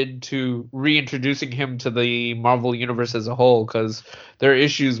dedicated to reintroducing him to the Marvel universe as a whole, because there are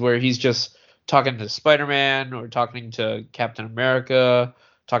issues where he's just talking to Spider-Man or talking to Captain America,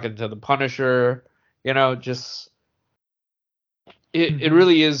 talking to the Punisher, just it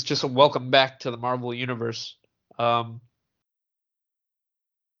really is just a welcome back to the Marvel universe. But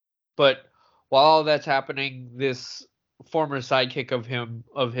while all that's happening, this former sidekick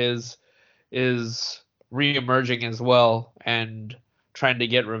of his is re-emerging as well and trying to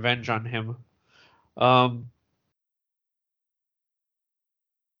get revenge on him.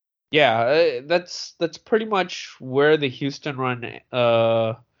 That's pretty much where the Houston run.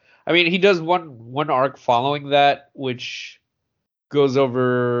 I mean, he does one arc following that, which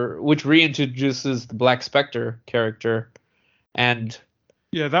reintroduces the Black Spectre character, and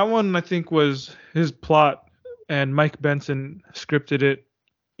Yeah, that one I think was his plot, and Mike Benson scripted it.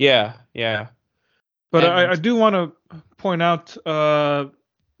 Yeah, yeah. But I And do want to point out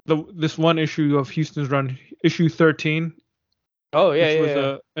this one issue of Houston's Run, issue 13, oh yeah, which yeah, was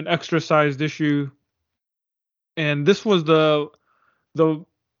yeah. an extra sized issue, and this was the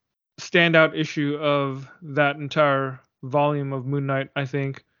standout issue of that entire volume of Moon Knight, I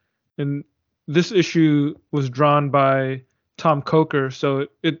think. And this issue was drawn by Tom Coker, so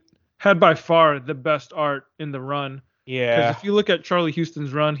it had by far the best art in the run. Because Yeah. if you look at Charlie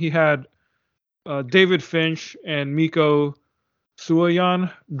Houston's run, he had David Finch and Miko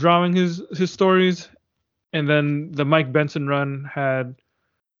Suayan drawing his stories, and then the Mike Benson run had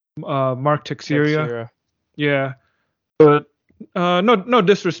Mark Teixeira. Texera. Yeah, but no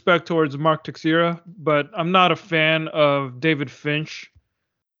disrespect towards Mark Teixeira, but I'm not a fan of David Finch,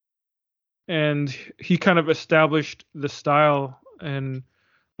 and he kind of established the style. And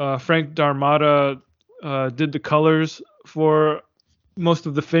Frank Darmada did the colors for most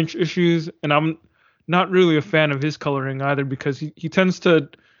of the Finch issues, and I'm not really a fan of his coloring either because he tends to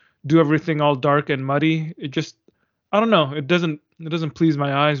do everything all dark and muddy. It just I don't know. It doesn't please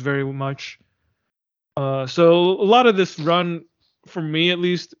my eyes very much. So a lot of this run, for me at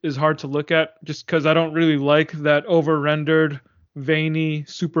least, is hard to look at just because I don't really like that over-rendered, veiny,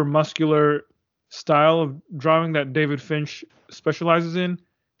 super muscular style of drawing that David Finch specializes in.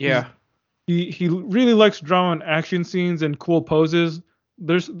 Yeah. He really likes drawing action scenes and cool poses.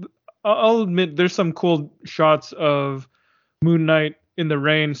 There's I'll admit there's some cool shots of Moon Knight in the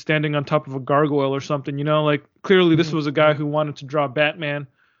rain standing on top of a gargoyle or something, like clearly this was a guy who wanted to draw Batman.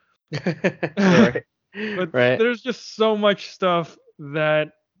 Right. But Right. there's just so much stuff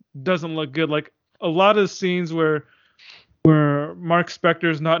that doesn't look good. Like a lot of scenes where Mark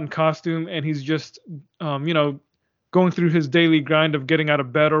Spector's not in costume and he's just going through his daily grind of getting out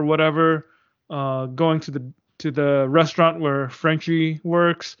of bed or whatever, going to the restaurant where Frenchie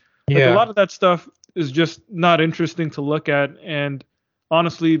works. Like a lot of that stuff is just not interesting to look at. And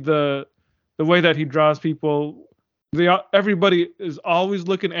honestly, the way that he draws people, everybody is always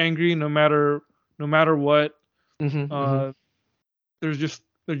looking angry no matter what. Mhm. They're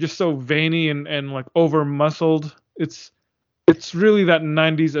just so veiny and like over muscled. It's really that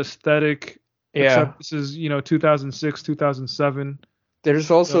 90s aesthetic. Yeah. Except this is 2006, 2007.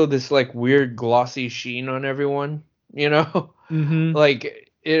 There's also this like weird glossy sheen on everyone, Mm-hmm. Like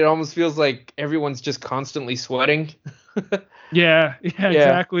it almost feels like everyone's just constantly sweating. Yeah,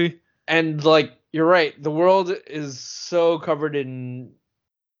 exactly. And like you're right, the world is so covered in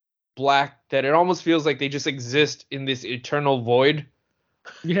black that it almost feels like they just exist in this eternal void.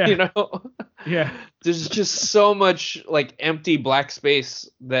 Yeah, yeah, There's just so much like empty black space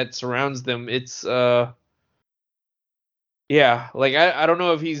that surrounds them. It's yeah, like I don't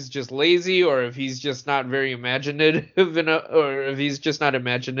know if he's just lazy or if he's just not very imaginative enough, or if he's just not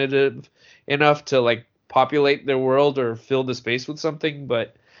imaginative enough to like populate their world or fill the space with something,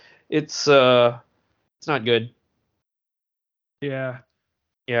 but it's not good. yeah.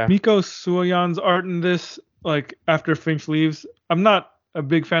 Yeah. Miko Suoyan's art in this, like after Finch leaves, I'm not a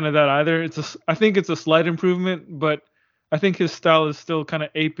big fan of that either. I think it's a slight improvement, but I think his style is still kind of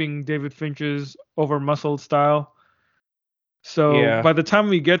aping David Finch's over muscled style. So Yeah. by the time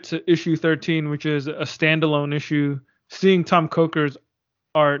we get to issue 13, which is a standalone issue, seeing Tom Coker's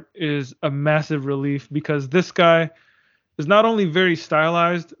art is a massive relief because this guy is not only very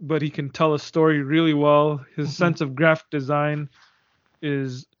stylized, but he can tell a story really well. His sense of graphic design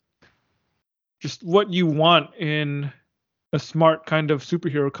is just what you want in a smart kind of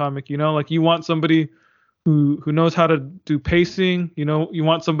superhero comic, like you want somebody who knows how to do pacing, you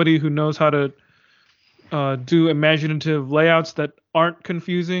want somebody who knows how to do imaginative layouts that aren't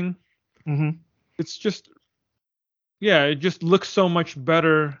confusing. Mm-hmm. It's just it just looks so much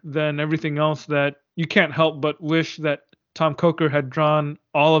better than everything else that you can't help but wish that Tom Coker had drawn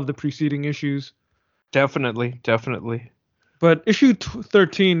all of the preceding issues. Definitely. But issue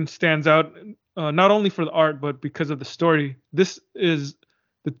 13 stands out not only for the art, but because of the story. This is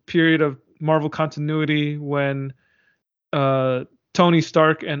the period of Marvel continuity when Tony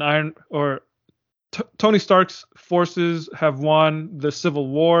Stark and Tony Stark's forces have won the Civil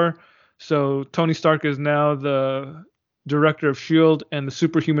War. So Tony Stark is now the director of S.H.I.E.L.D. and the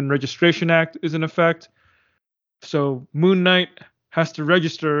Superhuman Registration Act is in effect. So Moon Knight has to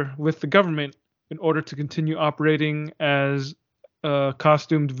register with the government in order to continue operating as a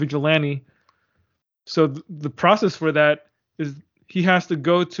costumed vigilante. So the process for that is he has to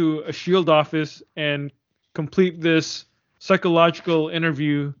go to a S.H.I.E.L.D. office and complete this psychological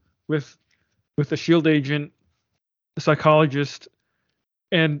interview with a S.H.I.E.L.D. agent, a psychologist,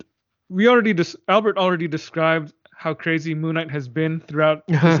 And Albert already described how crazy Moon Knight has been throughout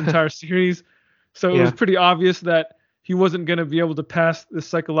this entire series. So it was pretty obvious that he wasn't going to be able to pass the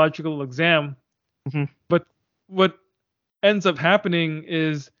psychological exam. Mhm. But what ends up happening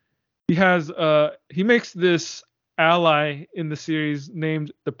is he makes this ally in the series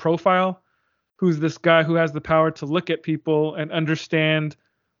named the Profile, who's this guy who has the power to look at people and understand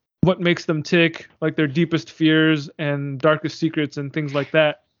what makes them tick, like their deepest fears and darkest secrets and things like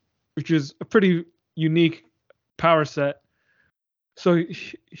that, which is a pretty unique power set. So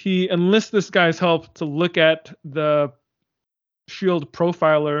he enlists this guy's help to look at the Shield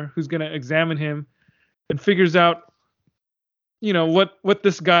profiler who's going to examine him and figures out, what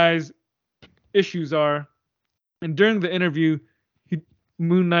this guy's issues are. And during the interview,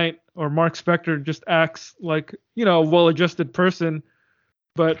 Moon Knight or Mark Spector just acts like, a well-adjusted person.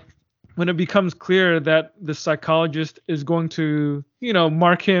 But when it becomes clear that the psychologist is going to,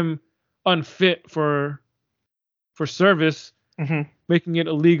 mark him unfit for service, making it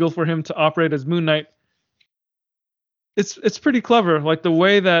illegal for him to operate as Moon Knight, it's pretty clever. Like the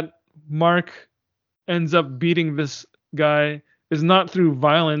way that Mark ends up beating this guy is not through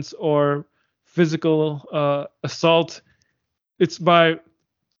violence or physical assault. It's by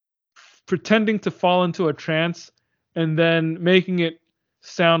pretending to fall into a trance and then making it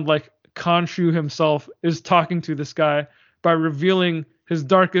sound like Khonshu himself is talking to this guy by revealing his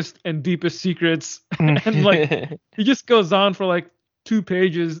darkest and deepest secrets. And like he just goes on for like 2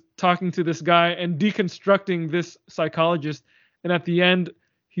 pages talking to this guy and deconstructing this psychologist. And at the end,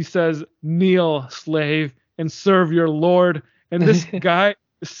 he says, "Kneel, slave, and serve your lord." And this guy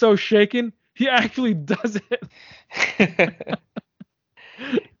is so shaken, he actually does it.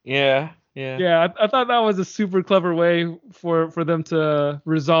 Yeah. Yeah, I thought that was a super clever way for them to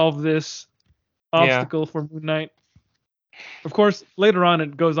resolve this obstacle for Moon Knight. Of course, later on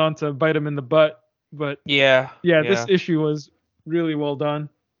it goes on to bite him in the butt, but this issue was really well done.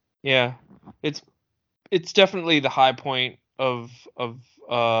 Yeah, it's definitely the high point of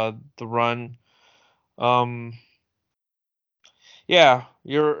the run. Yeah,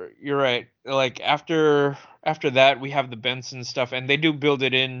 you're right. Like after that, we have the Benson stuff, and they do build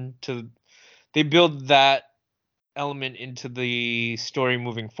it they build that element into the story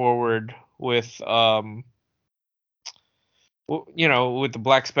moving forward with with the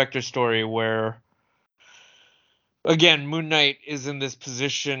Black Spectre story, where again Moon Knight is in this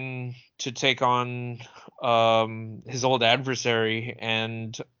position to take on his old adversary,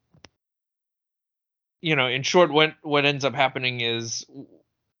 and in short, what ends up happening is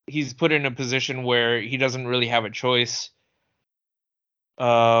he's put in a position where he doesn't really have a choice.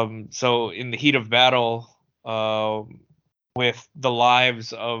 So in the heat of battle, with the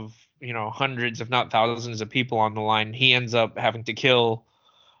lives of hundreds, if not thousands, of people on the line, he ends up having to kill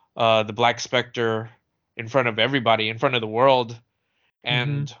the Black Spectre in front of everybody, in front of the world.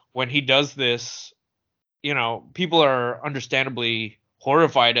 And when he does this, people are understandably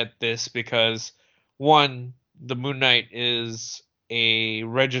horrified at this because, one, the Moon Knight is a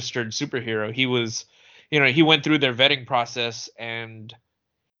registered superhero. He was, he went through their vetting process and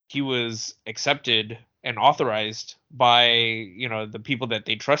he was accepted and authorized by, the people that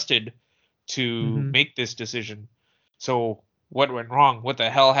they trusted to make this decision. So what went wrong? What the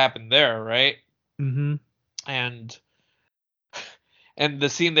hell happened there, right? And the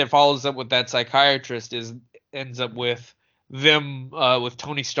scene that follows up with that psychiatrist ends up with them with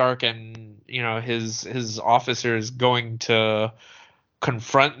Tony Stark and his officers going to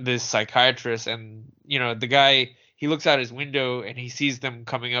confront this psychiatrist, and the guy, he looks out his window and he sees them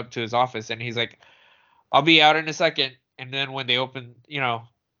coming up to his office, and he's like, "I'll be out in a second." And then when they open,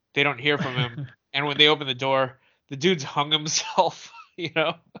 they don't hear from him, and when they open the door, the dude's hung himself.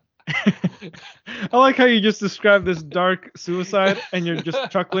 I like how you just described this dark suicide and you're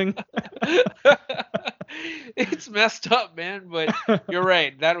just chuckling. It's messed up, man, but you're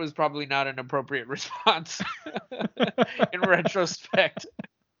right. That was probably not an appropriate response in retrospect.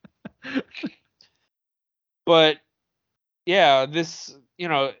 But yeah, this,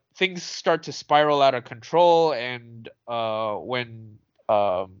 things start to spiral out of control, and when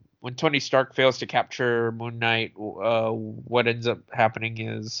Tony Stark fails to capture Moon Knight, what ends up happening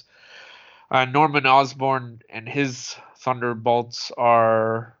is Norman Osborn and his Thunderbolts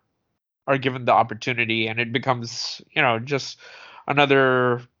are given the opportunity, and it becomes, just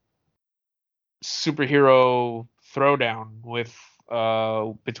another superhero throwdown with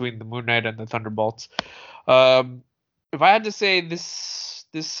between the Moon Knight and the Thunderbolts. If I had to say, this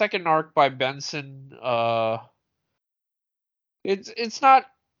second arc by Benson, it's not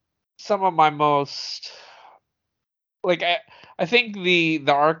some of my most like I think the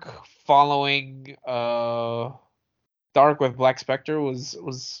arc following the arc with Black Spectre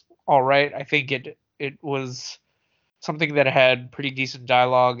was all right. I think it was something that had pretty decent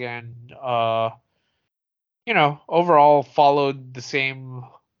dialogue and overall followed the same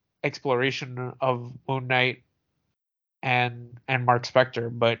exploration of Moon Knight and Mark Spector,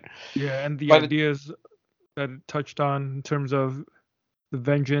 but Yeah, and the by the ideas that it touched on in terms of the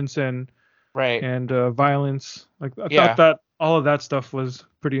vengeance right, and violence. Like I thought yeah, that all of that stuff was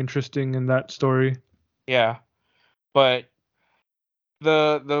pretty interesting in that story. yeah, but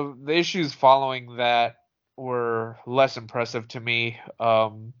the issues following that were less impressive to me,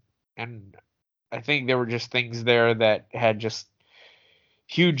 and I think there were just things there that had just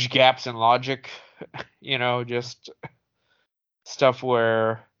huge gaps in logic, just stuff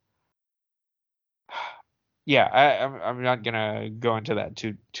where yeah, I'm not gonna go into that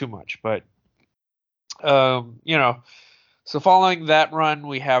too much, but so following that run,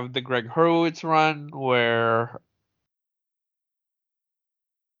 we have the Greg Hurwitz run where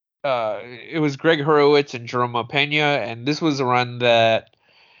it was Greg Hurwitz and Jerome Pena, and this was a run that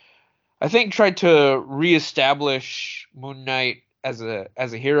I think tried to reestablish Moon Knight as a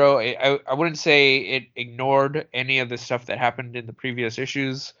hero. I wouldn't say it ignored any of the stuff that happened in the previous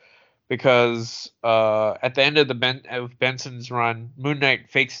issues, because at the end of of Benson's run, Moon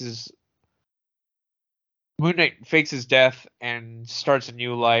Knight fakes his death and starts a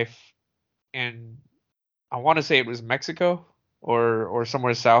new life in, I want to say it was Mexico or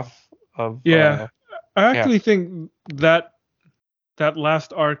somewhere south of Yeah, I yeah, actually think that that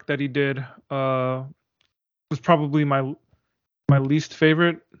last arc that he did was probably my least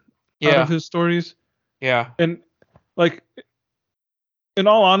favorite out of yeah, his stories. yeah, And like in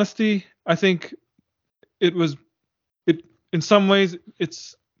all honesty, I think it was it in some ways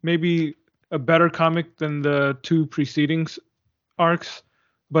it's maybe a better comic than the two preceding arcs.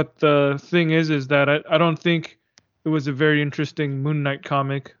 But the thing is that I don't think it was a very interesting Moon Knight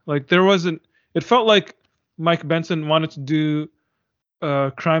comic. Like there wasn't. It felt like Mike Benson wanted to do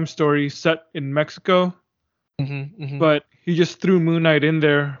a crime story set in Mexico, hmm but he just threw Moon Knight in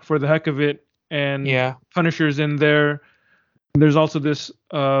there for the heck of it, and yeah, Punisher's in there. There's also this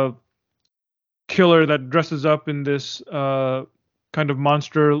killer that dresses up in this kind of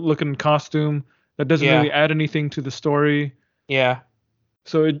monster-looking costume that doesn't yeah, really add anything to the story. yeah,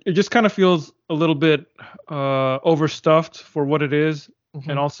 So it just kind of feels a little bit overstuffed for what it is, and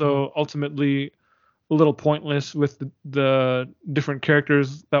hmm also ultimately a little pointless with the different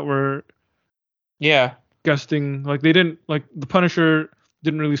characters that were yeah, guesting. Like they didn't like the Punisher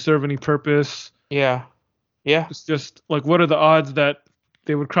didn't really serve any purpose. yeah, yeah, It's just like what are the odds that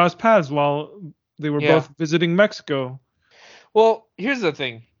they would cross paths while they were yeah. both visiting Mexico? Well, here's the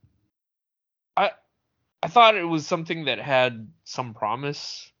thing. I I thought it was something that had some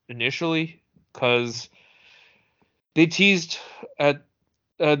promise initially, because they teased at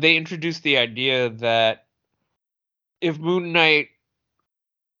they introduced the idea that if Moon Knight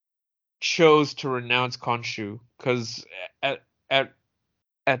chose to renounce Khonshu, because at at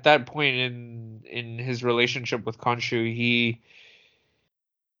at that point in his relationship with Khonshu,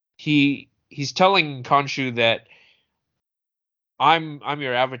 he's telling Khonshu that I'm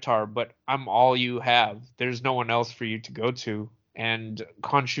your avatar, but I'm all you have. There's no one else for you to go to. And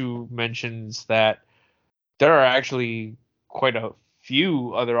Khonshu mentions that there are actually quite a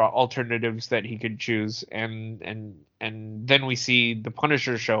few other alternatives that he could choose, and then we see the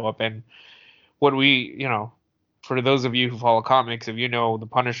Punisher show up, and what we, for those of you who follow comics, if you know the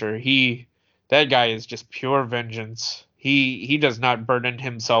Punisher, that guy is just pure vengeance. He does not burden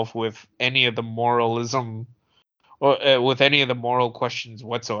himself with any of the moralism or with any of the moral questions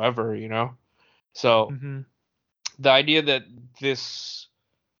whatsoever. So Hmm. the idea that this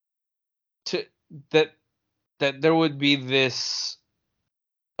to that that there would be this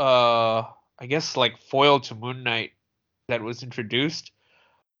I guess like foil to Moon Knight that was introduced.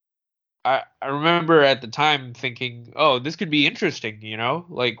 I remember at the time thinking, oh, this could be interesting.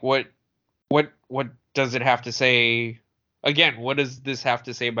 Like what does it have to say? Again, what does this have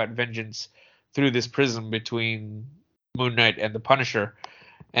to say about vengeance through this prism between Moon Knight and the Punisher?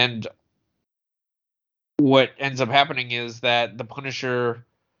 And what ends up happening is that the Punisher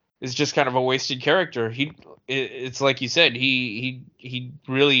is just kind of a wasted character. It's like you said, he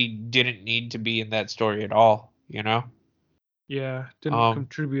really didn't need to be in that story at all. Yeah, didn't Um,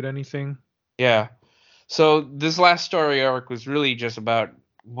 contribute anything. yeah. So this last story arc was really just about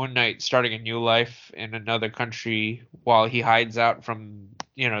Moon Knight starting a new life in another country while he hides out from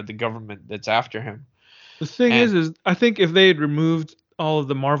the government that's after him. The thing And is I think if they had removed all of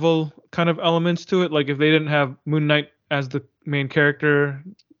the Marvel kind of elements to it. Like if they didn't have Moon Knight as the main character,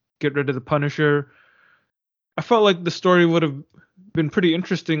 get rid of the Punisher, I felt like the story would have been pretty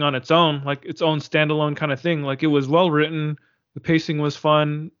interesting on its own, like its own standalone kind of thing. Like it was well written, the pacing was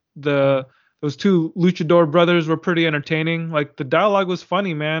fun, those two luchador brothers were pretty entertaining. Like the dialogue was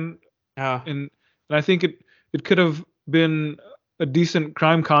funny, man. Yeah. And I think it could have been a decent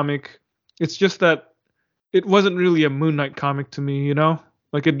crime comic. It's just that it wasn't really a Moon Knight comic to me, you know?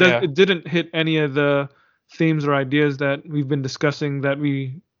 Like it didn't hit any of the themes or ideas that we've been discussing that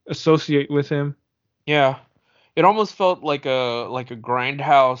we associate with him. Yeah. It almost felt like a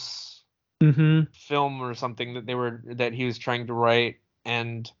Grindhouse film or something that he was trying to write,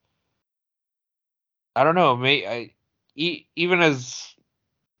 and I don't know, even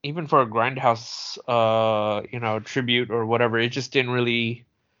for a Grindhouse tribute or whatever, it just didn't really,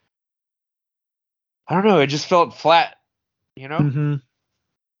 I don't know, it just felt flat, you know? Mm-hmm.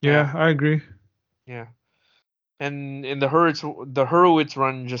 Yeah, I agree. Yeah. And in the Hurwitz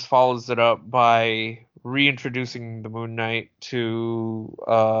run just follows it up by reintroducing the Moon Knight to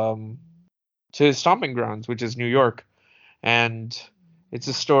his stomping grounds, which is New York. And it's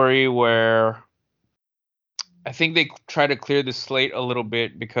a story where I think they try to clear the slate a little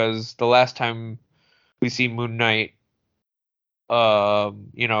bit, because the last time we see Moon Knight,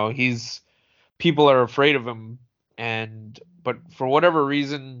 people are afraid of him, but for whatever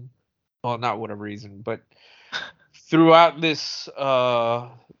reason, well, not whatever reason, but throughout this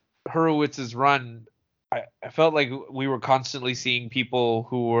Hurwitz's run, I felt like we were constantly seeing people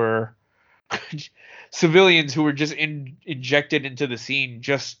who were civilians who were just injected into the scene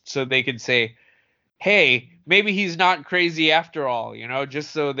just so they could say, hey, maybe he's not crazy after all,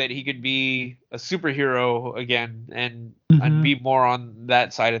 just so that he could be a superhero again and be more on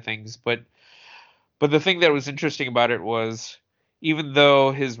that side of things. But the thing that was interesting about it was, even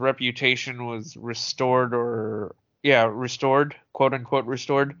though his reputation was restored, quote unquote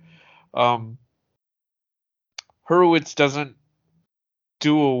restored, Hurwitz doesn't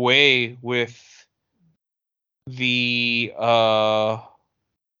do away with he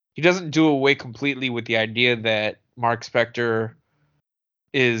doesn't do away completely with the idea that Mark Spector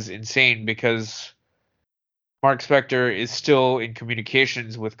is insane, because Mark Spector is still in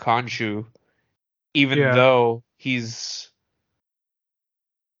communications with Khonshu, even though he's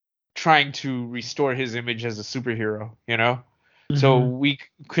trying to restore his image as a superhero, So we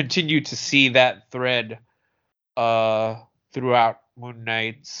continue to see that thread throughout Moon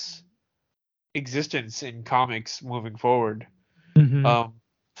Knight's existence in comics moving forward.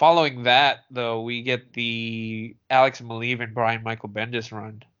 Following that, though, we get the Alex Maleev and Brian Michael Bendis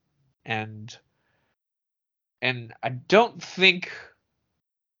run, and I don't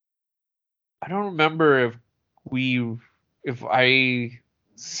remember if I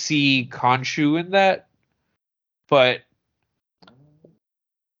see Khonshu in that, but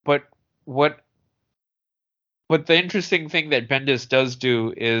the interesting thing that Bendis does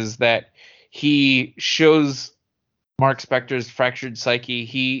do is that he shows Mark Spector's fractured psyche.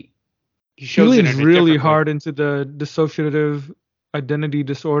 He shows it really hard into the dissociative identity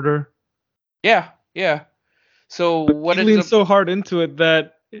disorder. Yeah. So what he leans so hard into it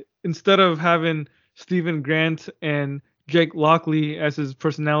that instead of having Stephen Grant and Jake Lockley as his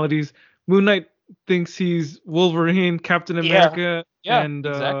personalities, Moon Knight thinks he's Wolverine, Captain America, and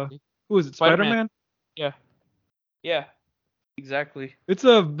exactly. Who is it? Spider-Man? Yeah, exactly. It's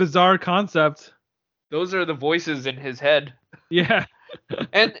a bizarre concept. Those are the voices in his head. Yeah.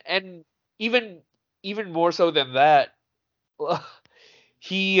 and even more so than that,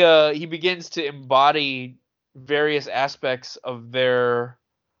 he begins to embody various aspects of their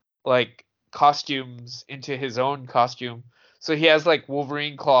costumes into his own costume. So he has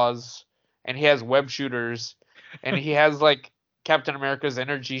Wolverine claws, and he has web shooters, and he has Captain America's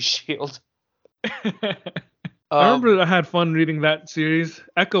energy shield. I remember I had fun reading that series.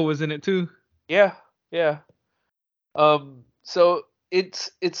 Echo was in it too. Yeah. So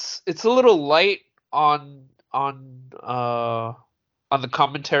it's a little light on the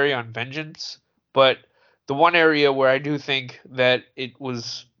commentary on vengeance, but the one area where I do think that it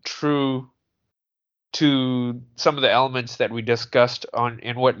was true to some of the elements that we discussed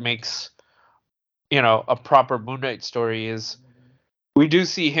in what makes a proper Moon Knight story is, we do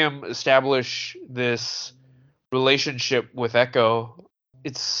see him establish this relationship with Echo.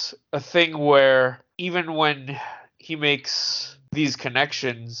 It's a thing where even when he makes these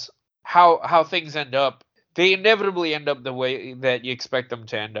connections, how things end up, they inevitably end up the way that you expect them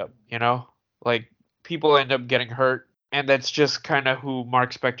to end up, people end up getting hurt, and that's just kind of who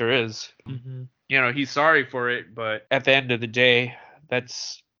Mark Spector is. He's sorry for it, but at the end of the day,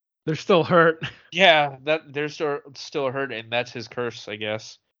 that's They're still hurt. yeah, that they're still hurt, and that's his curse, I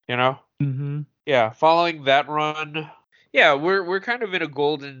guess. You know? Mm-hmm. Yeah, following that run, yeah, we're kind of in a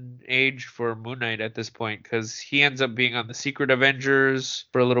golden age for Moon Knight at this point because he ends up being on the Secret Avengers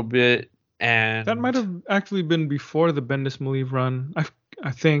for a little bit, and That might have actually been before the Bendis Malieve run.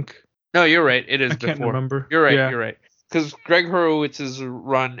 I think. no, you're right, it is I can't before. remember. You're right, Yeah. you're right. Because Greg Horowitz's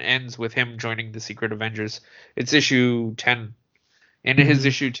run ends with him joining the Secret Avengers. It's issue 10. In his Mhm.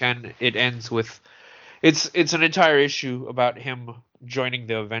 issue 10, it ends with it's an entire issue about him joining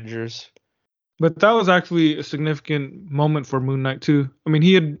the Avengers. But that was actually a significant moment for Moon Knight too. I mean,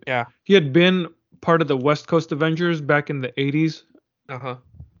 he had been part of the West Coast Avengers back in the 80s Uh-huh.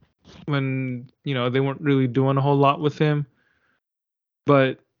 when, they weren't really doing a whole lot with him.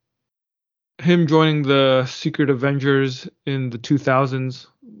 But him joining the Secret Avengers in the 2000s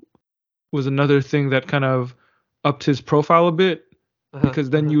was another thing that kind of upped his profile a bit,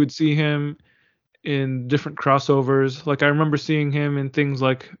 because then you would see him in different crossovers. Like I remember seeing him in things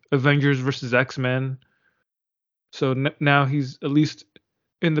like Avengers versus X-Men. So now he's at least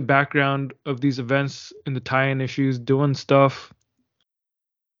in the background of these events in the tie-in issues doing stuff.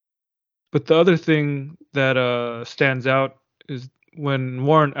 But the other thing that stands out is when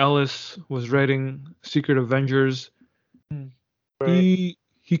Warren Ellis was writing Secret Avengers, he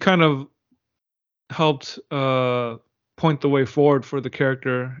kind of helped point the way forward for the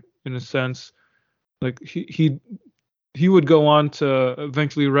character in a sense. Like he would go on to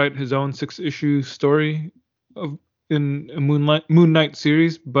eventually write his own 6-issue story in a Moon Knight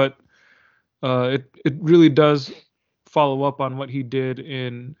series, but it really does follow up on what he did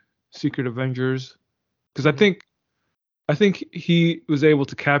in Secret Avengers, because I think he was able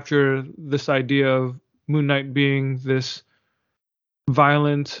to capture this idea of Moon Knight being this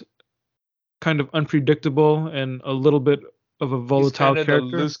violent, kind of unpredictable, and a little bit of a volatile He's kind of character.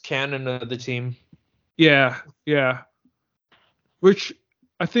 the loose cannon of the team. Yeah. Which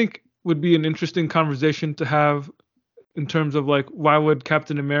I think would be an interesting conversation to have in terms of like, why would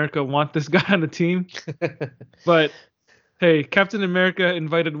Captain America want this guy on the team? But hey, Captain America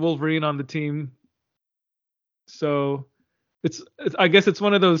invited Wolverine on the team. So I guess it's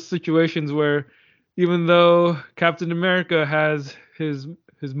one of those situations where even though Captain America has his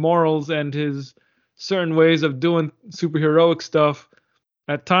morals and his certain ways of doing superheroic stuff,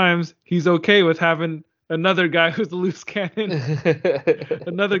 at times he's okay with having another guy who's a loose cannon,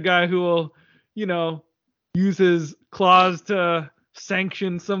 another guy who will, use his claws to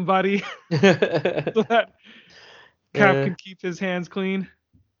sanction somebody so that Cap can keep his hands clean.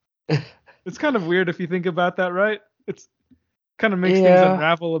 It's kind of weird if you think about that, right? It's kind of makes things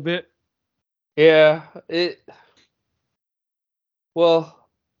unravel a bit. Yeah, well,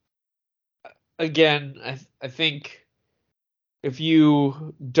 again, I think if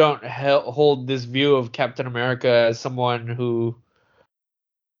you don't hold this view of Captain America as someone who's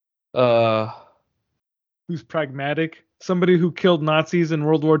pragmatic, somebody who killed Nazis in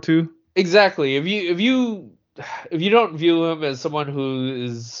World War II. Exactly. If you don't view him as someone who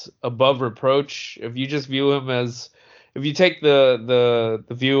is above reproach, if you just view him as, if you take the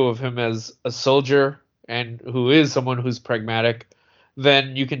view of him as a soldier and who is someone who's pragmatic,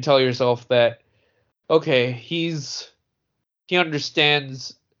 then you can tell yourself that, okay, he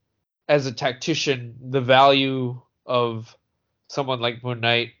understands as a tactician the value of someone like Moon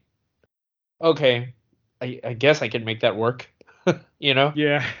Knight. Okay, I guess I can make that work. Yeah.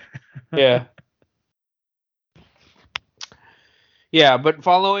 Yeah. Yeah, but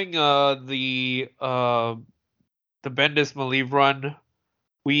following the Bendis Malieve run,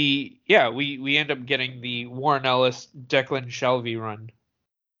 we end up getting the Warren Ellis Declan Shalvey run,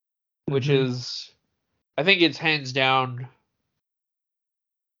 which is, I think it's hands down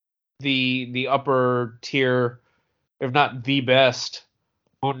the upper tier, if not the best,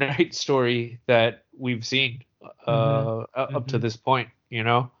 Moon Knight story that we've seen up to this point.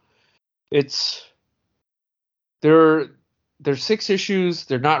 It's they're 6 issues.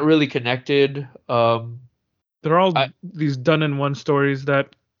 They're not really connected. They're all these done in one stories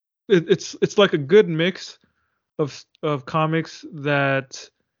that it's like a good mix of comics that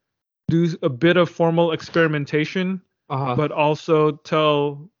do a bit of formal experimentation, but also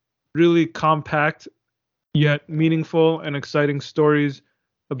tell really compact yet meaningful and exciting stories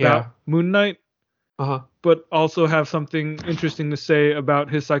about Moon Knight, but also have something interesting to say about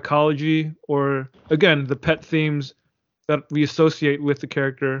his psychology, or again, the pet themes that we associate with the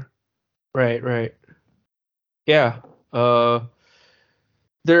character. Right. Yeah.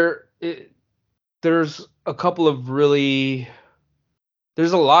 There's a couple of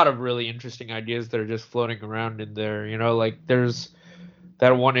there's a lot of really interesting ideas that are just floating around in there. Like there's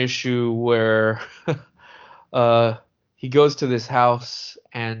that one issue where he goes to this house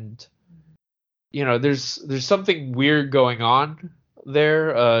and there's something weird going on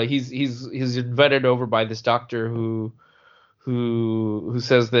there. He's invited over by this doctor who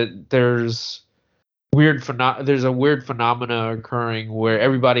says that there's a weird phenomena occurring where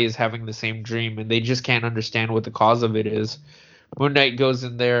everybody is having the same dream and they just can't understand what the cause of it is. Moon Knight goes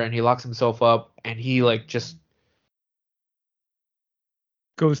in there and he locks himself up and he like just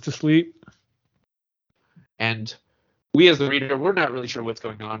goes to sleep. And we as the reader, we're not really sure what's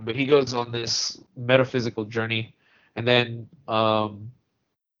going on, but he goes on this metaphysical journey, and then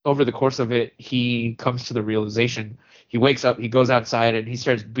over the course of it, he comes to the realization. He wakes up, he goes outside, and he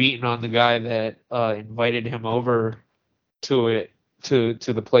starts beating on the guy that invited him over to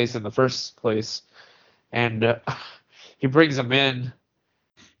the place in the first place, and he brings him in.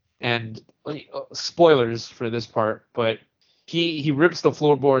 And spoilers for this part, but he rips the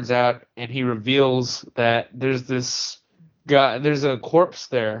floorboards out, and he reveals that there's a corpse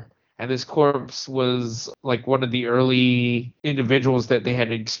there, and this corpse was like one of the early individuals that they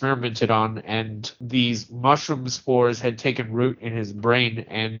had experimented on, and these mushroom spores had taken root in his brain,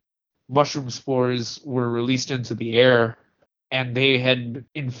 and mushroom spores were released into the air, and they had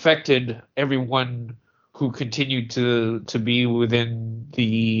infected everyone who continued to be within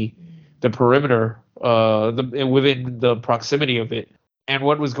the perimeter, within the proximity of it. And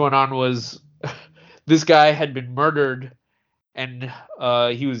what was going on was this guy had been murdered, and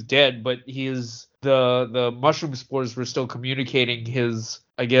he was dead, but the mushroom spores were still communicating his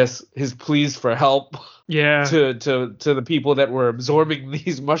pleas for help. Yeah. To the people that were absorbing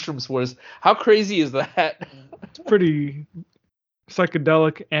these mushroom spores. How crazy is that? It's pretty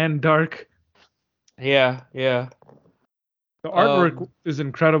psychedelic and dark. Yeah. The artwork is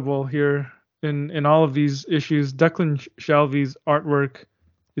incredible here in all of these issues. Declan Shalvey's artwork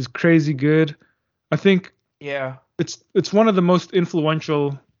is crazy good. I think it's one of the most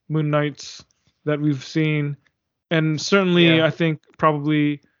influential Moon Knights that we've seen, and certainly I think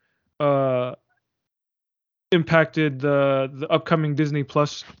probably impacted the upcoming Disney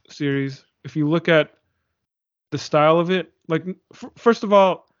Plus series. If you look at the style of it, like first of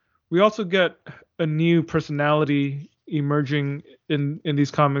all, we also get a new personality emerging in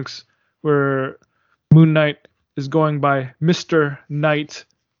these comics, where Moon Knight is going by Mr. Knight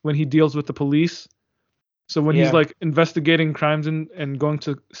when he deals with the police. So when he's like investigating crimes and going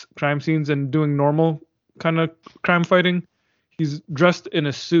to crime scenes and doing normal kind of crime fighting, he's dressed in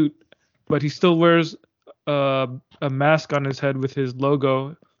a suit, but he still wears a mask on his head with his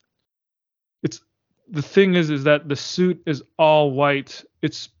logo. The thing is that the suit is all white.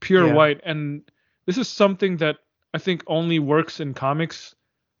 It's pure white, and this is something that I think only works in comics,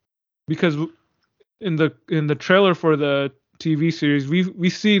 because in the trailer for the TV series, we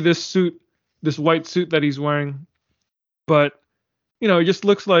see this suit, this white suit that he's wearing, but it just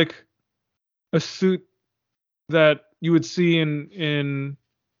looks like a suit that you would see on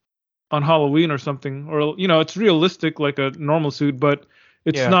Halloween or something, or it's realistic like a normal suit, but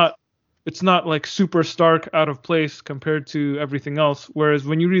it's not like super stark out of place compared to everything else. Whereas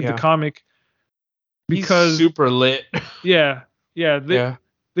when you read the comic, because he's super lit.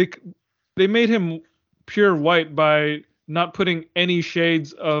 They made him pure white by not putting any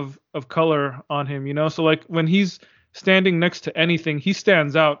shades of color on him, so like when he's standing next to anything, he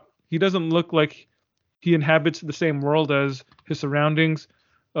stands out. He doesn't look like he inhabits the same world as his surroundings.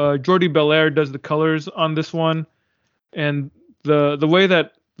 Jordi Belair does the colors on this one, and the way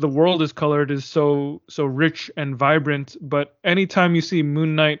that the world is colored is so rich and vibrant. But anytime you see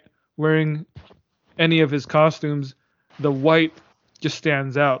Moon Knight wearing any of his costumes, the white just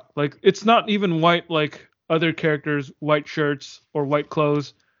stands out. Like, it's not even white like other characters' white shirts or white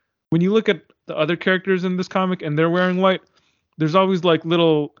clothes. When you look at the other characters in this comic and they're wearing white, there's always like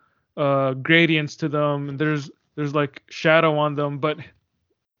little gradients to them, and there's like shadow on them. But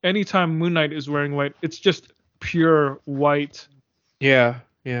anytime Moon Knight is wearing white, it's just pure white. Yeah.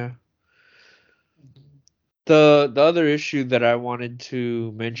 The other issue that I wanted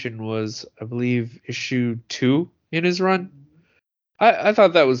to mention was, I believe, issue 2 in his run. I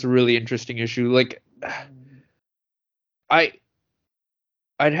thought that was a really interesting issue. Like, I'd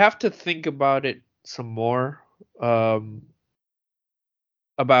have to think about it some more, about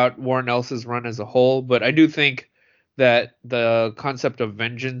Warren Ellis's run as a whole, but I do think that the concept of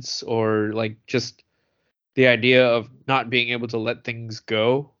vengeance, or like just the idea of not being able to let things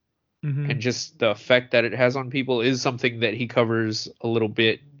go, and just the effect that it has on people, is something that he covers a little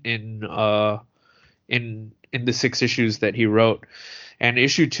bit in the 6 issues that he wrote. And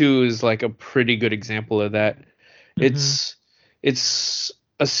issue 2 is like a pretty good example of that. it's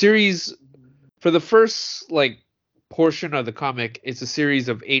a series for the first like portion of the comic. It's a series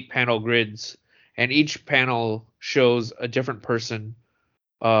of 8-panel grids, and each panel shows a different person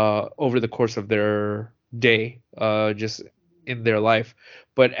over the course of their day, just in their life.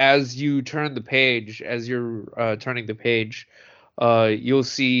 But as you turn the page, as you're turning the page, you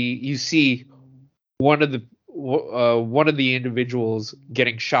see one of the individuals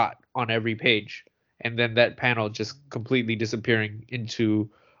getting shot on every page, and then that panel just completely disappearing into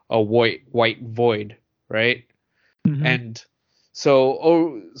a white void, right? Mhm. And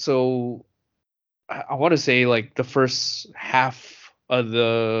so I want to say like the first half of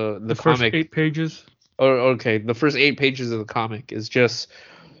the first comic, 8 pages. or okay, the first 8 pages of the comic is just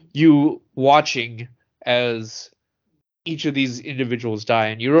you watching as each of these individuals die,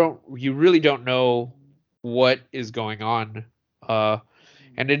 and you really don't know what is going on,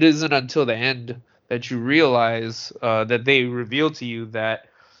 and it isn't until the end that you realize that they reveal to you that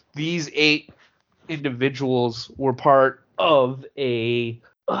these 8 individuals were part of a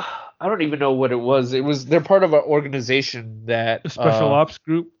I don't even know what it was. They're part of an organization that A special ops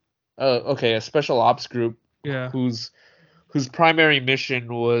group. okay, a special ops group Yeah. whose primary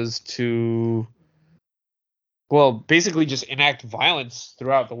mission was to, well, basically just enact violence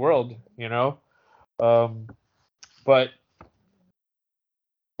throughout the world, you know. But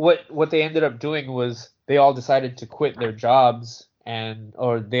what they ended up doing was they all decided to quit their jobs,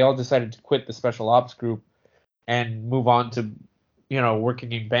 or they all decided to quit the special ops group and move on to,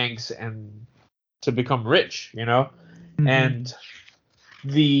 working in banks and to become rich, Mhm. And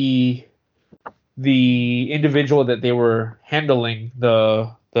the individual that they were handling,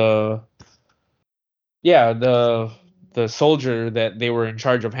 the soldier that they were in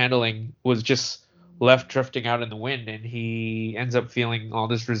charge of handling, was just left drifting out in the wind, and he ends up feeling all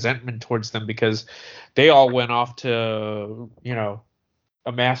this resentment towards them because they all went off to,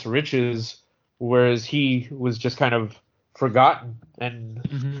 amass riches, whereas he was just kind of forgotten and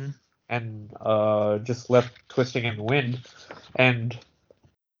Mhm. just left twisting in the wind. And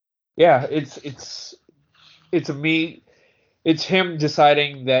yeah, it's him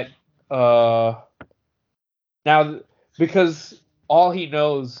deciding that now, because all he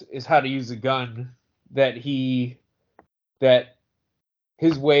knows is how to use a gun, that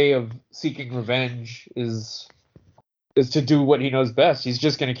his way of seeking revenge is to do what he knows best. He's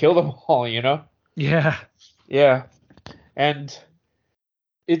just gonna kill them all, Yeah. Yeah. And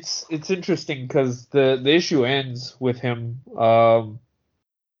it's interesting because the issue ends with him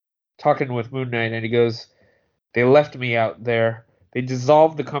talking with Moon Knight, and he goes, "They left me out there. They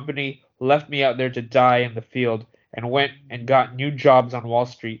dissolved the company, left me out there to die in the field, and went and got new jobs on Wall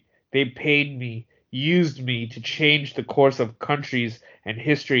Street. They paid me, used me to change the course of countries and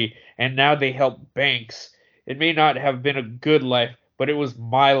history, and now they help banks. It may not have been a good life, but it was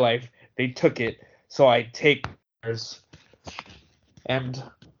my life. They took it, so I take theirs." And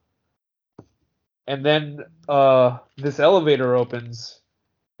then this elevator opens,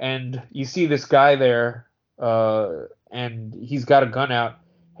 and you see this guy there, and he's got a gun out,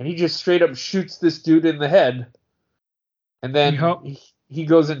 and he just straight up shoots this dude in the head. And then Yep. he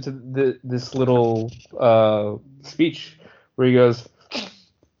goes into this little speech where he goes,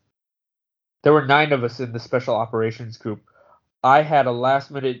 "There were 9 of us in the special operations group. I had a last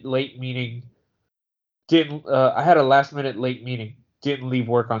minute late meeting. Didn't leave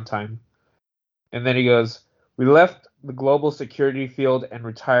work on time." And then he goes, "We left the global security field and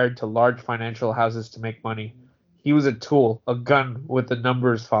retired to large financial houses to make money. He was a tool, a gun with the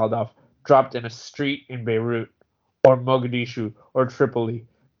numbers filed off, dropped in a street in Beirut, or Mogadishu, or Tripoli.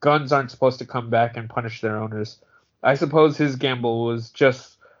 Guns aren't supposed to come back and punish their owners. I suppose his gamble was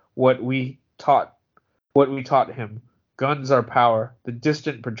just what we taught him. Guns are power. The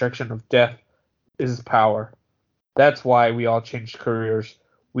distant projection of death is power. That's why we all changed careers.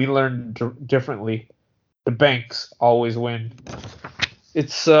 We learned differently. The banks always win."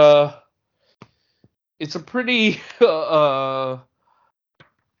 It's a pretty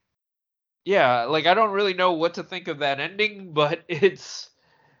yeah, like I don't really know what to think of that ending, but it's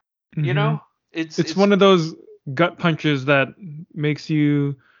Mhm. it's one of those gut punches that makes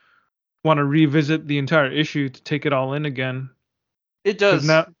you want to revisit the entire issue to take it all in again. it 'Cause does.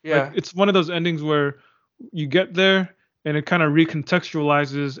 now, Yeah. like, it's one of those endings where you get there and it kind of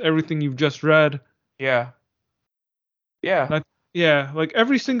recontextualizes everything you've just read. Yeah. Yeah. Like, yeah, like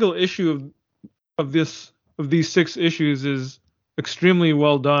every single issue of these 6 issues is extremely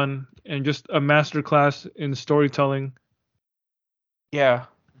well done and just a masterclass in storytelling. Yeah.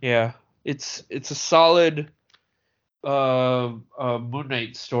 Yeah. It's a solid Moon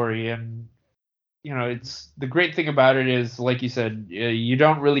Knight story, and it's the great thing about it is, like you said, you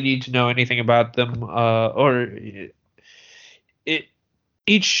don't really need to know anything about them, or it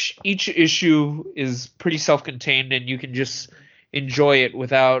each issue is pretty self-contained, and you can just enjoy it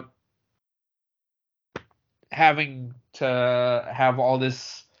without having to have all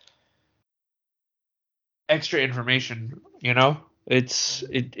this extra information.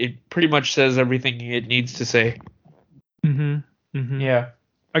 It pretty much says everything it needs to say. Yeah.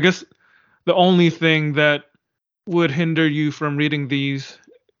 I guess the only thing that would hinder you from reading these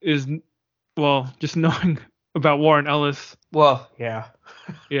is, well, just knowing about Warren Ellis. Well, yeah.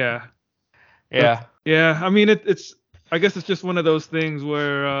 Yeah. Yeah. Yeah. I mean, I guess it's just one of those things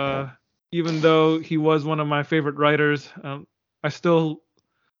where even though he was one of my favorite writers, I still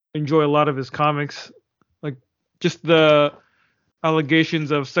enjoy a lot of his comics. Like just the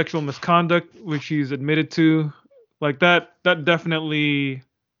allegations of sexual misconduct, which he's admitted to, like that definitely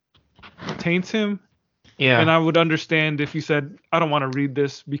taints him. Yeah. And I would understand if you said, I don't want to read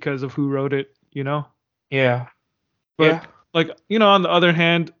this because of who wrote it, Yeah. But Yeah. like, on the other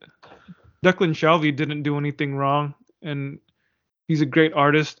hand, Declan Shalvey didn't do anything wrong, and he's a great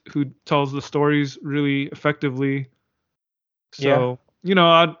artist who tells the stories really effectively. So,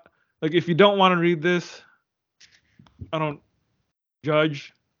 I'd like, if you don't want to read this, I don't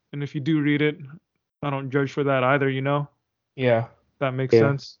judge, and if you do read it, I don't judge for that either, Yeah. That makes Yeah.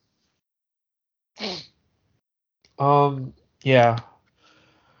 sense. Yeah.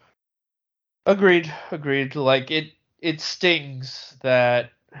 Agreed. Like it stings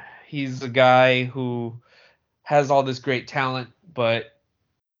that he's a guy who has all this great talent, but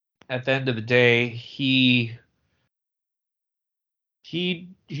at the end of the day, he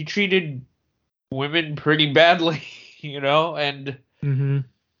treated women pretty badly, and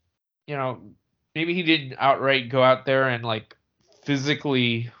maybe he didn't outright go out there and like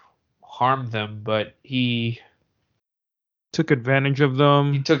physically harm them, but he Took advantage of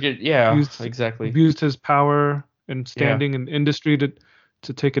them. took it. Yeah, exactly. Abused his power and standing in the industry to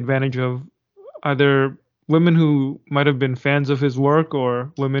take advantage of either women who might have been fans of his work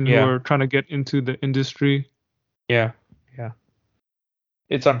or women who are trying to get into the industry. Yeah.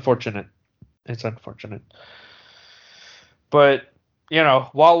 It's unfortunate. But,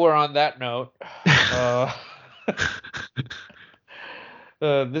 while we're on that note,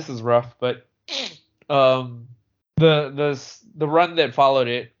 this is rough, but the run that followed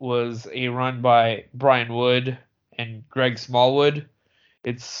it was a run by Brian Wood and Greg Smallwood.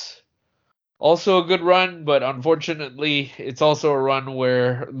 It's also a good run, but unfortunately, it's also a run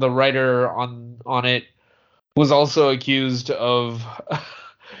where the writer on it was also accused of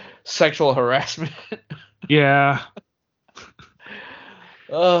sexual harassment. Yeah.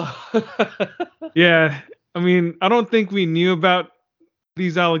 Yeah. I mean, I don't think we knew about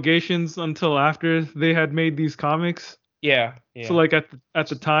these allegations until after they had made these comics. Yeah. So like at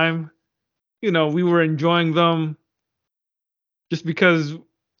the time, we were enjoying them just because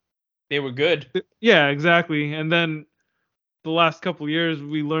they were good. Yeah, exactly. And then the last couple of years,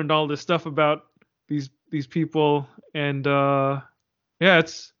 we learned all this stuff about these people, and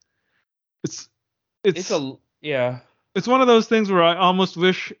it's one of those things where I almost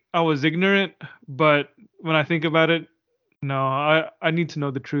wish I was ignorant, but when I think about it, no, I need to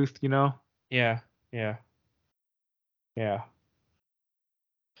know the truth, Yeah.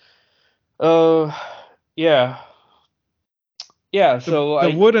 Yeah, so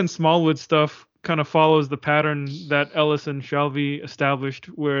the Wood and Smallwood stuff kind of follows the pattern that Ellis and Shalvey established,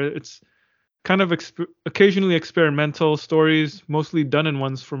 where it's kind of occasionally experimental stories, mostly done-in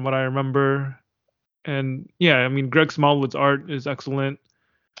ones from what I remember. And yeah, I mean, Greg Smallwood's art is excellent.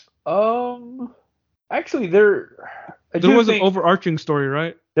 Actually, there was an overarching story,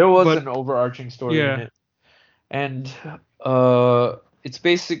 right? There was an overarching story in it, and it's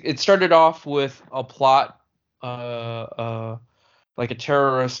basic. It started off with a plot, like a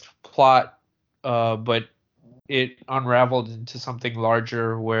terrorist plot, but it unraveled into something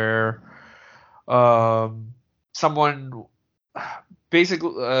larger where someone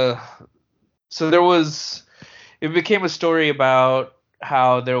basically so it became a story about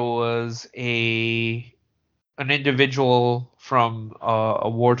how there was an individual from a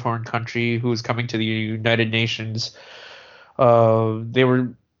war-torn country who was coming to the United Nations. I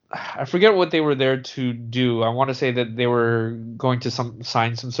forget what they were there to do. I want to say that they were going to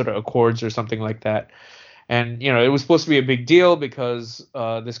sign some sort of accords or something like that. And, it was supposed to be a big deal because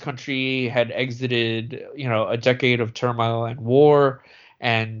this country had exited, a decade of turmoil and war.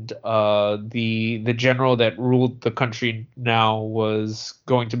 And the general that ruled the country now was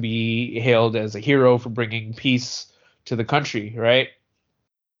going to be hailed as a hero for bringing peace to the country, right?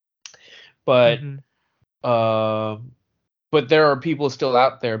 but Mhm. but there are people still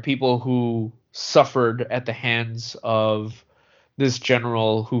out there, people who suffered at the hands of this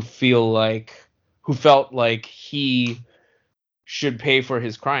general who felt like he should pay for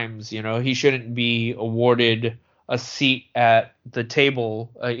his crimes. You know, he shouldn't be awarded a seat at the table,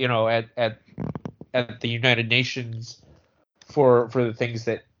 at the United Nations for the things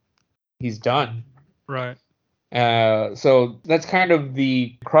that he's done. Right. So that's kind of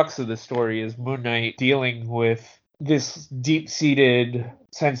the crux of the story, is Moon Knight dealing with this deep-seated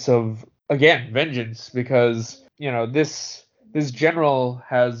sense of, again, vengeance, because this general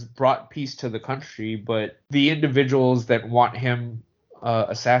has brought peace to the country, but the individuals that want him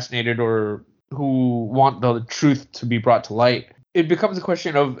assassinated, or who want the truth to be brought to light, it becomes a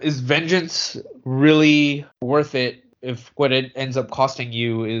question of, is vengeance really worth it if what it ends up costing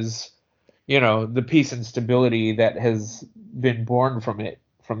you is, the peace and stability that has been born from it,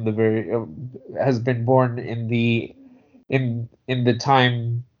 from the very has been born in the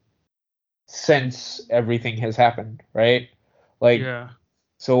time since everything has happened, right? Like, Yeah.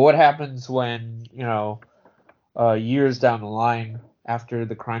 so what happens when, years down the line, after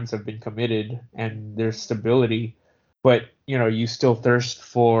the crimes have been committed and there's stability, but you still thirst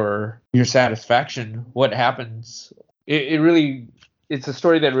for your satisfaction? What happens? It's a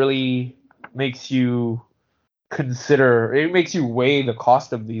story that really makes you consider. It makes you weigh the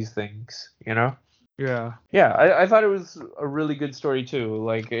cost of these things. Yeah. Yeah, I thought it was a really good story too.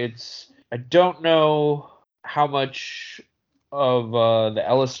 Like, I don't know how much of the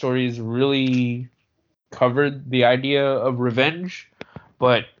Ellis stories really covered the idea of revenge,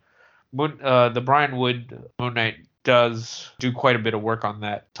 but the Brian Wood Moon Knight does do quite a bit of work on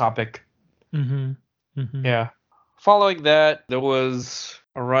that topic. Mhm. Mhm. Yeah. Following that, there was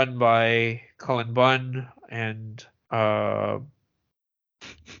a run by Cullen Bunn, and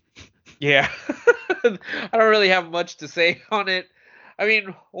yeah, I don't really have much to say on it. I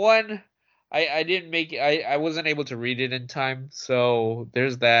mean, one, I didn't make it, I wasn't able to read it in time, so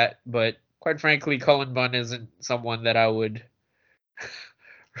there's that. But quite frankly, Cullen Bunn isn't someone that I would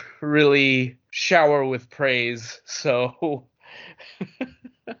really shower with praise. So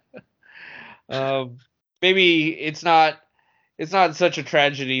maybe it's not such a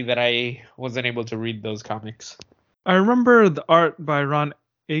tragedy that I wasn't able to read those comics. I remember the art by Ron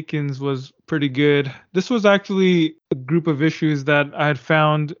Akins was pretty good. This was actually a group of issues that I had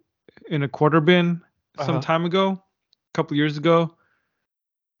found in a quarter bin some Uh-huh. time ago, a couple years ago.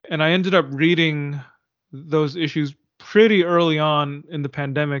 And I ended up reading those issues pretty early on in the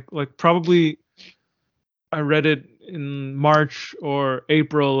pandemic. Like, probably I read it in March or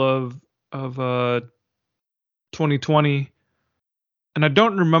April of 2020. And I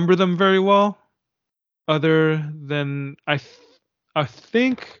don't remember them very well, other than I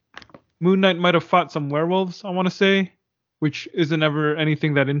think Moon Knight might have fought some werewolves, I want to say, which isn't ever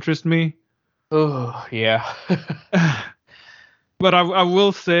anything that interests me. Oh, yeah. But I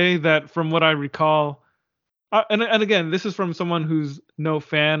will say that from what I recall, and again, this is from someone who's no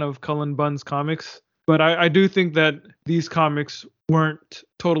fan of Cullen Bunn's comics, but I do think that these comics weren't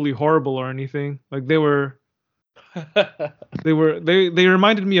totally horrible or anything. Like, they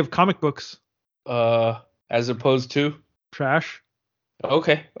reminded me of comic books. As opposed to? Trash.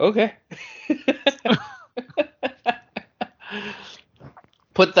 Okay.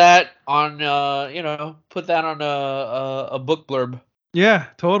 Put that on a book blurb. Yeah,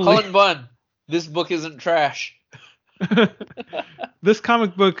 totally. Cullen Bunn, this book isn't trash. This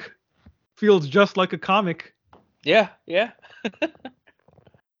comic book feels just like a comic. Yeah. Yeah.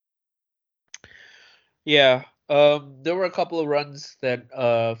 There were a couple of runs that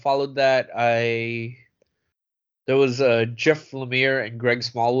followed that. There was Jeff Lemire and Greg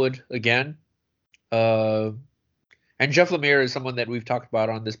Smallwood again. And Jeff Lemire is someone that we've talked about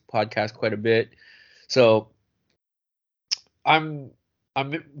on this podcast quite a bit. So I'm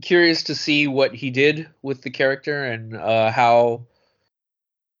curious to see what he did with the character, and how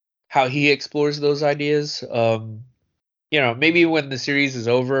he explores those ideas. Maybe when the series is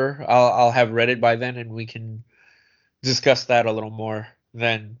over, I'll have read it by then, and we can discuss that a little more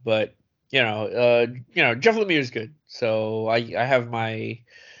then. But Jeff Lemire is good, so I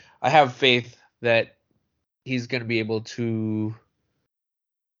have faith that he's going to be able to.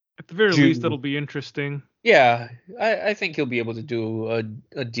 At the very least, it'll be interesting. Yeah, I think he'll be able to do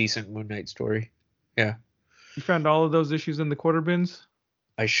a decent Moon Knight story. Yeah. You found all of those issues in the quarter bins?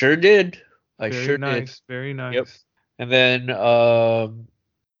 I sure did. Very nice. Very nice. Yep. And then was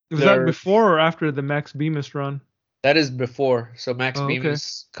that before or after the Max Bemis run? That is before. So Max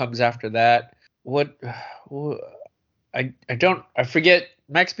Bemis comes after that. What I don't I forget.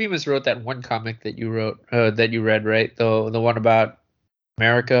 Max Bemis wrote that one comic that you wrote that you read, right? The one about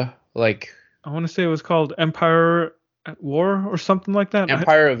America, like I want to say it was called Empire at War or something like that.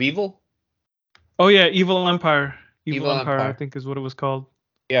 Empire of Evil. Oh yeah, Evil Empire. Evil Evil Empire, I Empire. think is what it was called.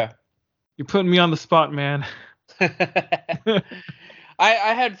 Yeah. You're putting me on the spot, man. I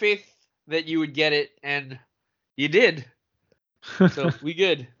had faith that you would get it, and you did. So we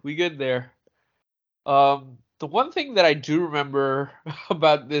good there. The one thing that I do remember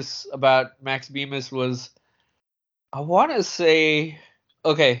about Max Bemis was, I want to say,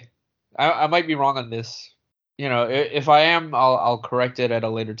 okay, I might be wrong on this. You know, if I am, I'll correct it at a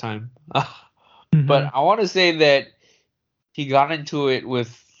later time. But I want to say that he got into it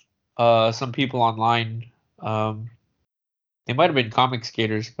with some people online. They might have been comic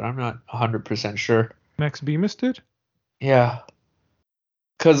skaters, but I'm not 100% sure. Max Bemis did? Yeah.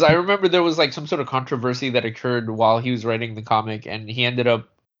 Because I remember there was like some sort of controversy that occurred while he was writing the comic, and he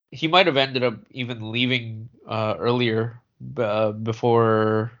might have ended up even leaving earlier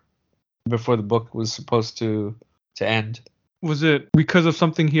before the book was supposed to end. Was it because of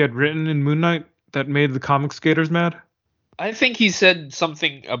something he had written in Moon Knight that made the comic skaters mad? I think he said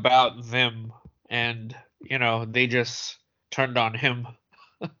something about them, and they just turned on him.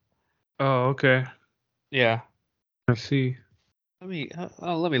 Oh, okay. Yeah. I see. Let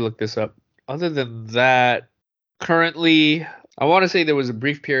me look this up. Other than that, currently, I want to say there was a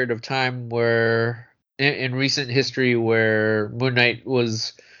brief period of time where, in recent history, where Moon Knight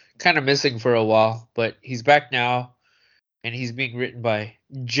was kind of missing for a while, but he's back now, and he's being written by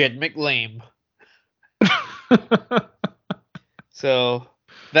Jed McLame. So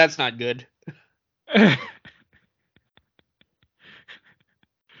that's not good.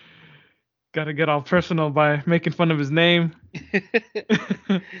 Gotta get all personal by making fun of his name.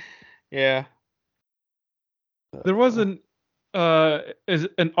 Yeah. There was an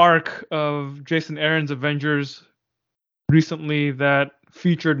arc of Jason Aaron's Avengers recently that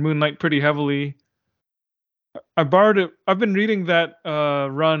featured Moon Knight pretty heavily. I borrowed it. I've been reading that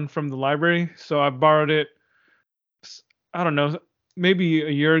run from the library, so I borrowed it. I don't know, maybe a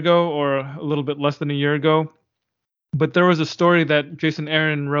year ago or a little bit less than a year ago. But there was a story that Jason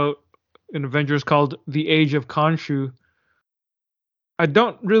Aaron wrote in Avengers called The Age of Khonshu. I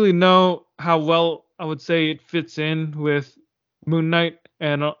don't really know how well I would say it fits in with Moon Knight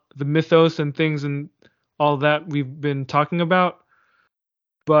and the mythos and things and all that we've been talking about.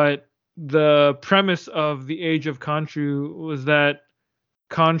 But the premise of The Age of Khonshu was that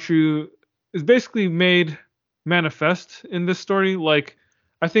Khonshu is basically made manifest in this story. Like,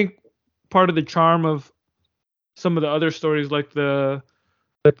 I think part of the charm of some of the other stories, like the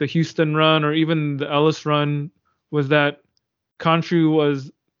Houston run or even the Ellis run, was that Khonshu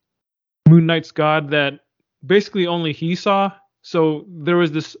was Moon Knight's god that basically only he saw. So there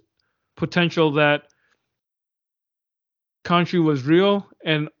was this potential that Khonshu was real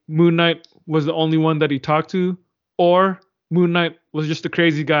and Moon Knight was the only one that he talked to, or Moon Knight was just a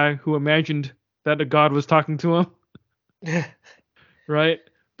crazy guy who imagined that a god was talking to him. Right?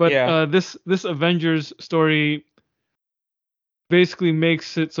 But yeah. This Avengers story basically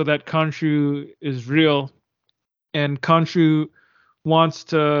makes it so that Khonshu is real, and Khonshu wants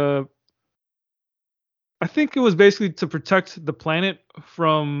to, I think it was basically to protect the planet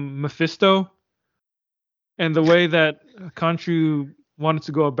from Mephisto. And the way that Khonshu wanted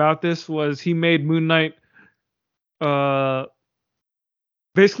to go about this was he made Moon Knight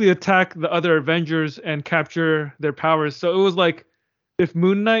basically attack the other Avengers and capture their powers. So it was like if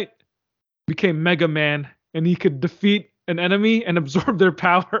Moon Knight became Mega Man and he could defeat an enemy and absorb their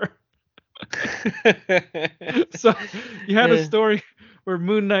power. So you had a story where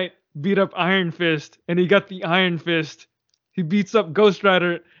Moon Knight beat up Iron Fist and he got the Iron Fist. He beats up Ghost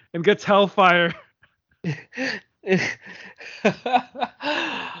Rider and gets Hellfire.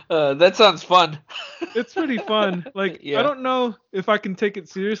 That sounds fun. It's pretty fun. Like, yeah. I don't know if I can take it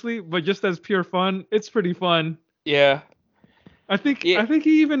seriously, but just as pure fun, it's pretty fun. Yeah. I think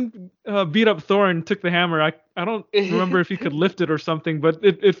he even beat up Thor and took the hammer. I don't remember if he could lift it or something, but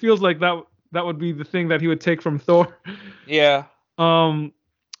it feels like that would be the thing that he would take from Thor. Yeah. And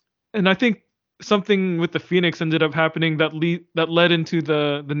I think something with the Phoenix ended up happening that led into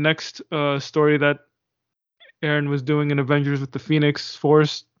the next story that Aaron was doing in Avengers with the Phoenix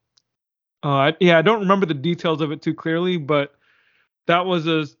Force. I don't remember the details of it too clearly, but that was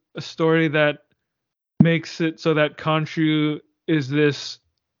a story that makes it so that Khonshu is this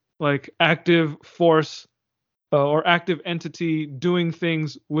like active force or active entity doing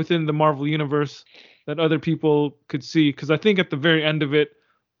things within the Marvel universe that other people could see. Because I think at the very end of it,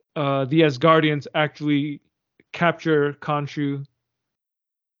 the Asgardians actually capture Khonshu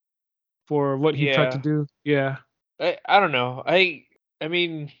for what he tried to do. Yeah. I don't know. I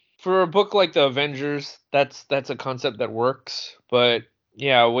mean, for a book like the Avengers, that's a concept that works. But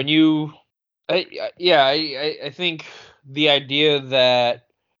yeah, when you, I think the idea that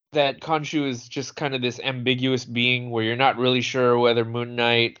Khonshu is just kind of this ambiguous being where you're not really sure whether Moon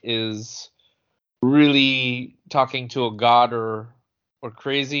Knight is really talking to a god or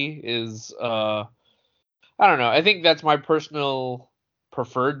crazy is I don't know. I think that's my personal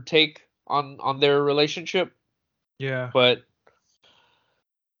preferred take on their relationship. Yeah. But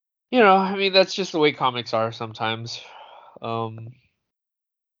I mean, that's just the way comics are sometimes.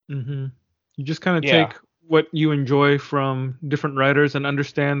 You just kind of take what you enjoy from different writers and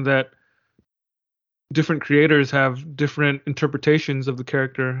understand that different creators have different interpretations of the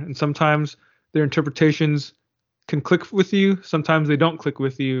character, and sometimes their interpretations can click with you, sometimes they don't click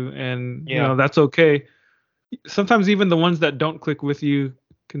with you, and that's okay. Sometimes even the ones that don't click with you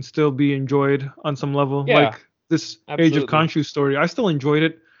can still be enjoyed on some level. Like this Age of Khonshu story, I still enjoyed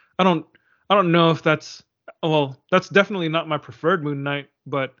it. I don't know if that's definitely not my preferred Moon Knight,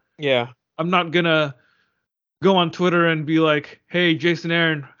 but I'm not gonna go on Twitter and be like, "Hey, Jason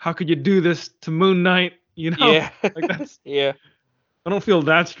Aaron, how could you do this to Moon Knight?" Like that's I don't feel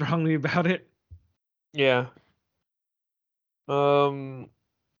that strongly about it. Yeah.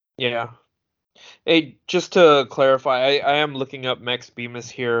 Hey, just to clarify, I am looking up Max Bemis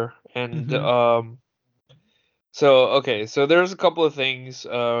here, and so there's a couple of things.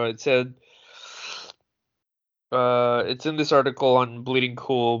 It said it's in this article on Bleeding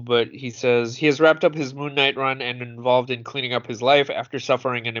Cool, but he says he has wrapped up his Moon Knight run and involved in cleaning up his life after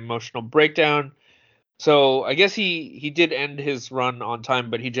suffering an emotional breakdown. So I guess he did end his run on time,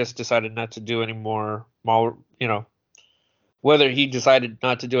 but he just decided not to do any more. Whether he decided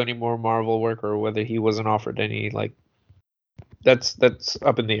not to do any more Marvel work or whether he wasn't offered any, like, that's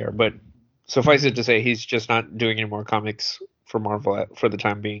up in the air. But suffice it to say, he's just not doing any more comics for Marvel for the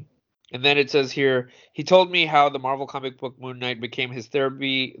time being. And then it says here, he told me how the Marvel comic book Moon Knight became his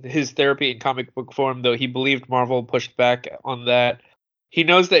therapy in comic book form, though he believed Marvel pushed back on that. He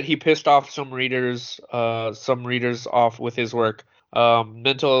knows that he pissed off some readers off with his work.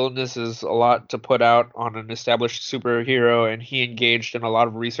 Mental illness is a lot to put out on an established superhero, and he engaged in a lot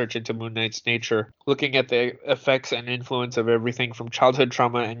of research into Moon Knight's nature, looking at the effects and influence of everything from childhood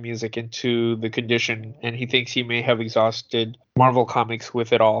trauma and music into the condition, and he thinks he may have exhausted Marvel Comics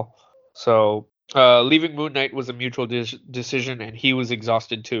with it all. So, leaving Moon Knight was a mutual decision, and he was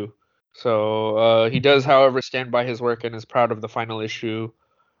exhausted too. So, he does, however, stand by his work and is proud of the final issue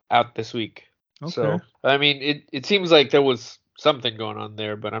out this week. Okay. So, I mean, it seems like there was something going on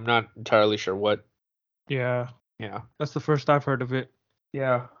there, but I'm not entirely sure what. Yeah. Yeah. That's the first I've heard of it.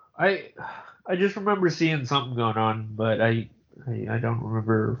 Yeah. I just remember seeing something going on, but I don't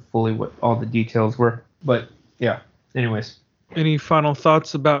remember fully what all the details were. But yeah. Anyways. Any final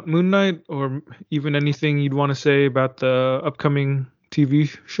thoughts about Moon Knight, or even anything you'd want to say about the upcoming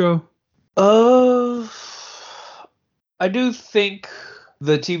TV show? I do think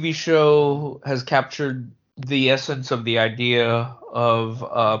the TV show has captured the essence of the idea of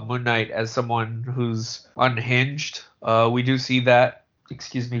Moon Knight as someone who's unhinged. We do see that,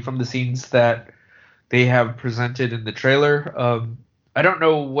 from the scenes that they have presented in the trailer. I don't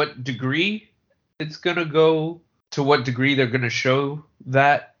know what degree it's gonna go, to what degree they're gonna show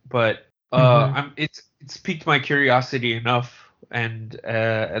that, but it's piqued my curiosity enough, and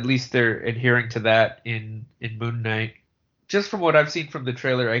at least they're adhering to that in Moon Knight. Just from what I've seen from the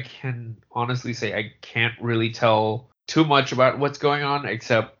trailer, I can honestly say I can't really tell too much about what's going on,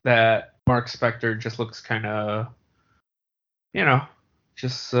 except that Mark Spector just looks kind of,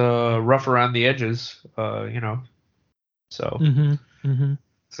 just rough around the edges, So,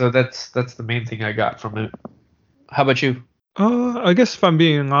 so that's the main thing I got from it. How about you? I guess if I'm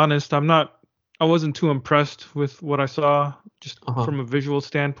being honest, I wasn't too impressed with what I saw, just from a visual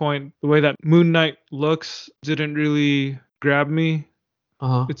standpoint. The way that Moon Knight looks didn't really grab me.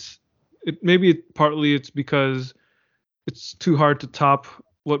 Maybe partly it's because it's too hard to top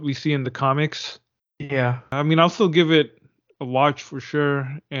what we see in the comics. Yeah. I mean, I'll still give it a watch for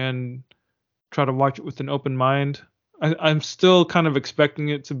sure and try to watch it with an open mind. I'm still kind of expecting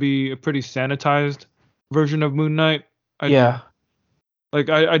it to be a pretty sanitized version of Moon Knight.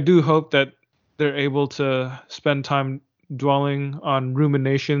 I do hope that they're able to spend time dwelling on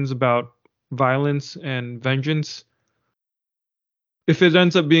ruminations about violence and vengeance. If it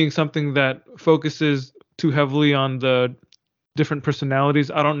ends up being something that focuses too heavily on the different personalities,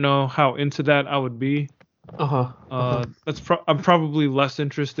 I don't know how into that I would be. I'm probably less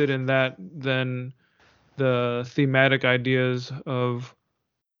interested in that than the thematic ideas of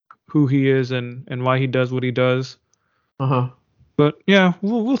who he is and why he does what he does. But yeah,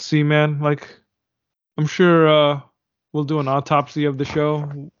 we'll see, man. Like, I'm sure we'll do an autopsy of the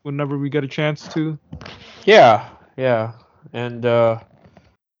show whenever we get a chance to. Yeah. And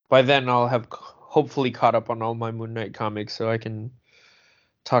by then I'll have hopefully caught up on all my Moon Knight comics, so I can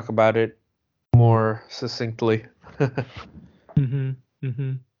talk about it more succinctly.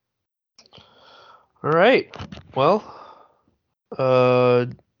 All right. Well,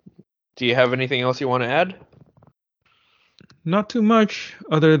 do you have anything else you want to add? Not too much,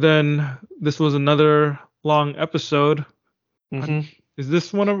 other than this was another long episode. Is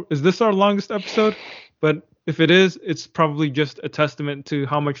this our longest episode? But if it is, it's probably just a testament to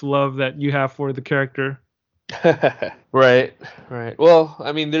how much love that you have for the character. Right. Well,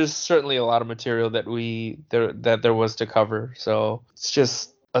 I mean, there's certainly a lot of material that there was to cover, so it's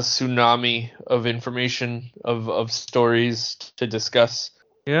just a tsunami of information, of stories to discuss.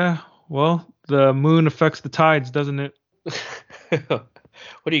 Yeah, well, the moon affects the tides, doesn't it? What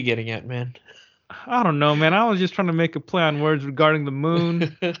are you getting at, man? I don't know, man. I was just trying to make a play on words regarding the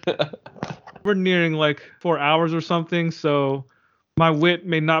moon. We're nearing like 4 hours or something, so my wit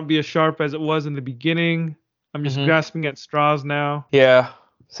may not be as sharp as it was in the beginning. I'm just grasping at straws now. Yeah,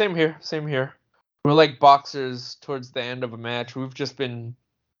 same here. We're like boxers towards the end of a match. We've just been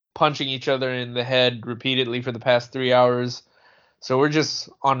punching each other in the head repeatedly for the past 3 hours, so we're just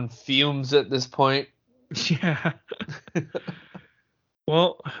on fumes at this point. Yeah.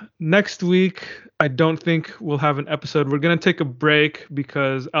 Well, next week, I don't think we'll have an episode. We're going to take a break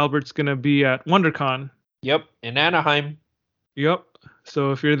because Albert's going to be at WonderCon. Yep, in Anaheim. Yep.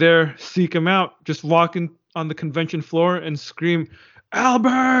 So if you're there, seek him out. Just walk in on the convention floor and scream,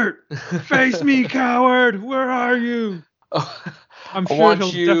 "Albert, face me, coward! Where are you?" I'm sure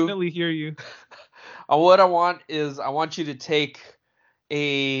he'll definitely hear you. What I want you to take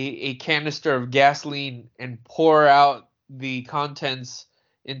a canister of gasoline and pour out the contents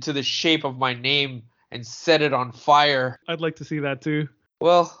into the shape of my name and set it on fire. I'd like to see that too.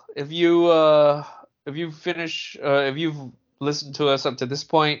 Well, if you've listened to us up to this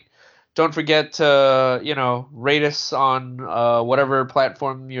point, don't forget to rate us on whatever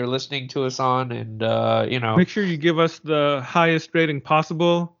platform you're listening to us on, and make sure you give us the highest rating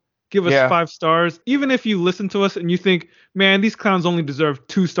possible. Give us 5 stars. Even if you listen to us and you think, man, these clowns only deserve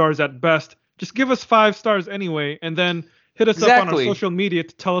 2 stars at best, just give us 5 stars anyway, and then hit us up on our social media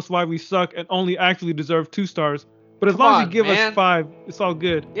to tell us why we suck and only actually deserve 2 stars. But as long as you give us 5, it's all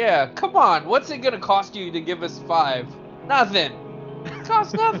good. Yeah, come on. What's it gonna cost you to give us 5? Nothing. It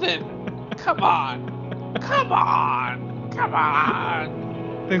costs nothing. Come on.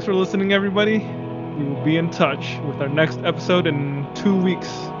 Thanks for listening, everybody. We will be in touch with our next episode in 2 weeks.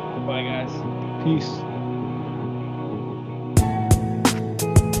 Bye, guys. Peace.